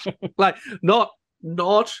 Like not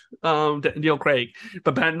Daniel Craig,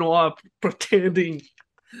 but Benoit pretending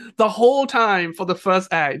the whole time for the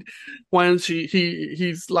first act when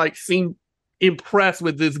he's like seemed impressed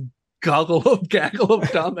with this gaggle of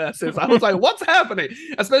dumbasses. I was like, what's happening?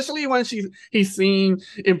 Especially when he seemed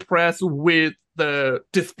impressed with the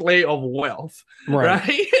display of wealth, right?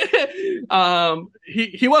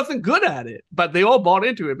 He wasn't good at it, but they all bought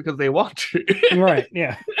into it because they want to. Right.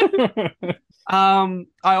 Yeah. I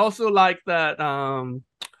also like that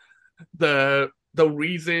the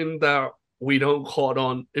reason that we don't caught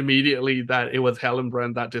on immediately that it was Helen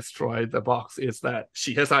Brand that destroyed the box is that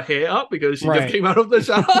she has her hair up because she just came out of the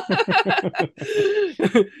shower.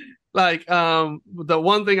 Like the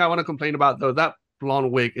one thing I want to complain about though, that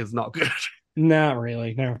blonde wig is not good. Not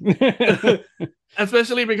really. No.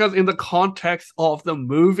 Especially because in the context of the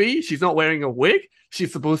movie, she's not wearing a wig.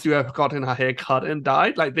 She's supposed to have gotten her hair cut and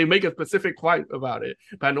dyed. Like they make a specific point about it.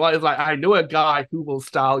 Benoit is like, I know a guy who will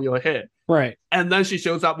style your hair. Right. And then she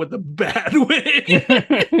shows up with the bad wig.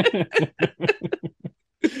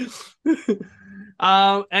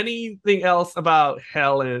 Anything else about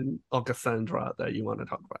Helen or Cassandra that you want to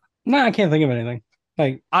talk about? No, I can't think of anything.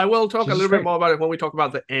 Like I will talk a little bit great. more about it when we talk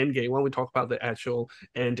about the end game, when we talk about the actual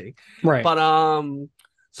ending. Right. But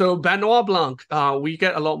so Benoit Blanc, we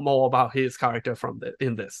get a lot more about his character from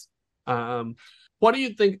in this. What do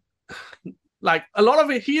you think? Like a lot of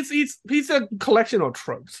it, he's a collection of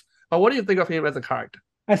tropes. But what do you think of him as a character?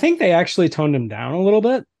 I think they actually toned him down a little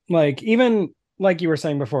bit. Like even like you were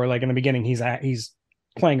saying before, like in the beginning, he's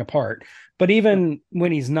playing a part. But even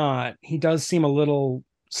when he's not, he does seem a little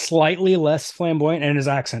slightly less flamboyant, and his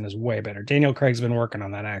accent is way better. Daniel Craig's been working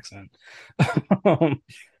on that accent. I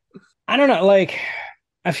don't know. Like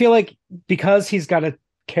I feel like because he's got to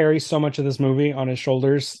carry so much of this movie on his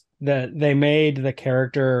shoulders, that they made the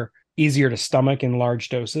character easier to stomach in large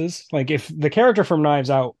doses. Like if the character from Knives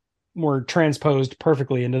Out were transposed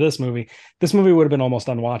perfectly into this movie would have been almost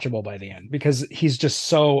unwatchable by the end because he's just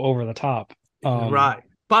so over the top. Right.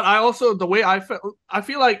 But I also the way I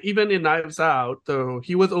feel like even in Knives Out, though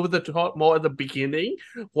he was over the top more at the beginning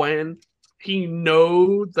when he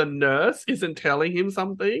know the nurse isn't telling him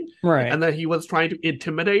something, Right. and that he was trying to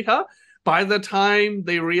intimidate her. By the time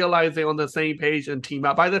they realize they're on the same page and team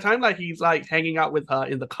up, by the time like he's like hanging out with her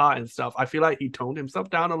in the car and stuff, I feel like he toned himself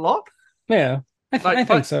down a lot. Yeah. I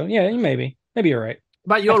think so. Yeah, maybe you're right.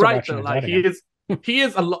 But you're After right watching though. it Like again. he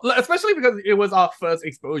is a lot, especially because it was our first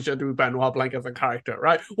exposure to Benoit Blanc as a character,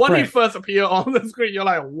 right? When he Right. first appeared on the screen, you're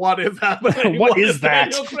like, "What is happening? What is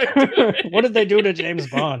that? Daniel Craig doing?" What did they do to James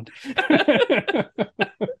Bond?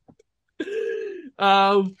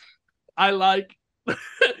 I like.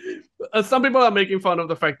 Some people are making fun of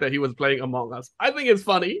the fact that he was playing Among Us. I think it's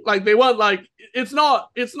funny. Like they weren't like it's not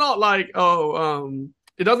like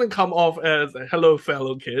it doesn't come off as hello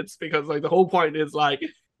fellow kids because like the whole point is like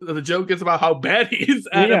the joke is about how bad he is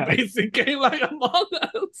at a basic game like Among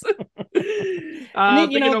Us.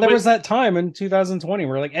 And there was that time in 2020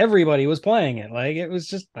 where like everybody was playing it. Like it was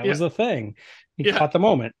just that was the thing. He caught the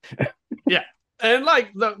moment. Yeah. And like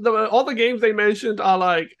all the games they mentioned are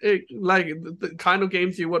like the kind of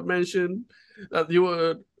games you would mention that you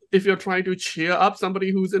would if you're trying to cheer up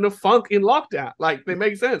somebody who's in a funk in lockdown. Like they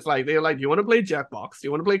make sense. Like they're like, you want to play Jackbox?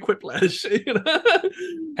 You want to play Quiplash? You know?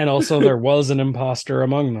 And also there was an imposter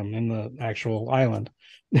among them in the actual island.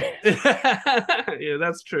 Yeah,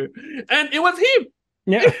 that's true. And it was him.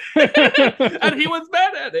 Yeah. And he was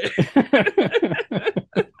bad at it.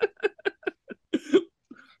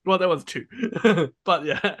 Well, there was two. But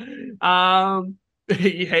yeah.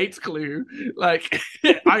 He hates Clue. Like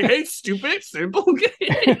I hate stupid, simple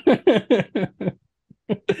games.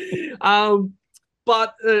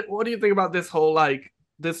 But what do you think about this whole like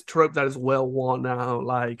this trope that is well worn now?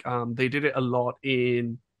 Like they did it a lot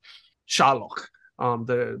in Sherlock,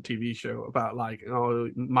 the TV show about like, oh,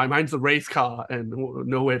 my mind's a race car and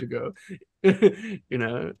nowhere to go. You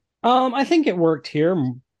know. I think it worked here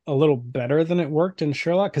a little better than it worked in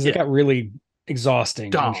Sherlock because it got really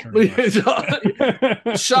exhausting.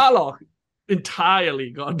 Sherlock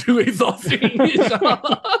entirely got too exhausting.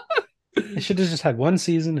 They should have just had one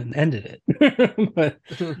season and ended it. But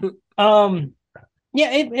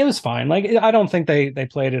yeah, it was fine. Like I don't think they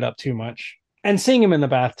played it up too much. And seeing him in the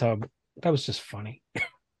bathtub, that was just funny.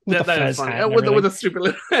 That is funny. With the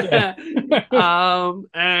stupid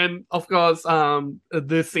and of course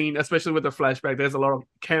this scene, especially with the flashback, there's a lot of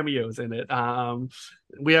cameos in it.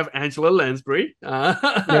 We have Angela Lansbury.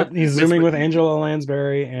 He's zooming with Angela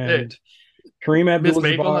Lansbury and Kareem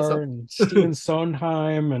Abdul-Jabbar and Stephen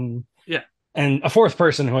Sondheim and a fourth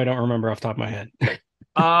person who I don't remember off the top of my head.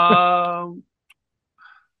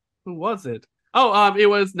 Who was it? Oh, it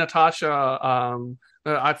was Natasha.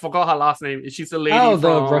 I forgot her last name. She's the lady. Oh,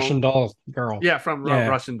 the Russian doll girl. Yeah, from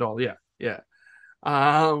Russian doll. Yeah.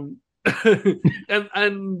 And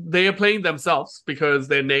they are playing themselves because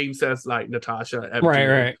their name says like Natasha.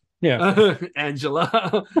 Right. Yeah.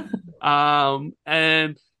 Angela.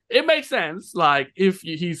 And it makes sense. Like if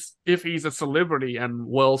he's a celebrity and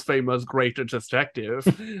world's famous great detective,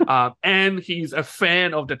 and he's a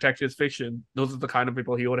fan of detective fiction, those are the kind of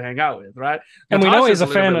people he would hang out with, right? And Natasha's we know he's a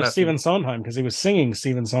fan of Stephen Sondheim because he was singing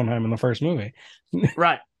Stephen Sondheim in the first movie.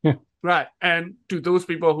 Right. Right. And to those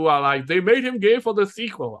people who are like, they made him gay for the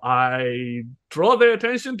sequel, I draw their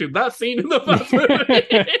attention to that scene in the first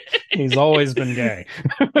movie. He's always been gay.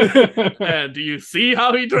 And do you see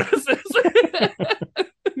how he dresses?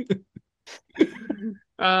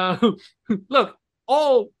 Look,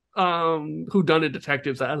 all whodunit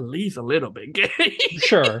detectives are at least a little bit gay.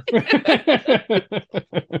 Sure.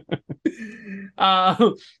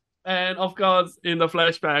 And of course, in the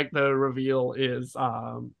flashback, the reveal is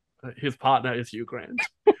his partner is Hugh Grant.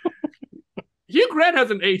 Hugh Grant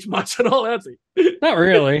hasn't aged much at all, has he? Not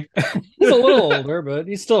really. He's a little older, but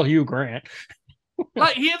he's still Hugh Grant.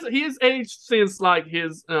 Like he has aged since like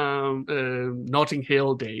his Notting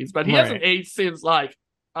Hill days, but he hasn't aged since like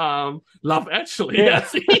Love Actually. Yeah.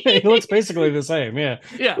 He looks basically the same. Yeah.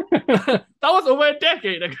 That was over a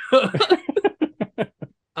decade ago.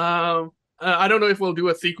 I don't know if we'll do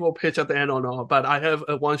a sequel pitch at the end or not, but I have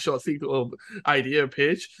a one-shot sequel idea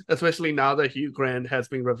pitch, especially now that Hugh Grant has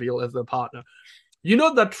been revealed as the partner. You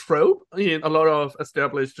know the trope in a lot of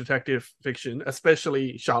established detective fiction,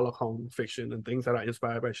 especially Sherlock Holmes fiction and things that are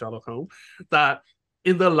inspired by Sherlock Holmes, that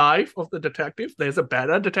in the life of the detective, there's a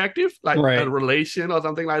better detective, like a relation or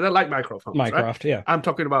something like that, like Mycroft Holmes. Mycroft, right? I'm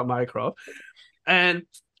talking about Mycroft. And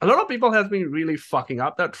a lot of people have been really fucking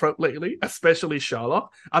up that trope lately, especially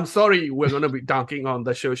Sherlock. I'm sorry we're going to be dunking on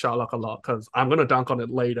the show Sherlock a lot because I'm going to dunk on it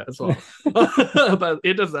later as well. But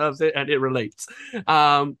it deserves it and it relates.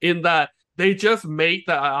 In that they just made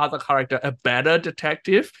the other character a better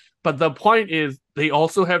detective. But the point is, they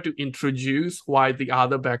also have to introduce why the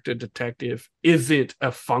other better detective isn't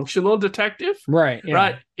a functional detective. Right. Yeah.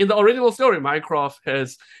 Right. In the original story, Mycroft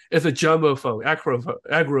is a germaphobe,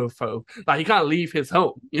 agoraphobe. Like he can't leave his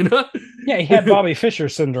home, you know? Yeah, he had Bobby Fischer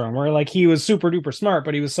syndrome, where like he was super duper smart,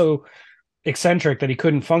 but he was so eccentric that he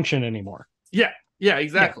couldn't function anymore. Yeah,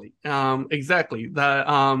 exactly. Exactly.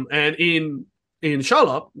 And in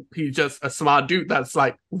Sherlock, he's just a smart dude that's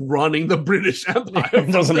like running the British Empire.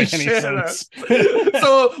 It doesn't make any sense.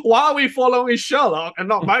 So why are we following Sherlock and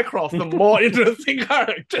not Mycroft, the more interesting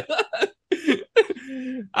character?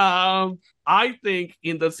 I think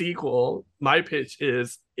in the sequel, my pitch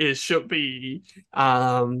is it should be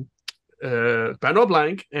Benoit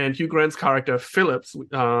Blanc and Hugh Grant's character Phillips.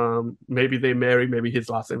 Maybe they marry, maybe his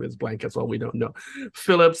last name is Blanc as well. We don't know.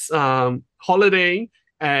 Phillips holiday,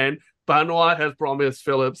 and Benoit has promised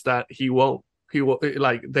Phillips that he will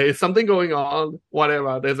like there's something going on,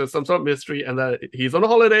 whatever. There's some sort of mystery, and that he's on a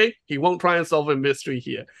holiday. He won't try and solve a mystery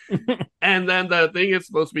here. And then the thing is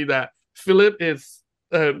supposed to be that Philip is.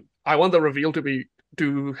 I want the reveal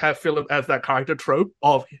to have Philip as that character trope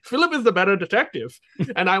of Philip is the better detective.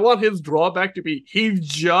 And I want his drawback to be he's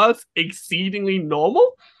just exceedingly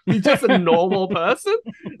normal. He's just a normal person.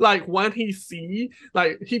 Like when he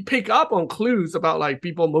pick up on clues about like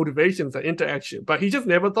people motivations and interaction, but he just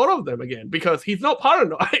never thought of them again because he's not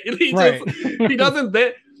paranoid. He doesn't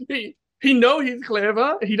he know he's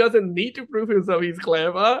clever. He doesn't need to prove himself he's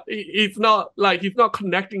clever. He's not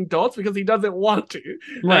connecting dots because he doesn't want to.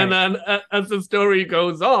 Right. And then as the story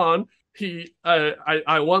goes on,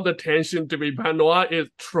 I want the tension to be Benoit is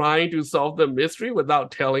trying to solve the mystery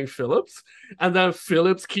without telling Phillips. And then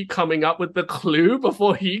Phillips keep coming up with the clue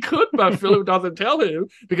before he could, but Philip doesn't tell him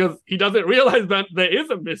because he doesn't realize that there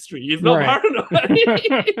is a mystery. He's not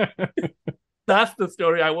paranoid. That's the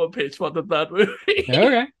story I will pitch for the third movie.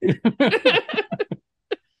 Okay.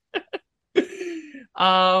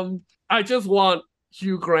 I just want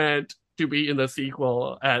Hugh Grant to be in the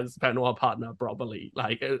sequel as Benoit partner, probably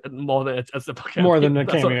like more than as a cameo. More than a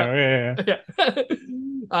cameo.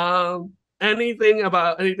 Yeah. Anything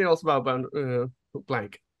else about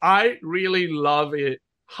Blanc? I really love it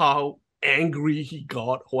how angry he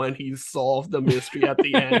got when he solved the mystery at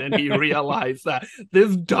the end and he realized that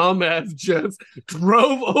this dumbass just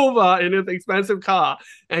drove over in his expensive car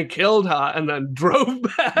and killed her and then drove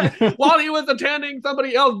back while he was attending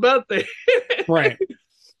somebody else's birthday. Right.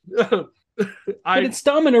 But it's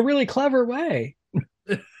dumb in a really clever way.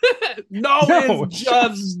 No, it's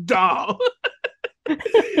just dumb.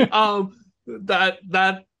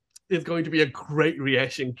 That is going to be a great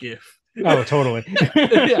reaction gif. Oh, totally.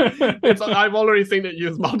 Yeah, I've already seen it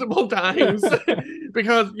used multiple times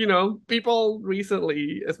because people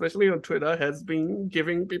recently, especially on Twitter, has been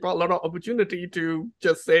giving people a lot of opportunity to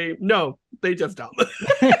just say no, they just dumb.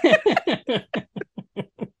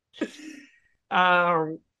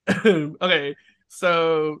 Okay,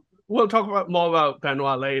 so we'll talk more about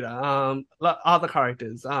Benoit later. Other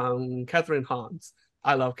characters, Catherine Hans.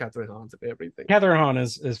 I love Catherine Hahn and everything. Catherine Hahn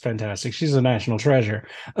is fantastic. She's a national treasure.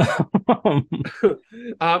 In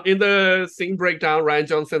the scene breakdown, Rian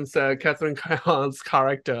Johnson said Catherine Hahn's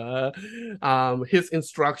character, his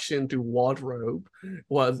instruction to wardrobe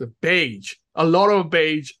was beige. A lot of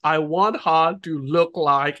beige. I want her to look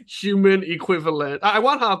like human equivalent. I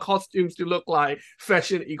want her costumes to look like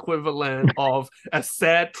fashion equivalent of a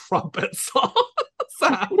sad trumpet song.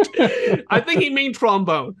 Sound. I think he mean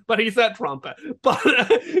trombone, but he said trumpet. But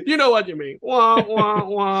you know what you mean. Wah, wah,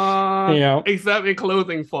 wah. Yeah. Except in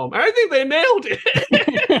clothing form. I think they nailed it.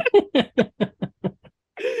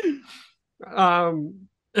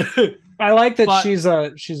 I like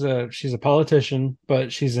that she's a politician,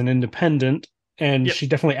 but she's an independent, and she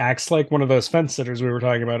definitely acts like one of those fence sitters we were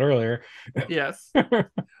talking about earlier. Yes.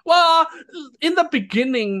 Well, in the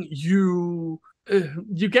beginning, you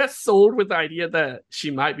get sold with the idea that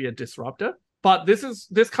she might be a disruptor, but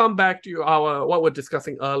this come back to what we're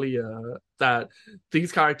discussing earlier, that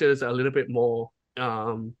these characters are a little bit more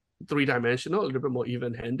three-dimensional, a little bit more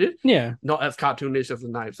even-handed, not as cartoonish as the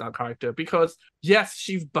Knives Out character, because yes,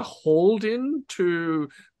 she's beholden to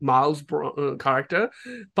Miles' character,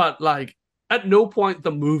 but like at no point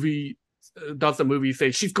does the movie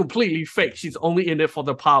say she's completely fake, she's only in it for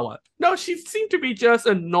the power. No, she seemed to be just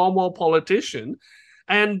a normal politician.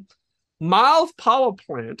 And Miles' power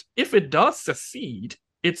plant, if it does succeed,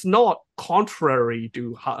 it's not contrary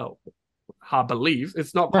to her beliefs,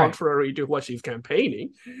 it's not contrary to what she's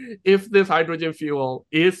campaigning. If this hydrogen fuel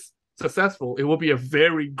is successful, it will be a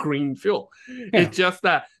very green film. Yeah. It's just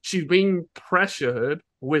that she's being pressured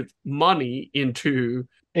with money into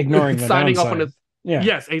Ignoring the signing off downside. on it.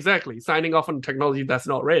 Yes, exactly. Signing off on technology that's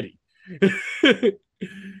not ready.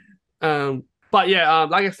 But yeah,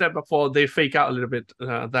 like I said before, they fake out a little bit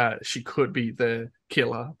that she could be the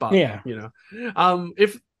killer. But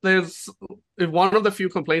if one of the few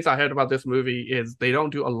complaints I had about this movie is they don't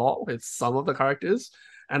do a lot with some of the characters,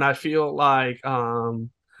 and I feel like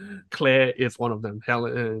Claire is one of them.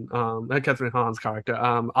 Helen, Catherine Hahn's character.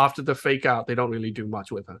 After the fake out, they don't really do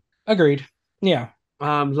much with her. Agreed. Yeah.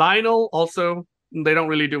 Lionel also, they don't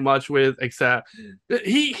really do much with, except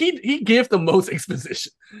he gives the most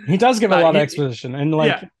exposition. He does give a lot of exposition, and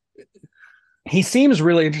he seems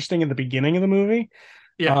really interesting at the beginning of the movie.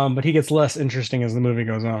 Yeah. But he gets less interesting as the movie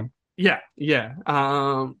goes on.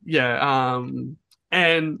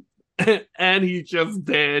 And he's just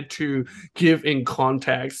there to give in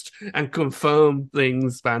context and confirm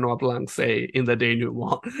things Benoit Blanc say in the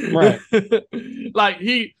denouement. Right. Like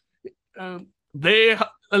they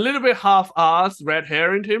a little bit half-assed red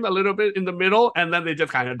herring him a little bit in the middle, and then they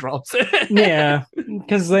just kind of drops it. Yeah,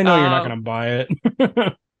 because they know you're not going to buy it.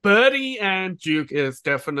 Birdie and Duke is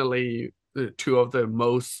definitely two of the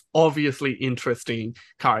most obviously interesting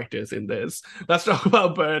characters in this. Let's talk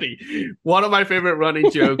about Birdie. One of my favorite running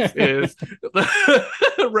jokes is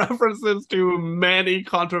the references to many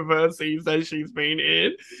controversies that she's been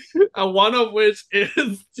in. One of which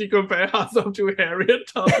is she compares herself to Harriet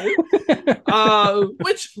Tubman.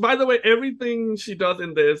 Which, by the way, everything she does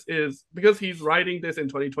in this is because he's writing this in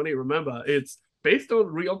 2020. Remember, it's based on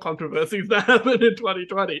real controversies that happened in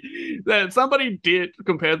 2020, that somebody did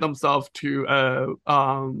compare themselves to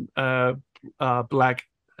black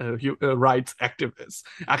rights activists.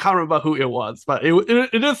 I can't remember who it was, but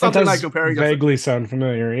it is something like comparing. Vaguely sound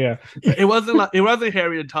familiar, yeah. It wasn't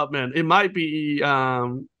Harriet Tubman. It might be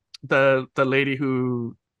the lady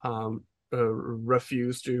who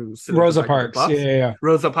refused to sit Rosa Parks. Yeah.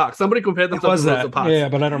 Rosa Parks. Somebody compared themselves to Rosa Parks. Yeah,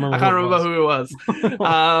 but I don't remember. I can't remember who it was.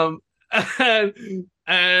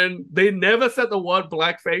 And they never said the word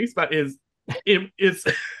blackface, but it's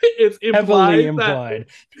heavily implied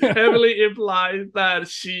that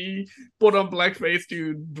she put on blackface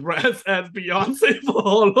to dress as Beyonce for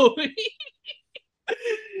Halloween.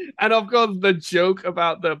 And of course, the joke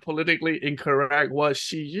about the politically incorrect was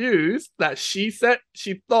she used that she said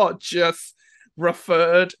she thought just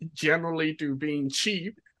referred generally to being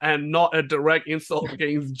cheap and not a direct insult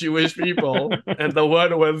against Jewish people. And the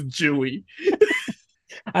word was Jewy.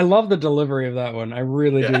 I love the delivery of that one. I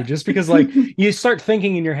really do. Just because like you start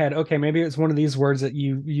thinking in your head, okay, maybe it's one of these words that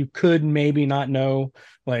you could maybe not know,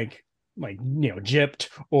 like gypped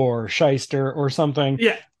or shyster or something.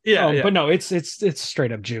 Yeah. But no, it's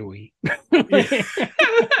straight up Jewy.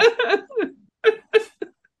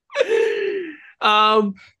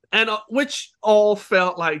 And which all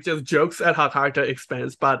felt like just jokes at her character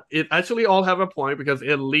expense, but it actually all have a point because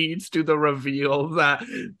it leads to the reveal that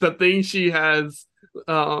the thing she has,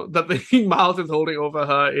 the thing Miles is holding over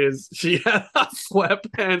her is she has her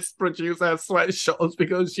sweatpants produced as sweatshops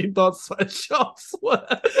because she thought sweatshops were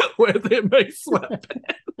where they make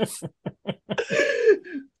sweatpants.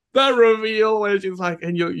 That reveal where she's like,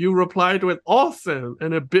 and you replied with awesome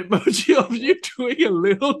and a bitmoji of you doing a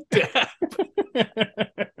little dab.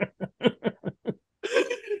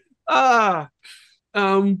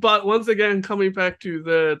 But once again, coming back to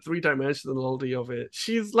the three-dimensionality of it,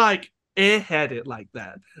 she's like airheaded like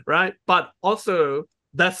that, right? But also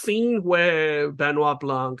that scene where Benoit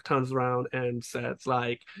Blanc turns around and says,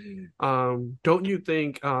 like, don't you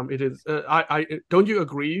think it is? Don't you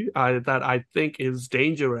agree that I think it's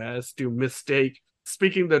dangerous to mistake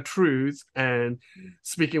speaking the truth and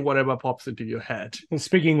speaking whatever pops into your head?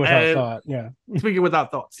 Speaking without thought, yeah. Speaking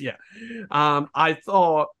without thoughts, yeah. I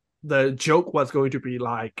thought the joke was going to be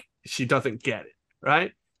like she doesn't get it,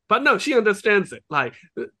 right? But no, she understands it. Like,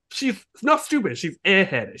 she's not stupid. She's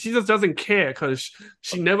airheaded. She just doesn't care because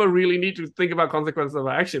she never really need to think about consequences of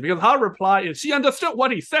her action. Because her reply is she understood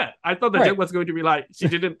what he said. I thought the joke was going to be like she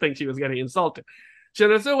didn't think she was getting insulted. She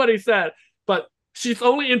understood what he said, but she's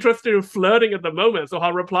only interested in flirting at the moment. So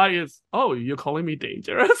her reply is, "Oh, you're calling me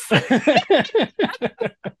dangerous?"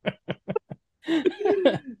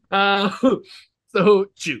 So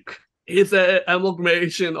Duke is an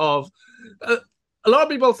amalgamation of. A lot of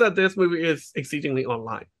people said this movie is exceedingly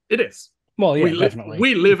online. It is. Well, yeah, definitely.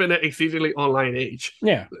 We live in an exceedingly online age.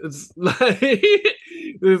 Yeah. It's like,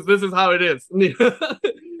 this is how it is. And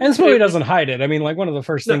this movie doesn't hide it. I mean, like, one of the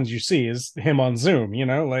first things you see is him on Zoom,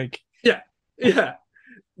 like... Yeah.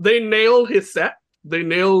 They nailed his set. they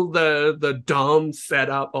nailed the dumb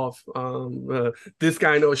setup of this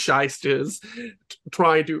guy knows shysters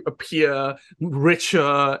trying to appear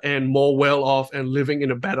richer and more well off and living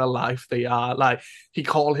in a better life they are. Like he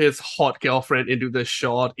called his hot girlfriend into the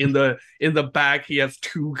shot. In the back, he has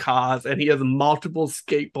 2 cars and he has multiple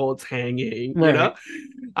skateboards hanging. Right. You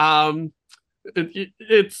know,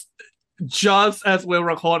 it's just as we're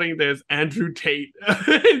recording this, Andrew Tate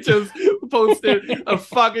just posted a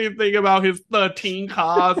fucking thing about his 13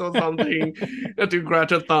 cars or something to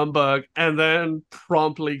Greta Thunberg, and then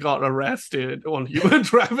promptly got arrested on human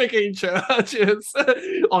trafficking charges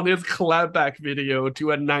on his clapback video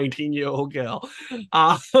to a 19-year-old girl.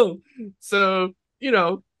 So, you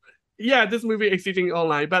know, yeah, this movie existing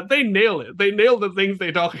online, but they nail it. They nail the things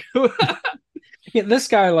they talk about. Yeah, this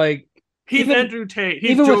guy, like, he's Andrew Tate.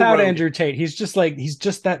 He's even Joe without Rogan. Andrew Tate, he's just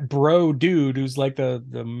that bro dude who's like the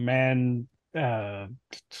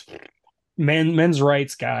men's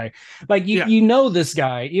rights guy. Like you know this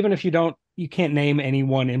guy, even if you can't name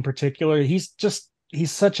anyone in particular. He's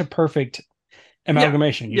such a perfect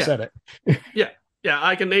amalgamation. You said it. Yeah,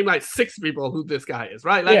 I can name like 6 people who this guy is,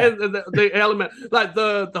 right? Like the element, like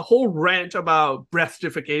the whole rant about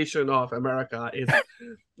breastification of America is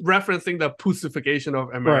referencing the pussification of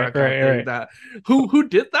America. Right. That who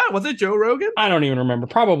did that? Was it Joe Rogan? I don't even remember.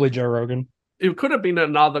 Probably Joe Rogan. It could have been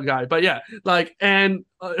another guy, but yeah, like and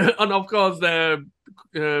of course they're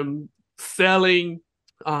selling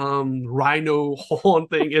rhino horn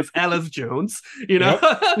thing is Alice Jones, you know.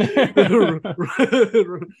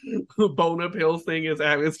 Boner pills thing is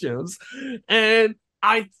Alice Jones. And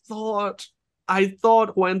I thought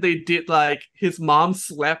when they did like his mom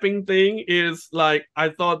slapping thing is like, I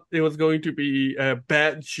thought it was going to be a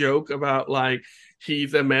bad joke about like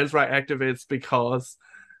he's a men's rights activist because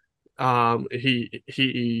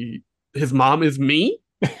his mom is mean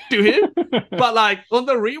to him. But like on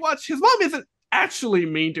the rewatch, his mom isn't actually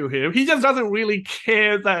mean to him. He just doesn't really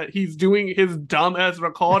care that he's doing his dumb ass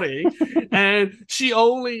recording. And she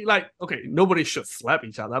only like, okay, nobody should slap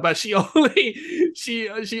each other, but she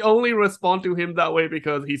only respond to him that way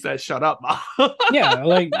because he said shut up, Mom. Yeah,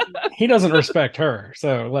 like he doesn't respect her.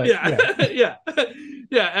 So like yeah,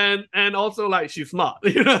 and also like she's smart,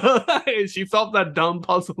 you know. She solved that dumb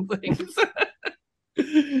puzzle things.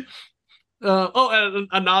 And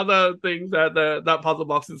another thing that puzzle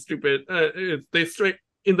box is stupid is they straight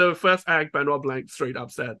in the first act, Benoit Blanc straight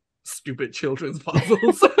up said stupid children's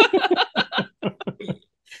puzzles.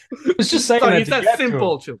 It's just saying that he said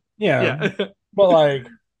simple children. Yeah. But like,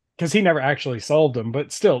 because he never actually solved them,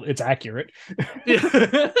 but still, it's accurate.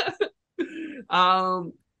 Yeah.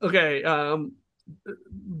 Okay.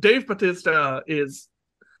 Dave Bautista is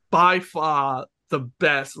by far the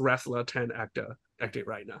best wrestler 10 actor acting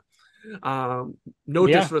right now. No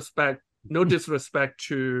disrespect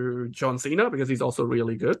to John Cena because he's also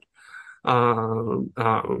really good.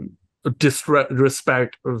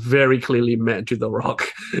 Disrespect very clearly meant to The Rock.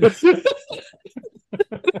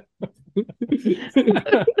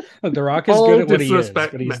 The Rock is good at what he is,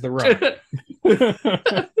 but he's The Rock.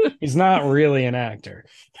 He's not really an actor.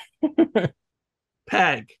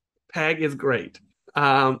 Peg is great.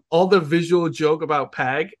 All the visual joke about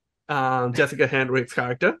Peg, Jessica Henwick's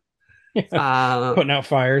character. Putting out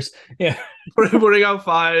fires. Yeah. Putting out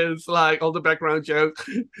fires, like all the background jokes.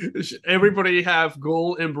 Everybody have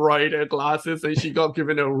gold embroidered glasses, and she got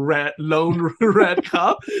given a lone red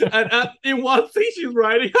cup. And in one thing, she's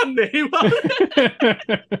writing her name on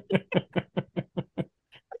it.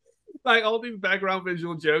 Like all these background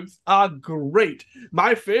visual jokes are great.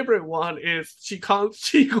 My favorite one is she go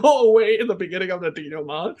away in the beginning of the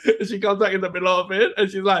denouement, and she comes back in the middle of it,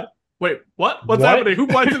 and she's like, wait, what? What's happening? Who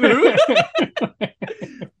pointed who?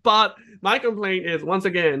 But my complaint is, once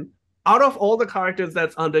again, out of all the characters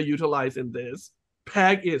that's underutilized in this,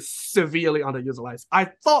 Peg is severely underutilized. I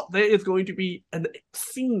thought there is going to be a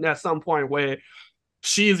scene at some point where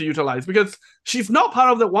she's utilized because she's not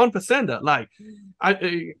part of the 1%er. Like,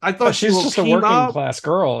 I thought she's just a working class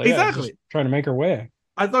girl. Exactly. Just trying to make her way.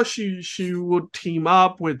 I thought she would team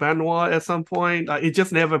up with Benoit at some point. It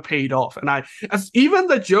just never paid off. And even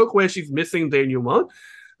the joke where she's missing denouement,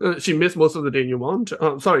 she missed most of the denouement.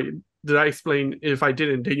 Sorry, did I explain? If I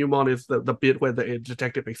didn't, denouement is the bit where the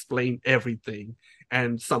detective explained everything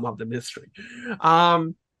and sum up the mystery. I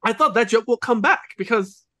thought that joke will come back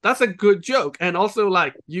because that's a good joke. And also,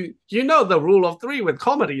 like, you know the rule of 3 with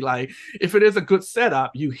comedy, like, if it is a good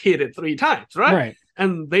setup, you hit it 3 times, right? Right.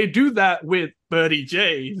 And they do that with Birdie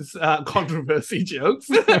J's controversy jokes.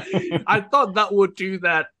 I thought they would do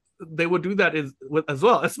that as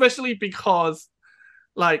well, especially because,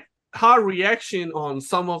 like, her reaction on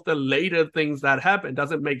some of the later things that happened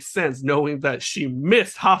doesn't make sense, knowing that she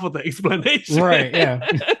missed half of the explanation. Right,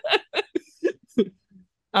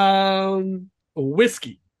 yeah.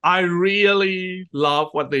 Whiskey. I really love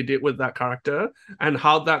what they did with that character and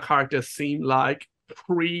how that character seemed like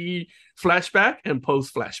pre-flashback and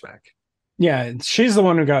post-flashback. Yeah, she's the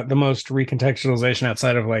one who got the most recontextualization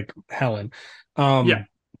outside of like Helen. Yeah.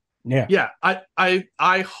 Yeah. Yeah,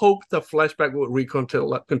 I hope the flashback would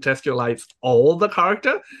recontextualize all the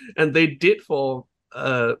character, and they did for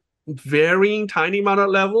varying tiny amount of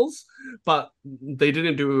levels, but they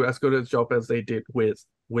didn't do as good a job as they did with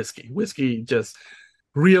Whiskey. Whiskey just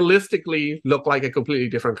realistically looked like a completely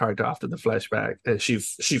different character after the flashback, and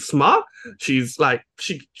she's smart. She's like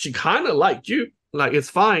she kind of liked you. Like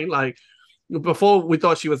it's fine. Like before we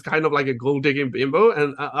thought she was kind of like a gold digging bimbo,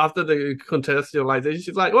 and after the contextualization,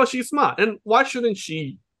 she's like, well, she's smart, and why shouldn't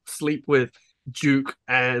she sleep with Duke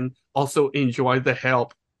and also enjoy the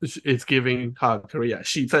help it's giving her career?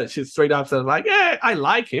 She straight up said like, yeah, I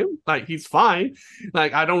like him, like he's fine,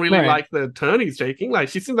 like I don't really like the turn he's taking, like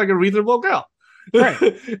she seems like a reasonable girl.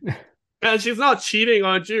 Right. And she's not cheating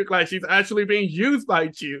on Duke, like she's actually being used by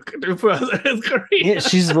Duke to further his career. Yeah,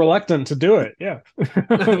 she's reluctant to do it. Yeah.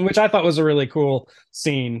 Which I thought was a really cool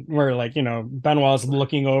scene where, like, you know, Benoit's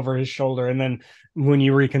looking over his shoulder, and then when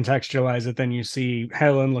you recontextualize it, then you see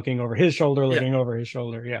Helen looking over his shoulder, looking over his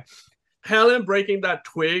shoulder. Yeah. Helen breaking that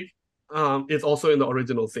twig is also in the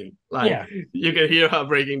original scene. Like you can hear her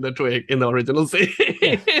breaking the twig in the original scene.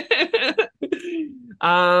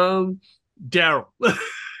 Daryl.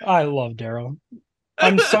 I love Daryl.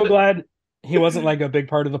 I'm so glad he wasn't like a big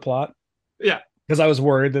part of the plot. Yeah. Because I was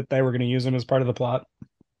worried that they were going to use him as part of the plot.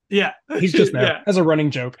 Yeah. He's just there as a running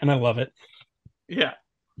joke, and I love it. Yeah.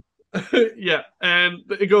 Yeah, and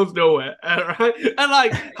it goes nowhere. Right? And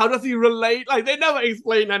like, how does he relate? Like, they never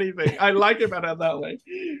explain anything. I like it better that way.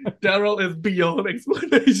 Daryl is beyond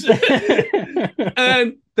explanation.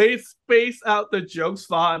 And they space out the jokes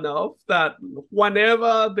far enough that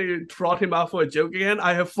whenever they trot him out for a joke again,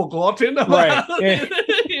 I have forgotten about it.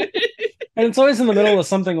 And it's always in the middle of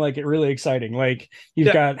something like it really exciting. Like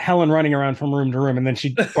you've got Helen running around from room to room, and then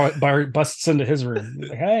she busts into his room.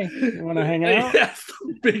 Like, hey, you want to hang out? That's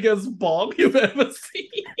the biggest bog you've ever seen.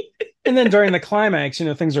 And then during the climax, you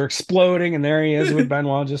know, things are exploding, and there he is with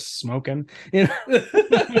Benoit just smoking. You know?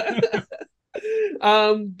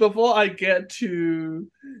 Before I get to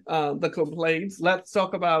the complaints, let's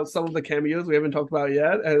talk about some of the cameos we haven't talked about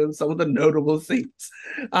yet, and some of the notable things.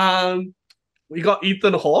 We got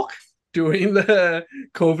Ethan Hawke doing the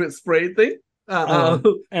COVID spray thing.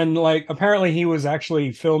 And like apparently he was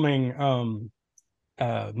actually filming Moon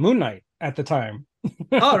Knight at the time.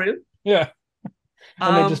 Oh, really? Yeah.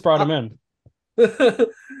 And they just brought him in.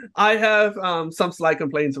 I have some slight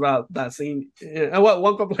complaints about that scene.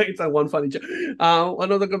 One complaint and one funny joke.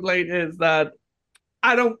 One of the complaint is that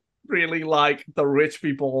I don't really like the rich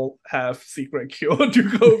people have secret cure to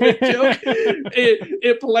COVID joke.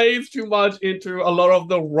 It plays too much into a lot of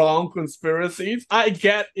the wrong conspiracies. I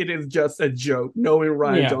get it is just a joke, knowing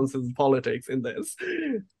Rian Johnson's politics in this,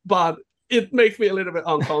 but it makes me a little bit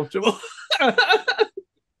uncomfortable.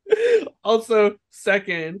 Also,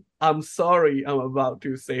 second, I'm sorry I'm about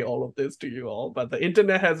to say all of this to you all, but the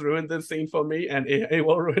internet has ruined this scene for me, and it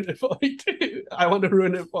will ruin it for you too. I want to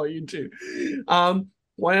ruin it for you too.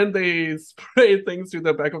 When they spray things to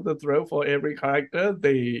the back of the throat for every character,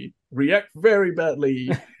 they react very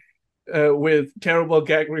badly with terrible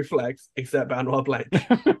gag reflex, except Benoit Blanc.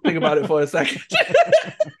 Think about it for a second.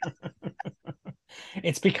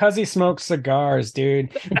 It's because he smokes cigars,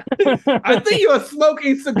 dude. I think you are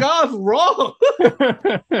smoking cigars wrong.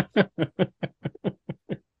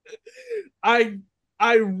 I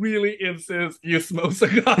really insist you smoke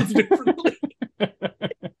cigars differently.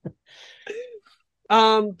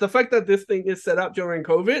 The fact that this thing is set up during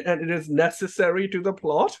COVID and it is necessary to the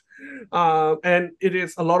plot, and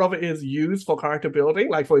a lot of it is used for character building.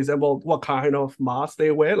 Like, for example, what kind of mask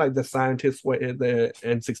they wear, like the scientists wear the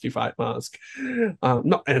N65 mask.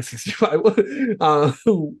 Not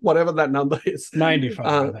N65, whatever that number is. 95,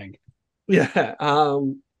 I think. Yeah.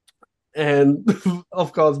 And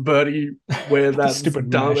of course, Birdie wear that stupid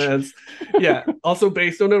dumbass. Yeah, also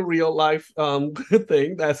based on a real life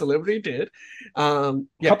thing that a celebrity did.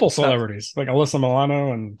 Couple celebrities like Alyssa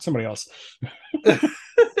Milano and somebody else.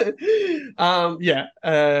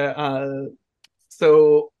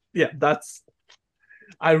 So yeah, that's.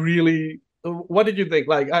 I really. What did you think?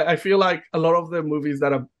 Like, I feel like a lot of the movies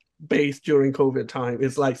that are based during COVID time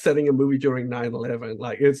is like setting a movie during 9/11.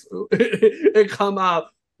 Like it come out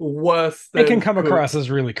worse It can than come good. across as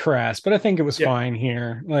really crass, but I think it was Yeah, fine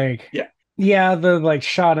here. Like, yeah, yeah, the like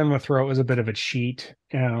shot in the throat was a bit of a cheat.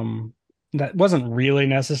 That wasn't really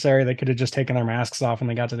necessary. They could have just taken their masks off when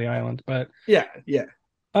they got to the island, but yeah, yeah.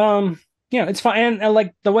 um, it's fine. And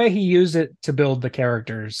like the way he used it to build the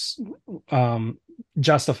characters, um,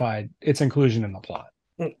 justified its inclusion in the plot.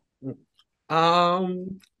 Mm,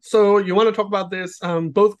 mm. So you want to talk about this?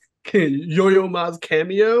 Both Yo-Yo Ma's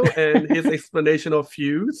cameo and his explanation of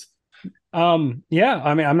Fugues. Yeah,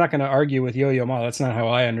 I mean, I'm not going to argue with Yo-Yo Ma. That's not how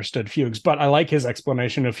I understood fugues, but I like his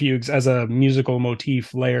explanation of fugues as a musical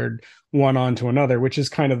motif layered one onto another, which is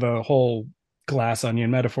kind of the whole glass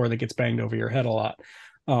onion metaphor that gets banged over your head a lot.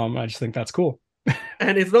 I just think that's cool.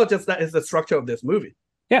 And it's not just that; it's the structure of this movie.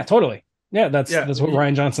 Yeah, totally. Yeah, that's Yeah, that's what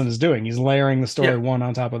Ryan Johnson is doing. He's layering the story yeah, one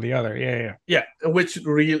on top of the other. Yeah, yeah. Which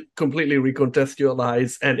completely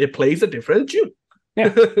recontextualize, and it plays a different tune.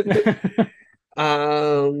 yeah, yeah.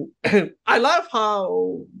 I love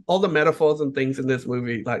how all the metaphors and things in this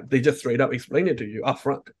movie, like they just straight up explain it to you up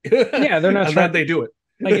front. Yeah, they're not and trying. then they do it.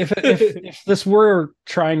 Like if this were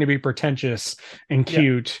trying to be pretentious and Yeah,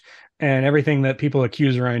 cute and everything that people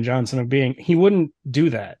accuse Ryan Johnson of being, he wouldn't do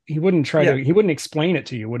that. He wouldn't try yeah, to. He wouldn't explain it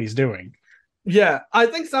to you what he's doing. yeah. I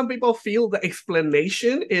think some people feel the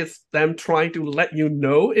explanation is them trying to let you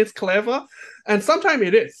know it's clever, and sometimes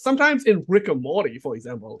it is. Sometimes in Rick and Morty, for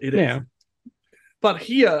example, it is. Yeah, But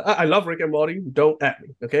here, I love Rick and Morty. Don't at me,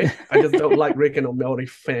 okay? I just don't like Rick and Morty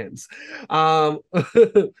fans. And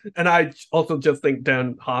I also just think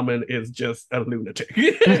Dan Harmon is just a lunatic.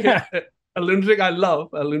 A lunatic I love,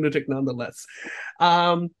 a lunatic nonetheless.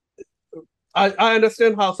 Um, I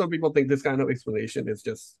understand how some people think this kind of explanation is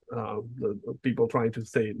just the people trying to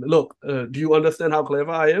say, look, do you understand how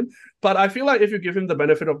clever I am? But I feel like if you give him the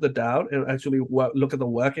benefit of the doubt and actually look at the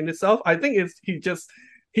work in itself, I think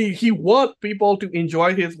he wants people to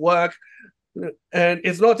enjoy his work, and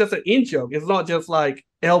it's not just an in joke. It's not just like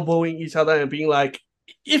elbowing each other and being like,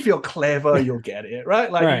 if you're clever, you'll get it, right?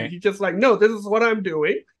 Like right. he just like, no, this is what I'm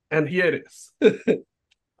doing, and here it is.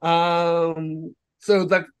 So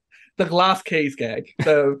the glass case gag.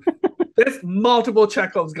 So there's multiple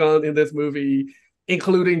Chekhov's gun in this movie,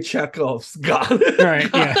 including Chekhov's gun. Right.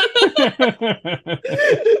 Yeah.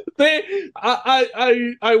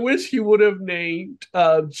 I wish he would have named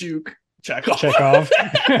Duke Chekhov. Chekhov.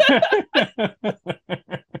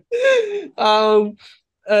 um,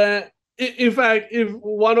 in fact, if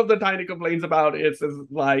one of the tiny complaints about it is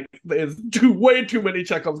like there's way too many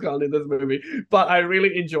Chekhov's gun in this movie, but I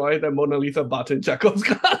really enjoy the Mona Lisa button Chekhov's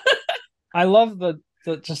gun. I love the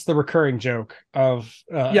just the recurring joke of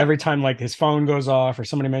every time like his phone goes off or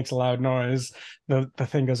somebody makes a loud noise, the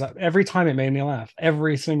thing goes up. Every time it made me laugh,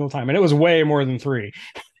 every single time, and it was way more than 3.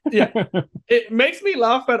 Yeah, it makes me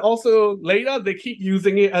laugh, but also later they keep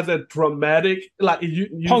using it as a dramatic, like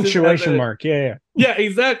punctuation mark. Yeah. Yeah,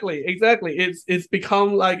 exactly. It's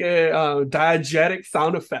become like a diegetic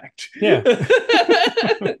sound effect. Yeah.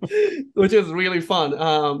 Which is really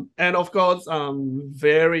fun. And of course,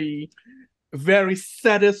 very very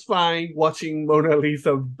satisfying watching Mona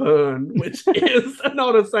Lisa burn, which is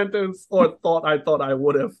another sentence or thought I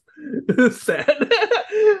would have said.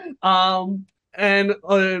 And New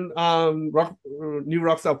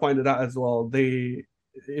Rockstar pointed out as well,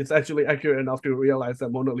 it's actually accurate enough to realize that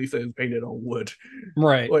Mona Lisa is painted on wood,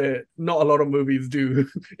 right? Where not a lot of movies do,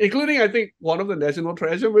 including I think one of the National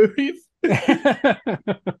Treasure movies.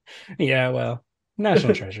 Yeah, well,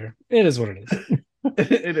 National Treasure. It is what it is.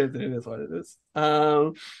 It is what it is.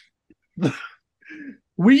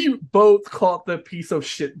 We both caught the piece of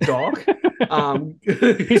shit dog.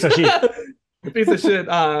 Piece of shit. Piece of shit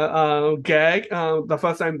gag the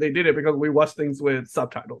first time they did it, because we watched things with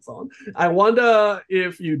subtitles on. I wonder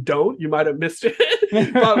if you might have missed it.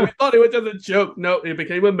 But we thought it was just a joke. No, it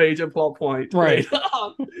became a major plot point. Right.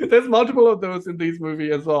 There's multiple of those in these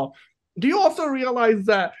movies as well. Do you also realize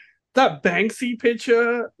that Banksy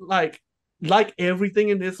picture, like everything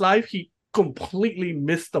in his life, he completely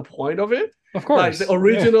missed the point of it? Of course. Like the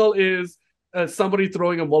original is somebody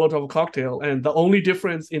throwing a Molotov cocktail, and the only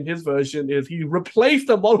difference in his version is he replaced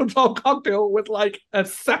the Molotov cocktail with like a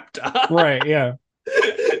scepter. Right, yeah.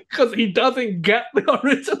 Because he doesn't get the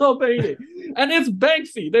original painting. And it's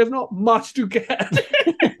Banksy. There's not much to get.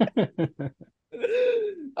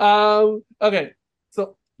 Okay,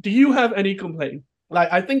 so do you have any complaint? Like,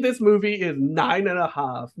 I think this movie is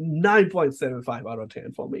 9.75 out of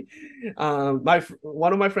 10 for me.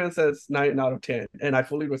 One of my friends says 9 out of 10, and I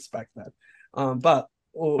fully respect that. But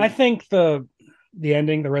I think the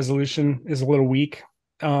ending, the resolution, is a little weak.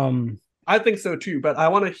 I think so too, but I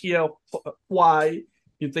want to hear why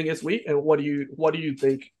You think it's weak, and what do you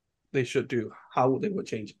think they should do? How they would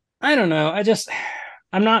change it? I don't know.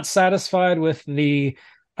 I'm not satisfied with the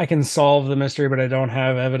I can solve the mystery, but I don't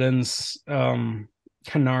have evidence.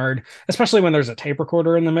 Canard, especially when there's a tape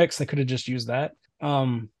recorder in the mix, they could have just used that.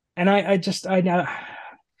 And I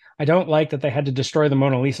don't like that they had to destroy the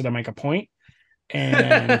Mona Lisa to make a point.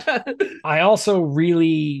 And I also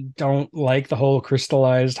really don't like the whole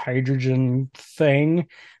crystallized hydrogen thing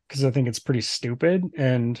because I think it's pretty stupid.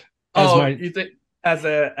 And you think as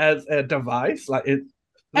a device, like it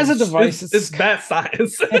as a device, it's bad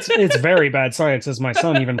science. it's very bad science, as my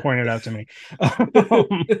son even pointed out to me.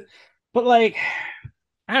 But like,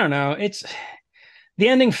 I don't know. It's the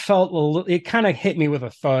ending felt it kind of hit me with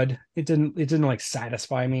a thud. It didn't like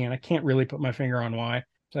satisfy me, and I can't really put my finger on why.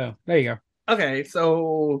 So there you go. Okay,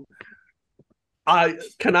 so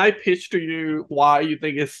can I pitch to you why you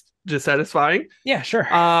think it's dissatisfying? Yeah, sure.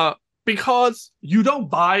 Because you don't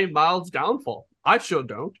buy Miles' downfall. I sure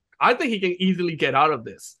don't. I think he can easily get out of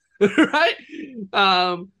this, right?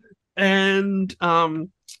 And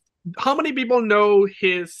how many people know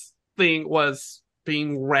his thing was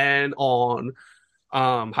being ran on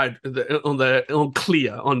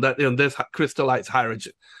clear on this crystallized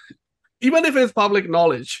hydrogen? Even if it's public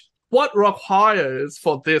knowledge, what requires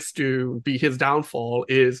for this to be his downfall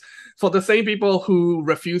is for the same people who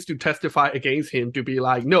refuse to testify against him to be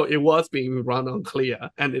like, no, it was being run on clear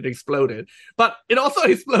and it exploded. But it also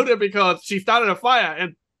exploded because she started a fire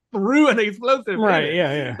and threw an explosive. Right,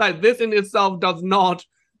 yeah. Like this in itself does not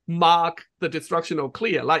mark the destruction of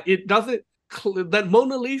clear. Like it doesn't, that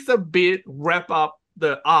Mona Lisa bit wrap up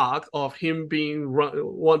the arc of him being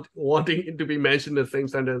wanting to be mentioned in the same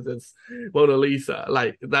sentence as Mona Lisa,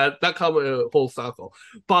 like that come a whole circle.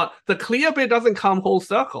 But the clear bit doesn't come whole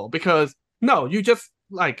circle because no, you just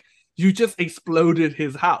exploded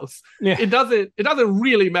his house. Yeah. It doesn't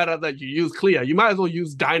really matter that you use clear. You might as well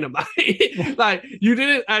use dynamite. Like you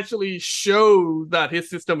didn't actually show that his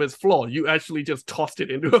system is flawed. You actually just tossed it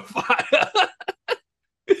into a fire.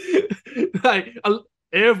 Like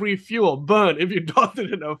every fuel burn if you toss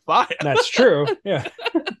it in a fire. That's true. Yeah.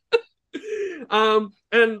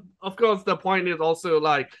 And of course the point is also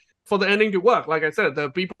like for the ending to work, like I said, the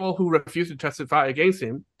people who refuse to testify against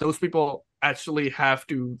him, those people actually have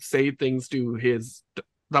to say things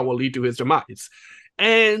that will lead to his demise.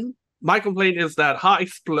 And my complaint is that her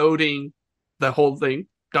exploding the whole thing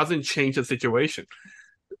doesn't change the situation.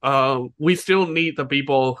 We still need the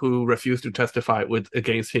people who refused to testify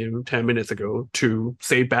against him 10 minutes ago to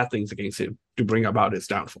say bad things against him to bring about his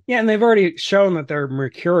downfall. Yeah, and they've already shown that they're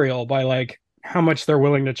mercurial by like how much they're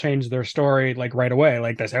willing to change their story like right away.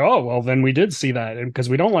 Like they say, oh, well, then we did see that because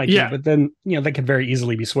we don't like you. But then, they could very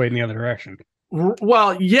easily be swayed in the other direction.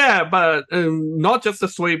 Well, yeah, but not just the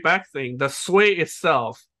sway back thing. The sway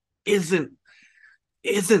itself isn't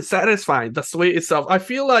satisfying. The sway itself, I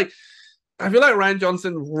feel like Rian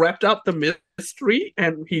Johnson wrapped up the mystery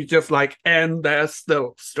and he just like, and that's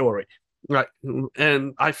the story, right?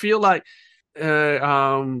 And I feel like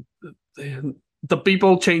the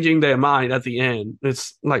people changing their mind at the end,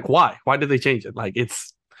 it's like, why did they change it? Like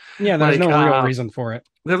it's there's like, no real reason for it.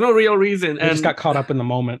 There's no real reason. They just got caught up in the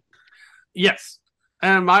moment. Yes.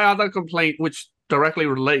 And my other complaint, which directly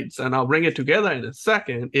relates, and I'll bring it together in a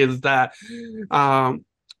second, is that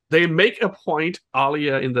they make a point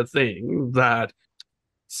earlier in the thing that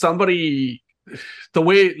look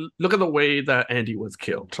at the way that Andy was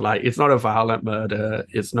killed. Like, it's not a violent murder.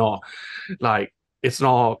 It's not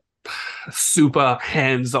super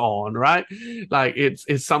hands-on, right? Like,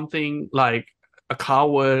 it's something like a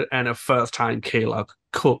coward and a first-time killer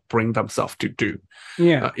could bring themselves to do.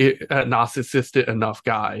 Yeah. A narcissistic enough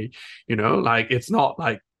guy, like it's not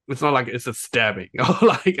like it's a stabbing or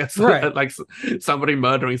like it's like somebody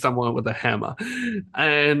murdering someone with a hammer.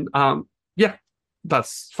 And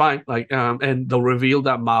that's fine. Like and the reveal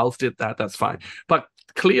that Miles did that's fine. But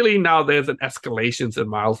clearly now there's an escalation in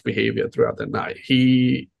Miles' behavior throughout the night.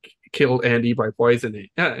 He killed Andy by poisoning,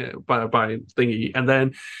 by thingy, and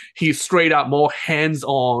then he straight up more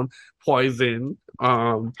hands-on poison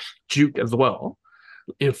Duke as well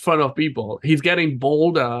in front of people. He's getting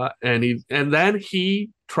bolder, and then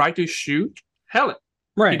he tried to shoot Helen.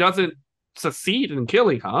 Right. He doesn't succeed in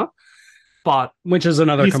killing her, but which is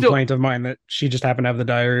another complaint of mine, that she just happened to have the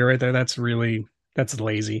diary right there. That's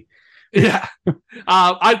lazy. Yeah.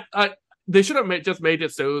 They should have just made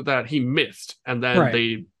it so that he missed, and then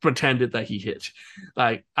they pretended that he hit.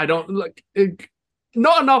 Like, I don't like.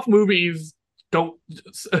 Not enough movies don't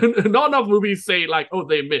not enough movies say like, oh,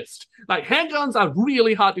 they missed. Like handguns are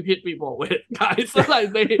really hard to hit people with, guys. So,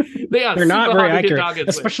 like they are They're not super very hard to hit accurate,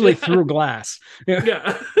 targets especially with. through glass.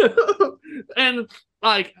 Yeah. and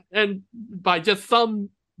by just some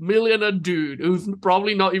millionaire dude who's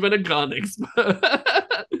probably not even a gun expert.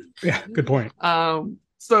 Yeah, good point.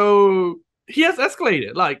 So he has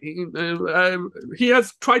escalated. Like he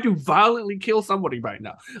has tried to violently kill somebody right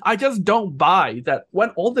now. I just don't buy that when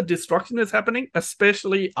all the destruction is happening,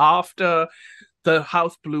 especially after the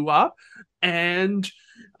house blew up, and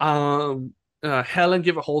Helen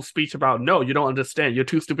give a whole speech about, no, you don't understand. You're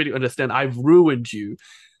too stupid to understand. I've ruined you.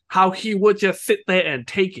 How he would just sit there and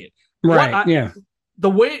take it. Right. Yeah. The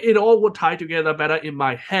way it all would tie together better in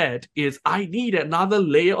my head is I need another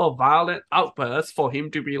layer of violent outbursts for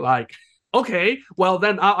him to be like, okay, well,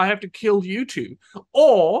 then I have to kill you too.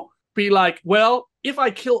 Or be like, well, if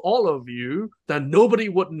I kill all of you, then nobody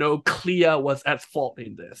would know Clea was at fault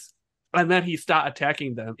in this. And then he start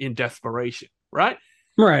attacking them in desperation, right?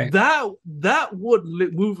 Right. That would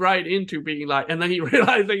move right into being like, and then he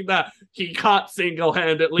realizing that he can't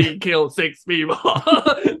single-handedly kill 6 people.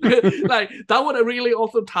 Like that would really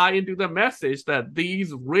also tie into the message that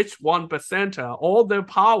these rich 1%er, all their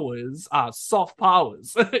powers are soft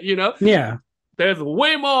powers. You know? Yeah. There's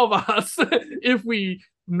way more of us. If we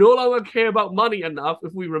no longer care about money enough,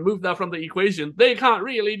 if we remove that from the equation, they can't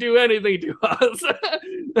really do anything to us.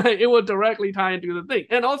 It would directly tie into the thing.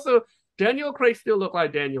 And also, Daniel Craig still look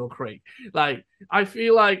like Daniel Craig. Like I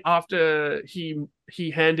feel like after he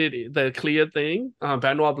handed the Clea thing,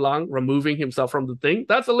 Benoit Blanc removing himself from the thing,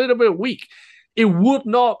 that's a little bit weak. It would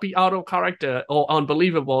not be out of character or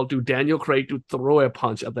unbelievable to Daniel Craig to throw a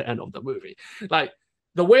punch at the end of the movie. Like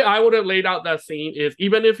the way I would have laid out that scene is,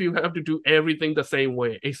 even if you have to do everything the same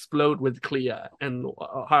way, explode with Clea, and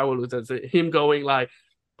how would him going like,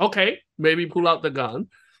 okay, maybe pull out the gun.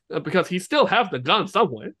 Because he still have the gun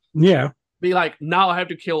somewhere. Yeah. Be like, now I have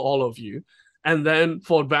to kill all of you. And then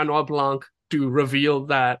for Benoit Blanc to reveal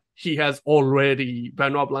that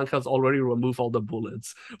Benoit Blanc has already removed all the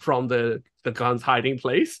bullets from the gun's hiding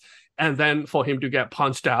place. And then for him to get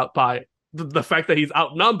punched out by the fact that he's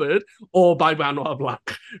outnumbered or by Benoit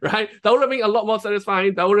Blanc, right? That would have been a lot more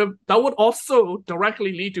satisfying. That would also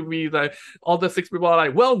directly lead to me that all the 6 people are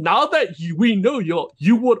like, well, now that we know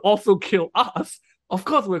you would also kill us, of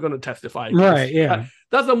course we're going to testify. Right, yeah.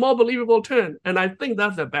 That's a more believable turn, and I think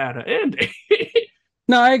that's a better ending.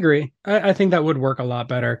 No, I agree. I think that would work a lot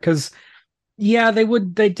better because, yeah,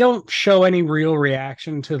 they don't show any real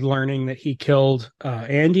reaction to learning that he killed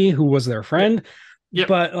Andy, who was their friend. Yep.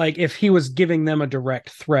 But like if he was giving them a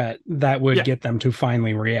direct threat, that would get them to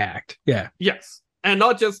finally react. Yeah. Yes. And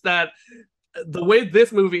not just that, the way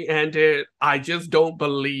this movie ended, I just don't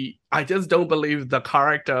believe the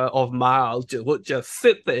character of Miles would just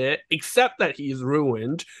sit there, accept that he's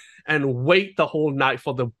ruined, and wait the whole night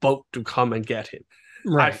for the boat to come and get him.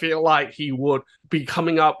 Right. I feel like he would be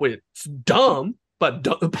coming up with dumb but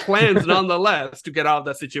plans nonetheless to get out of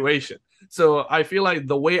that situation. So I feel like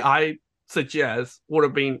the way I suggest would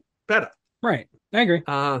have been better. Right. I agree.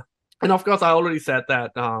 And of course, I already said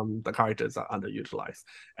that the characters are underutilized,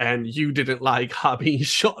 and you didn't like her being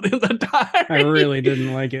shot in the diary. I really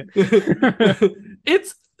didn't like it.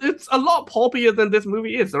 It's a lot pulpier than this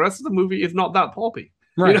movie is. The rest of the movie is not that pulpy,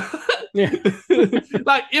 right? You know? Yeah.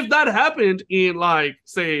 Like if that happened in like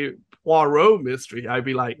say Poirot mystery, I'd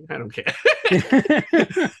be like, I don't care.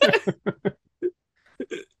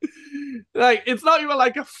 Like it's not even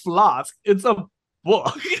like a flask; it's a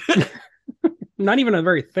book. Not even a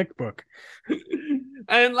very thick book.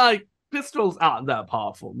 And like pistols aren't that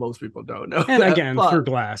powerful. Most people don't know. And that, again, through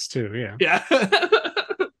glass too. Yeah. Yeah.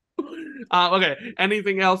 Okay.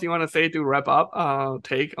 Anything else you want to say to wrap up?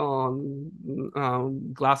 Take on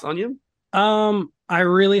Glass Onion. I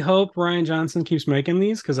really hope Rian Johnson keeps making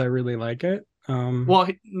these because I really like it. Well,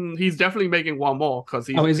 he's definitely making one more because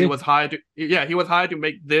he was hired to. Yeah, he was hired to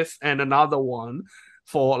make this and another one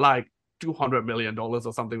for like $200 million or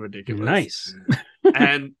something ridiculous. Nice.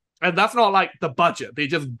 and that's not like the budget. They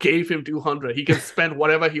just gave him 200. He can spend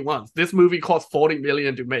whatever he wants. This movie cost 40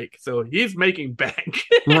 million to make, so he's making bank.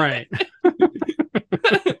 Right.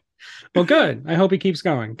 Well, good. I hope he keeps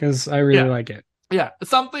going because I really like it. Yeah,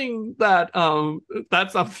 something that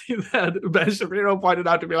that's something that Ben Shapiro pointed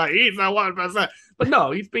out to me, like he's a 1%, but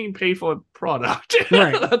no, he's being paid for a product.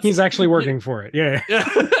 Right, he's actually working for it. Yeah.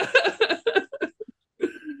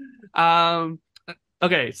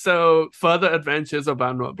 Okay, so further adventures of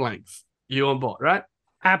Benoit Blancs. You on board, right?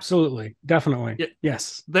 Absolutely, definitely. Yeah.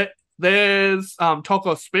 Yes. There's talk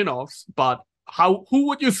of spin-offs, but who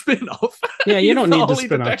would you spin off? Yeah, you He's don't the need to only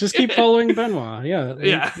spin off. Just keep detective. following Benoit. Yeah.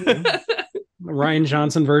 Yeah. You know, Ryan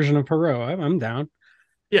Johnson version of Perot. I'm down.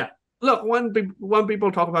 Yeah. Look, when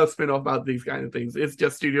people talk about spin-off about these kind of things, it's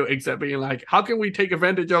just studio exec being like, how can we take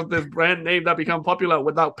advantage of this brand name that become popular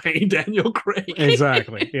without paying Daniel Craig?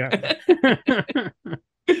 Exactly. Yeah.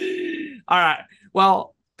 All right.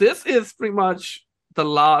 Well, this is pretty much the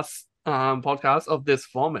last podcast of this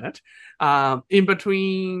format. In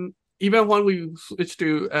between, even when we switch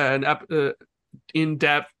to an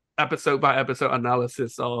in-depth episode by episode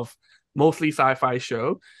analysis of mostly sci-fi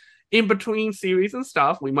show, in between series and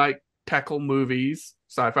stuff, we might tackle movies,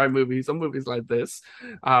 sci-fi movies, or movies like this.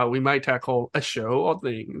 We might tackle a show or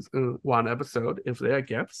things in one episode if they are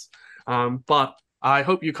gifts. But I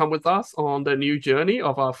hope you come with us on the new journey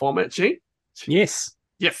of our format change. Yes.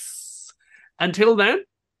 Yes. Until then,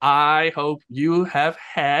 I hope you have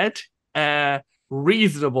had a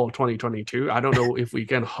reasonable 2022. I don't know if we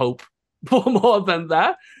can hope for more than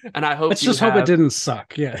that. And I hope Let's just hope it didn't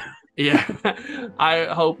suck. Yeah. Yeah, I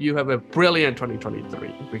hope you have a brilliant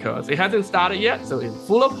 2023 because it hasn't started yet, so it's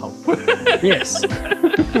full of hope. Yes.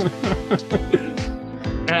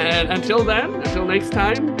 And until then, until next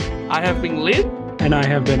time, I have been Lin. And I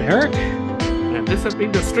have been Eric. And this has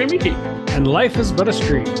been the Streaming Heat. And life is but a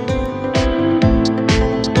stream. Do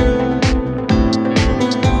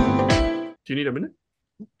you need a minute?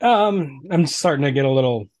 I'm starting to get a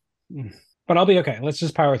little, but I'll be okay. Let's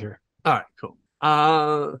just power through. All right, cool.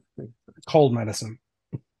 Cold medicine.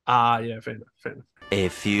 Yeah, fair enough. A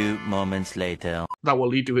few moments later. That will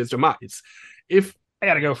lead to his demise. If I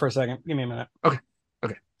gotta go for a second. Give me a minute. Okay.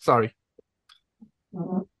 Sorry.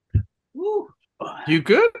 You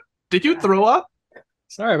good? Did you throw up?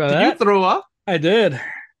 Sorry about Did that. you throw up? I did.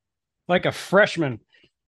 Like a freshman.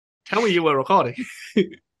 Tell me you were recording.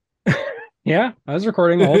 Yeah, I was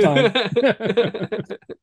recording the whole time.